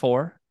Coleman at the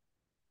 4.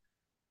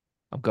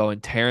 I'm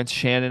going Terrence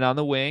Shannon on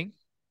the wing.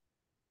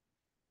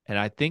 And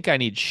I think I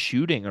need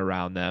shooting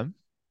around them.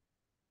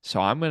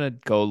 So I'm going to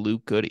go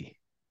Luke Goody.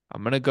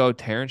 I'm going to go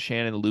Terrence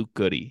Shannon, Luke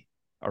Goody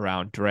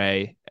around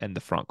Dre and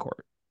the front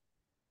court.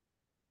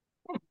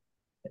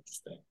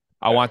 Interesting.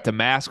 I want the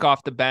mask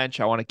off the bench.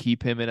 I want to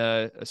keep him in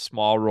a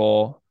small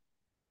role.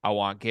 I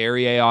want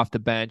Guerrier off the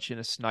bench in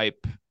a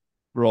snipe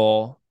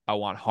role. I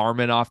want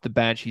Harmon off the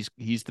bench.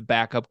 He's the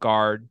backup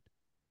guard,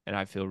 and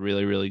I feel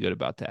really, really good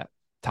about that.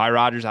 Ty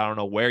Rodgers, I don't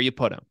know where you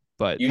put him,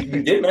 but You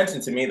did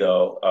mention to me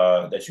though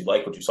that you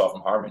like what you saw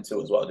from Harmon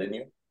too as well, didn't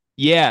you?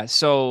 yeah.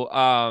 So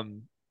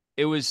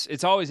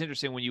it's always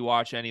interesting when you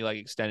watch any like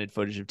extended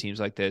footage of teams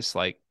like this,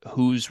 like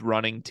who's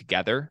running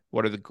together,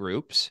 what are the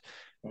groups,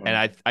 and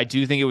Mm-hmm. I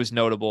do think it was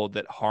notable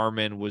that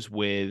Harmon was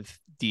with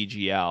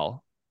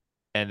DGL,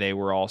 and they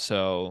were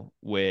also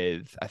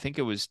with I think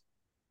it was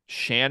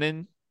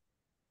Shannon,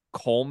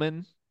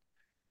 Coleman,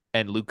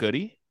 and Luke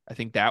Goody. I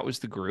think that was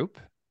the group,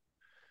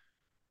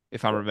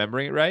 if I'm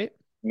remembering it right.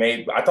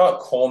 Maybe I thought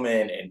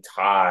Coleman and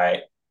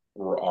Ty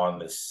were on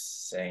the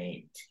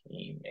same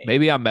team. Maybe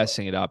Maybe I'm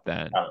messing it up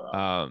then. I don't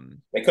know.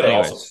 They could have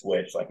also Anyways,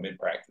 switched like mid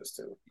practice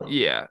too.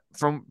 yeah.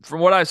 From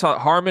what I saw,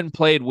 Harmon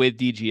played with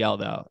DGL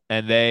though,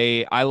 and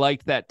I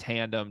liked that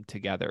tandem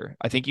together.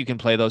 I think you can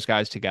play those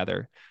guys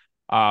together.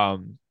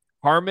 Um,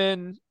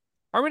 Harmon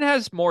Harmon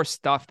has more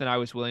stuff than I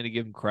was willing to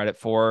give him credit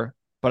for,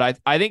 but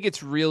I think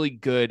it's really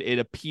good. It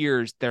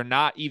appears they're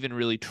not even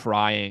really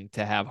trying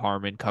to have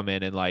Harmon come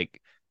in and like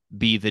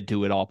be the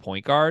do it all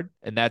point guard,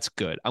 and that's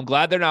good. I'm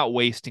glad they're not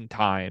wasting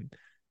time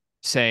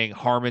saying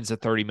Harmon's a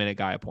 30-minute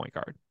guy at point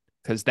guard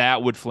because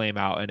that would flame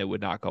out and it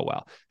would not go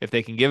well. If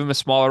they can give him a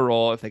smaller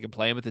role, if they can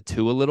play him at the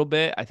 2 a little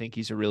bit, I think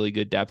he's a really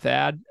good depth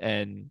add.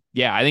 And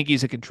yeah, I think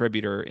he's a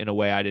contributor in a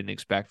way I didn't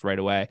expect right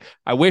away.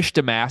 I wish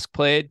Damask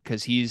played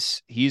because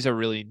he's a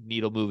really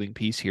needle moving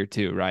piece here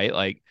too, right?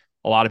 Like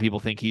a lot of people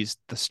think he's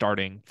the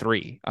starting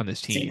 3 on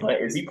this team.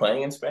 Is he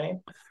playing in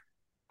Spain?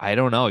 I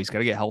don't know. He's got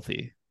to get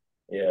healthy.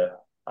 Yeah.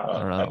 I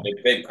don't know.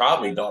 They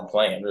probably don't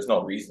play him. There's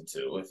no reason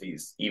to.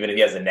 Even if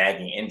he has a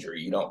nagging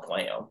injury, you don't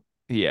play him.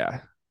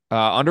 Yeah.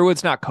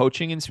 Underwood's not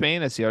coaching in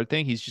Spain. That's the other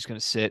thing. He's just going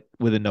to sit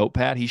with a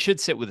notepad. He should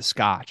sit with a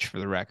scotch for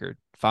the record.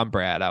 If I'm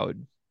Brad, I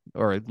would,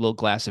 or a little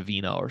glass of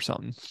vino or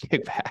something.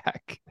 Kick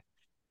back.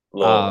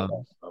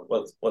 Little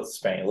what's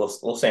Spain?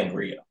 Little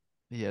sangria.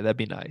 Yeah, that'd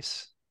be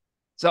nice.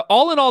 So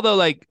all in all, though,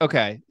 like,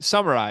 okay,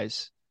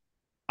 summarize.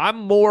 I'm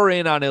more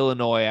in on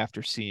Illinois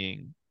after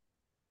seeing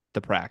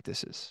the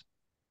practices.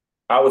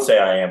 I would say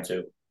I am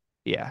too.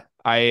 Yeah,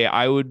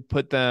 I would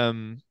put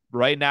them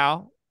right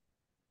now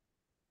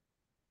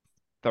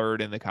 3rd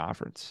in the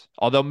conference.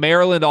 Although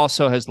Maryland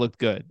also has looked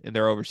good in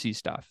their overseas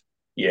stuff.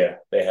 Yeah,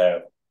 they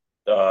have.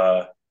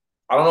 I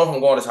don't know if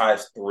I'm going as high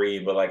as 3,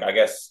 but like I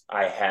guess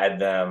I had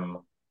them.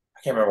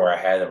 I can't remember where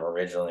I had them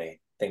originally.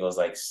 I think it was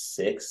like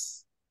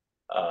 6.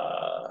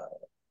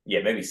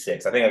 Yeah, maybe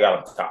 6. I think I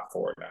got them top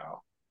 4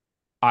 now.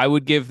 I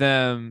would give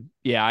them,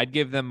 yeah, I'd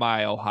give them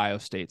my Ohio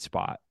State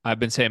spot. I've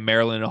been saying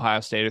Maryland and Ohio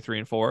State are 3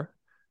 and 4.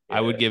 I Yeah.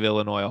 would give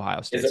Illinois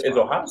Ohio State Is spot.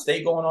 Ohio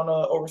State going on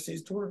a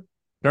overseas tour?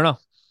 I don't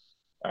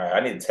know. All right, I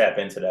need to tap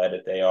into that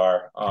if they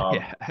are.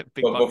 Yeah,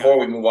 big But Buckeye. before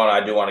we move on,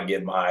 I do want to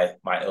give my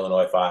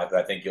Illinois five.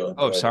 I think you'll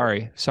Oh, enjoy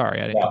it.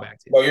 sorry, I didn't come No, back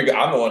to you. no, you're good.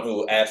 I'm the one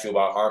who asked you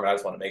about Harmon. I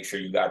just want to make sure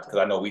you got because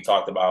I know we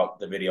talked about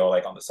the video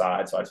like on the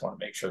side, so I just want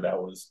to make sure that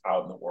was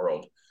out in the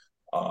world.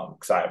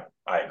 Because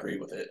I agree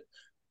with it.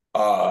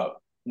 Uh,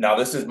 Now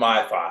this is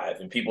my five,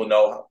 and people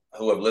know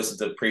who have listened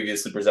to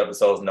previous Sleepers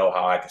episodes know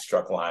how I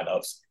construct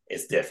lineups.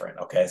 It's different.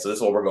 Okay, so this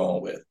is what we're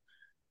going with.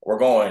 We're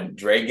going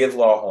Dre Gibbs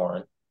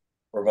Lawhorn.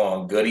 We're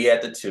going Goody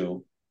at the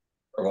two.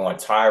 We're going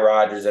Ty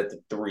Rodgers at the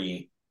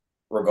three.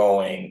 We're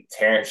going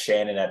Terrence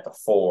Shannon at the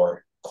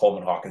four.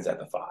 Coleman Hawkins at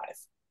the five.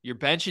 You're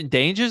benching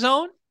Danger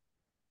Zone?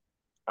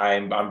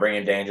 I'm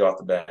bringing Danger off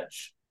the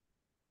bench.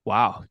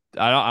 Wow.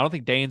 I don't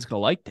think Dane's gonna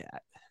like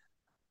that.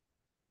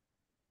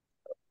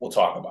 We'll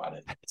talk about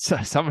it. So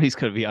somebody's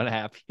gonna be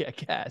unhappy, I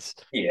guess.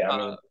 Yeah, I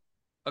mean,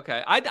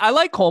 Okay. I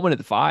like Coleman at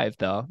the five,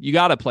 though. You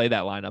got to play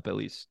that lineup at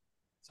least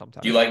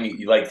do you sometimes. like me?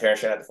 You like Terrence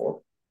Shannon at the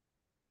four?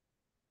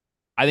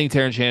 I think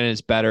Terrence Shannon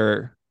is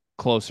better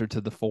closer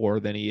to the four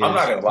than he I'm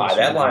not is gonna lie. closer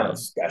to That the one.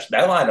 lineup, gosh,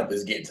 that lineup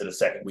is getting to the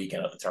second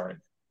weekend of the tournament.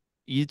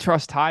 You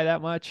trust Ty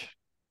that much?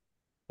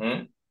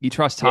 Hmm? You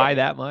trust Yeah, Ty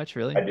that much,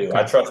 really? I do.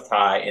 I Okay. trust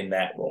Ty in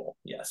that role.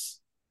 Yes,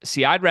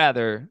 See, I'd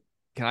rather,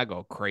 can I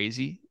go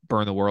crazy,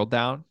 burn the world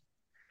down?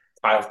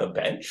 Ty off the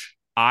bench.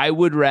 I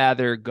would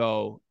rather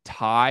go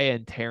Ty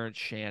and Terrence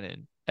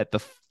Shannon at the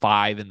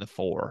five and the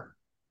four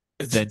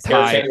than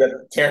Ty.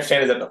 Terrence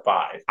Shannon's at the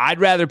five. I'd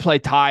rather play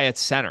Ty at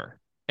center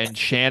and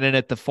Shannon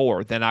at the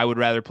four than I would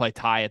rather play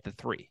Ty at the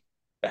three.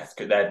 That's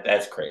good.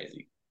 That's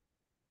crazy.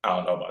 I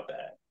don't know about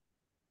that.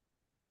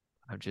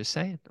 I'm just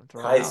saying. I'm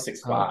throwing Ty it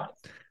is out.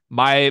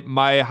 6'5".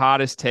 My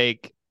hottest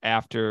take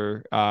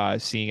after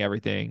seeing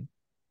everything,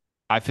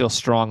 I feel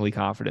strongly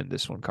confident in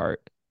this one,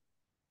 Cart.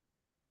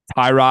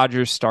 Ty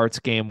Rodgers starts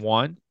game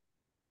one.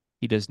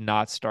 He does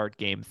not start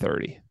game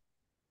 30.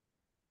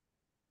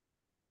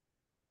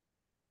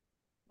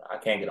 I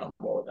can't get on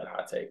board with that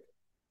hot take.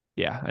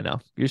 Yeah, I know.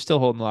 You're still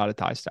holding a lot of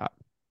Ty stock.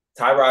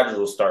 Ty Rodgers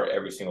will start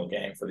every single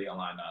game for the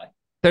online nine.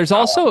 There's I,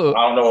 also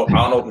I don't know. I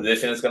don't know what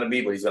position it's going to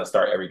be, but he's going to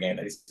start every game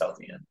that he's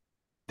healthy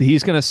in.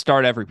 he's going to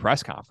start every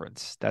press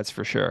conference. That's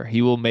for sure.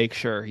 He will make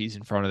sure he's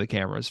in front of the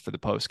cameras for the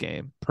post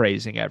game,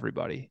 praising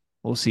everybody.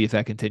 We'll see if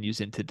that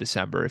continues into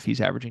December if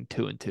he's averaging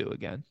 2-2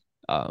 again.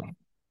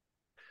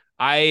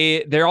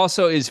 There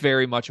also is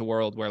very much a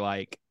world where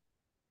like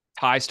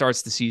Ty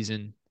starts the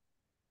season,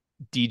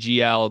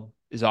 DGL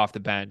is off the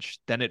bench,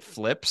 then it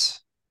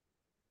flips,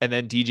 and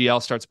then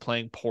DGL starts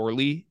playing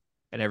poorly,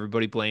 and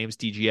everybody blames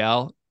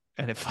DGL,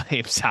 and it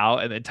flames out,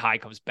 and then Ty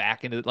comes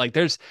back into like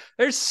there's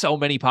so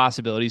many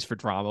possibilities for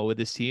drama with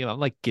this team. I'm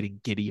like getting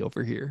giddy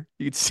over here.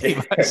 You can see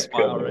my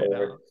smile right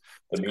now.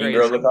 The It's mean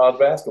girls crazy. of college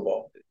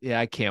basketball. Yeah,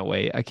 I can't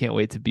wait. I can't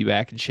wait to be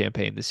back in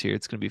Champaign this year.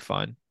 It's gonna be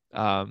fun.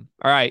 All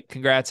right.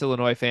 Congrats,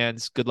 Illinois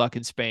fans. Good luck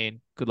in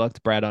Spain. Good luck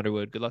to Brad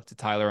Underwood. Good luck to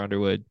Tyler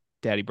Underwood,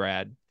 Daddy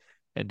Brad.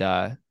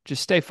 And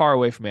just stay far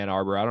away from Ann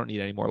Arbor. I don't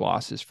need any more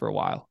losses for a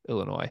while,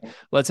 Illinois.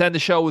 Let's end the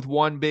show with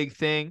one big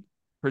thing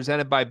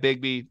presented by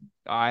Bigby.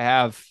 I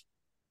have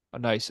a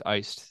nice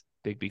iced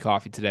Bigby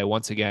coffee today.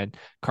 Once again,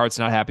 Cart's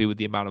not happy with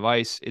the amount of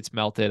ice. It's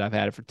melted. I've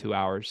had it for 2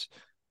 hours.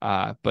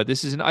 But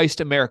this is an iced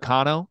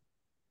Americano.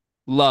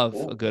 Love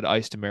a Ooh, good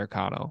iced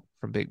Americano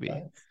from Bigby.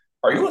 nice.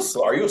 Are you a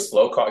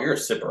slow call? You're a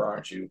sipper,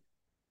 aren't you?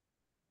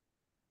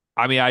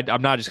 I mean,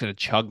 I'm not just going to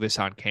chug this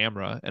on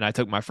camera. And I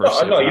took my first No,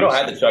 sip no, and you I don't was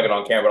have to chug it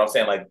on camera. But I'm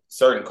saying like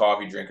certain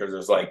coffee drinkers,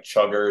 there's like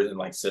chuggers and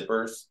like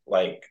sippers.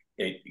 Like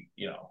it,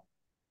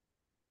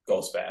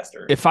 goes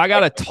faster. if I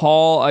got a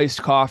tall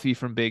iced coffee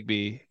from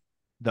Bigby,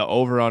 the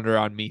over under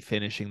on me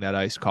finishing that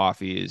iced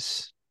coffee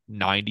is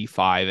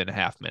 95 and a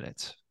half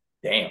minutes.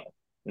 Damn.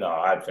 No,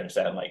 I'd finish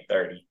that in like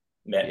 30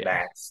 net Yeah.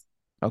 max.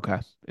 Okay.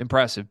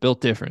 Impressive.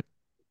 Built different.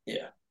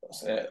 Yeah.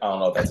 I don't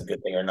know if that's a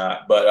good thing or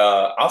not. But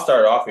I'll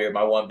start off here.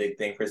 My one big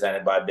thing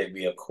presented by Big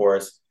B, of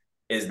course,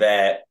 is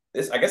that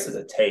this, I guess, is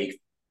a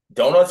take.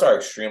 Donuts are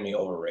extremely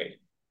overrated.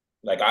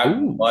 Like, I'd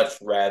Ooh. much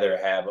rather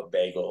have a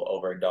bagel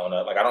over a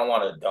donut. Like, I don't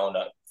want a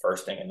donut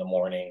first thing in the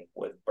morning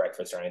with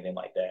breakfast or anything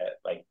like that.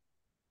 Like,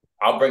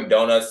 I'll bring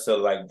donuts to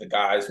like the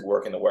guys who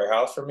work in the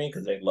warehouse for me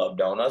because they love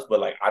donuts. But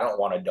like, I don't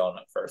want a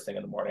donut first thing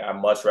in the morning.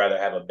 I'd much rather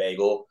have a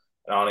bagel,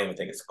 and I don't even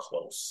think it's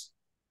close.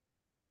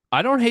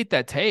 I don't hate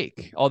that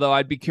take. Although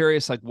I'd be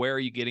curious, like, where are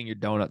you getting your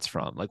donuts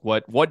from? Like,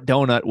 what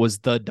donut was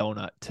the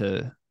donut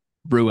to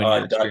ruin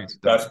your experience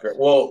with Dutch donuts? Girl.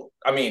 Well,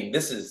 I mean,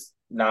 this is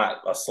not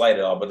a slight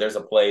at all, but there's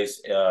a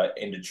place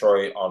in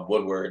Detroit on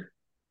Woodward.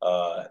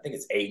 I think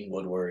it's 8 and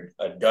Woodward.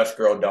 Dutch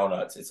Girl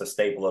Donuts. It's a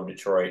staple of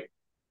Detroit.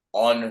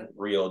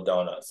 Unreal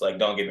donuts. Like,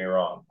 don't get me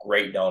wrong,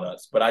 great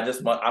donuts. But I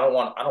don't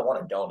want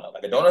a donut.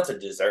 Like a donut's a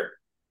dessert.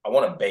 I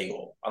want a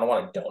bagel. I don't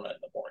want a donut in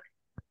the morning.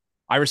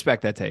 I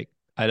respect that take.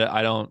 I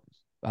don't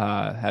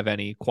have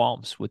any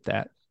qualms with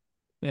that.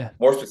 Yeah.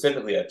 More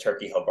specifically, a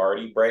turkey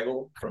Havarti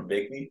bagel from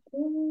Bigby.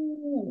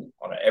 Ooh,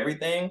 on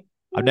everything.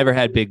 I've never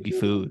had Big B Ooh.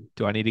 food.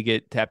 Do I need to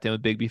get tapped in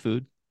with Big B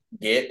food?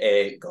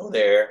 Go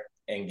there.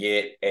 and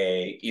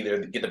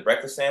either get the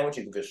breakfast sandwich,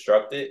 you can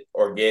construct it,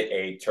 or get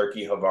a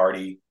turkey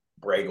Havarti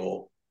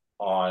bagel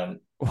on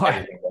Why?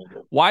 everything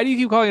bagel. Why do you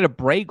keep calling it a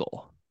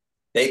bagel?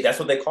 That's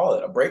what they call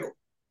it, a bagel.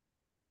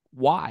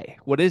 Why?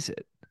 What is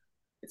it?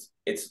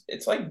 It's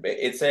not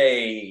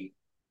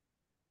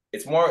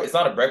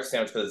a breakfast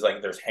sandwich because it's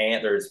like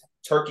there's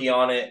turkey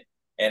on it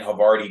and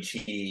Havarti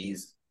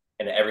cheese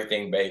and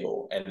everything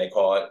bagel, and they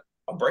call it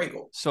a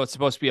bagel. So it's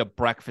supposed to be a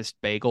breakfast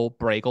bagel.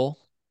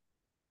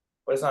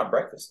 But it's not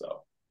breakfast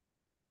though.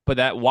 But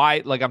that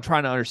why? Like I'm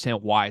trying to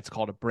understand why it's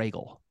called a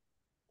bagel.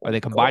 Are they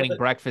Go to combining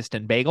breakfast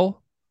and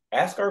bagel?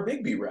 ask our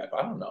Big B rep.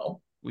 I don't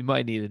know. We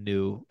might need a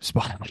new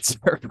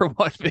sponsor for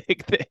one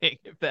big thing.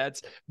 If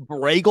that's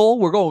bagel,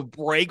 we're going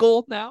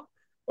bagel now.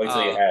 Wait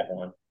till you have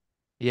one.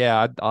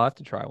 Yeah, I'll have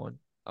to try one.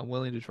 I'm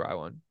willing to try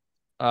one.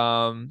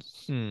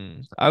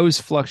 I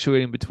was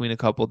fluctuating between a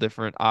couple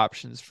different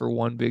options for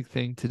one big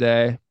thing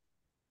today.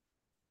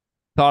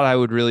 Thought I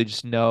would really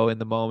just know in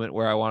the moment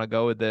where I want to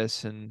go with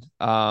this, and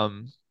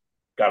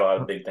Got a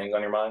lot of big things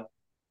on your mind.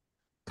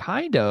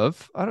 kind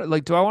of. I don't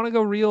like. Do I want to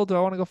go real? Do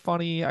I want to go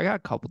funny? I got a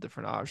couple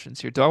different options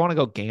here. Do I want to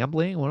go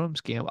gambling? One of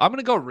them's gambling. I'm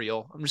gonna go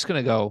real. I'm just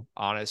gonna go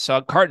honest.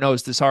 So Cart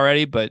knows this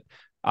already, but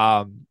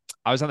I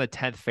was on the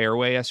 10th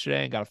fairway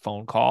yesterday and got a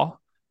phone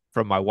call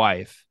from my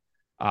wife.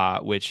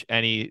 Which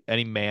any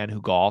man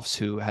who golfs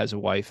who has a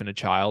wife and a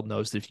child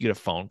knows that if you get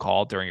a phone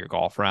call during your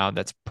golf round,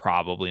 that's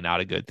probably not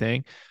a good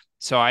thing.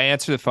 So I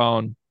answer the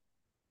phone,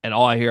 and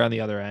all I hear on the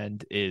other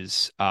end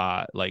is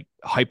like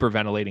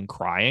hyperventilating,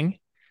 crying.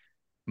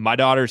 My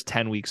daughter's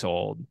 10 weeks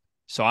old,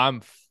 so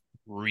I'm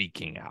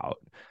freaking out.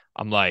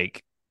 I'm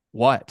like,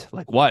 what?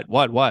 Like, what?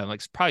 I'm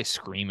like probably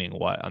screaming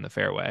what on the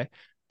fairway.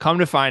 Come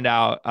to find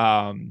out,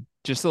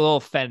 just a little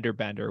fender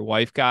bender.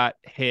 Wife got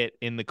hit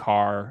in the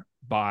car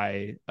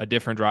by a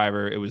different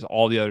driver. It was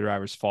all the other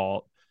driver's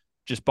fault.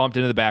 Just bumped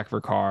into the back of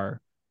her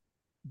car.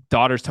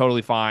 Daughter's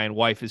totally fine.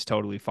 Wife is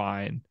totally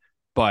fine.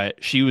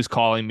 But she was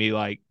calling me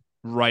like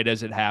right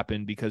as it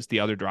happened because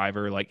the other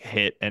driver like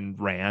hit and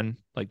ran,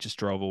 like just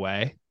drove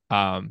away.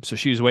 So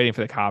she was waiting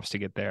for the cops to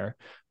get there.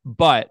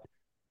 But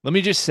let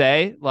me just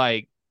say,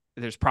 like,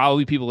 there's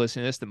probably people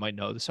listening to this that might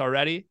know this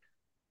already.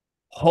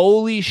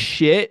 Holy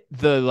shit,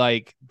 the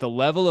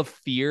level of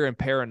fear and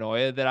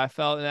paranoia that I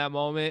felt in that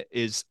moment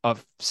is a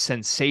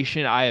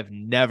sensation I have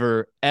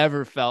never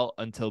ever felt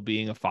until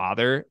being a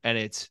father, and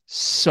it's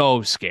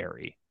so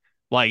scary.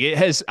 Like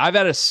I've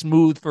had a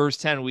smooth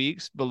first 10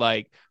 weeks, but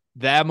like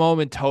that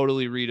moment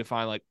totally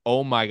redefined like,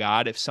 oh my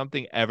God, if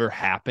something ever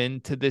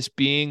happened to this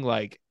being,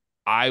 like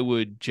I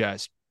would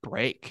just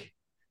break.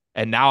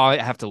 And now I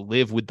have to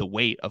live with the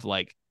weight of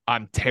like,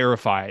 I'm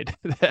terrified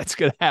that's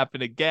going to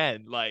happen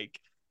again. Like,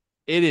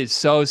 it is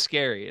so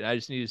scary, and I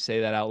just need to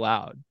say that out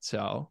loud.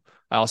 So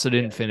I also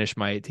didn't finish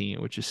my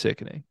 18, which is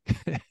sickening.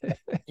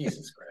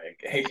 Jesus,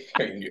 Greg.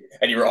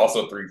 And you were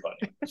also 3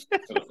 putting,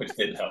 which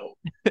didn't help.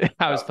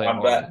 I was playing I'm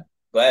more.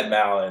 glad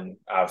Mal and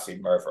obviously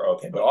Murph are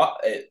okay. But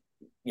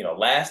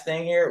last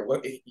thing here,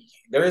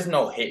 there is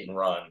no hit and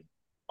run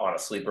on a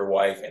sleeper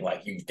wife, and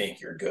like you think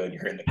you're good,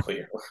 you're in the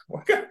clear.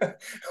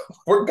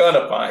 We're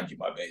gonna find you,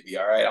 my baby.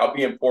 All right, I'll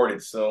be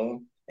imported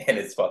soon, and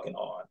it's fucking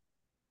on.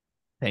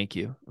 Thank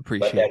you. Let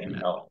Appreciate that be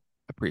that. known.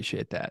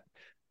 Appreciate that.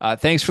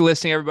 Thanks for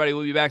listening, everybody.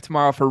 We'll be back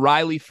tomorrow for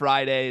Riley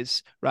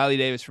Fridays. Riley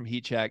Davis from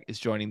Heat Check is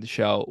joining the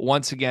show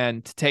once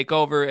again to take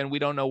over, and we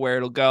don't know where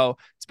it'll go.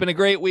 It's been a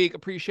great week.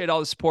 Appreciate all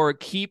the support.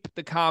 Keep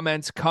the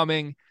comments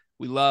coming.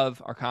 We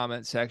love our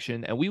comment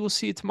section, and we will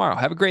see you tomorrow.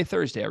 Have a great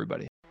Thursday,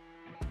 everybody.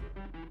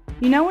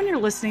 You know when you're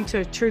listening to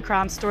a true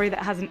crime story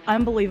that has an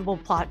unbelievable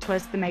plot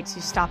twist that makes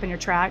you stop in your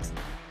tracks?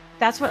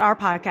 That's what our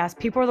podcast,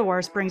 People Are the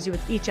Worst, brings you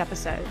with each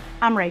episode.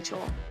 I'm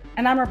Rachel.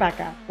 And I'm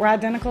Rebecca. We're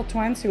identical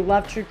twins who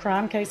love true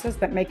crime cases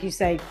that make you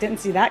say, didn't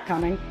see that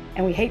coming,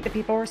 and we hate the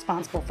people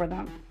responsible for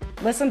them.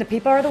 Listen to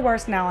People Are the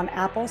Worst now on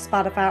Apple,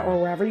 Spotify, or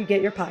wherever you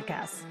get your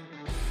podcasts.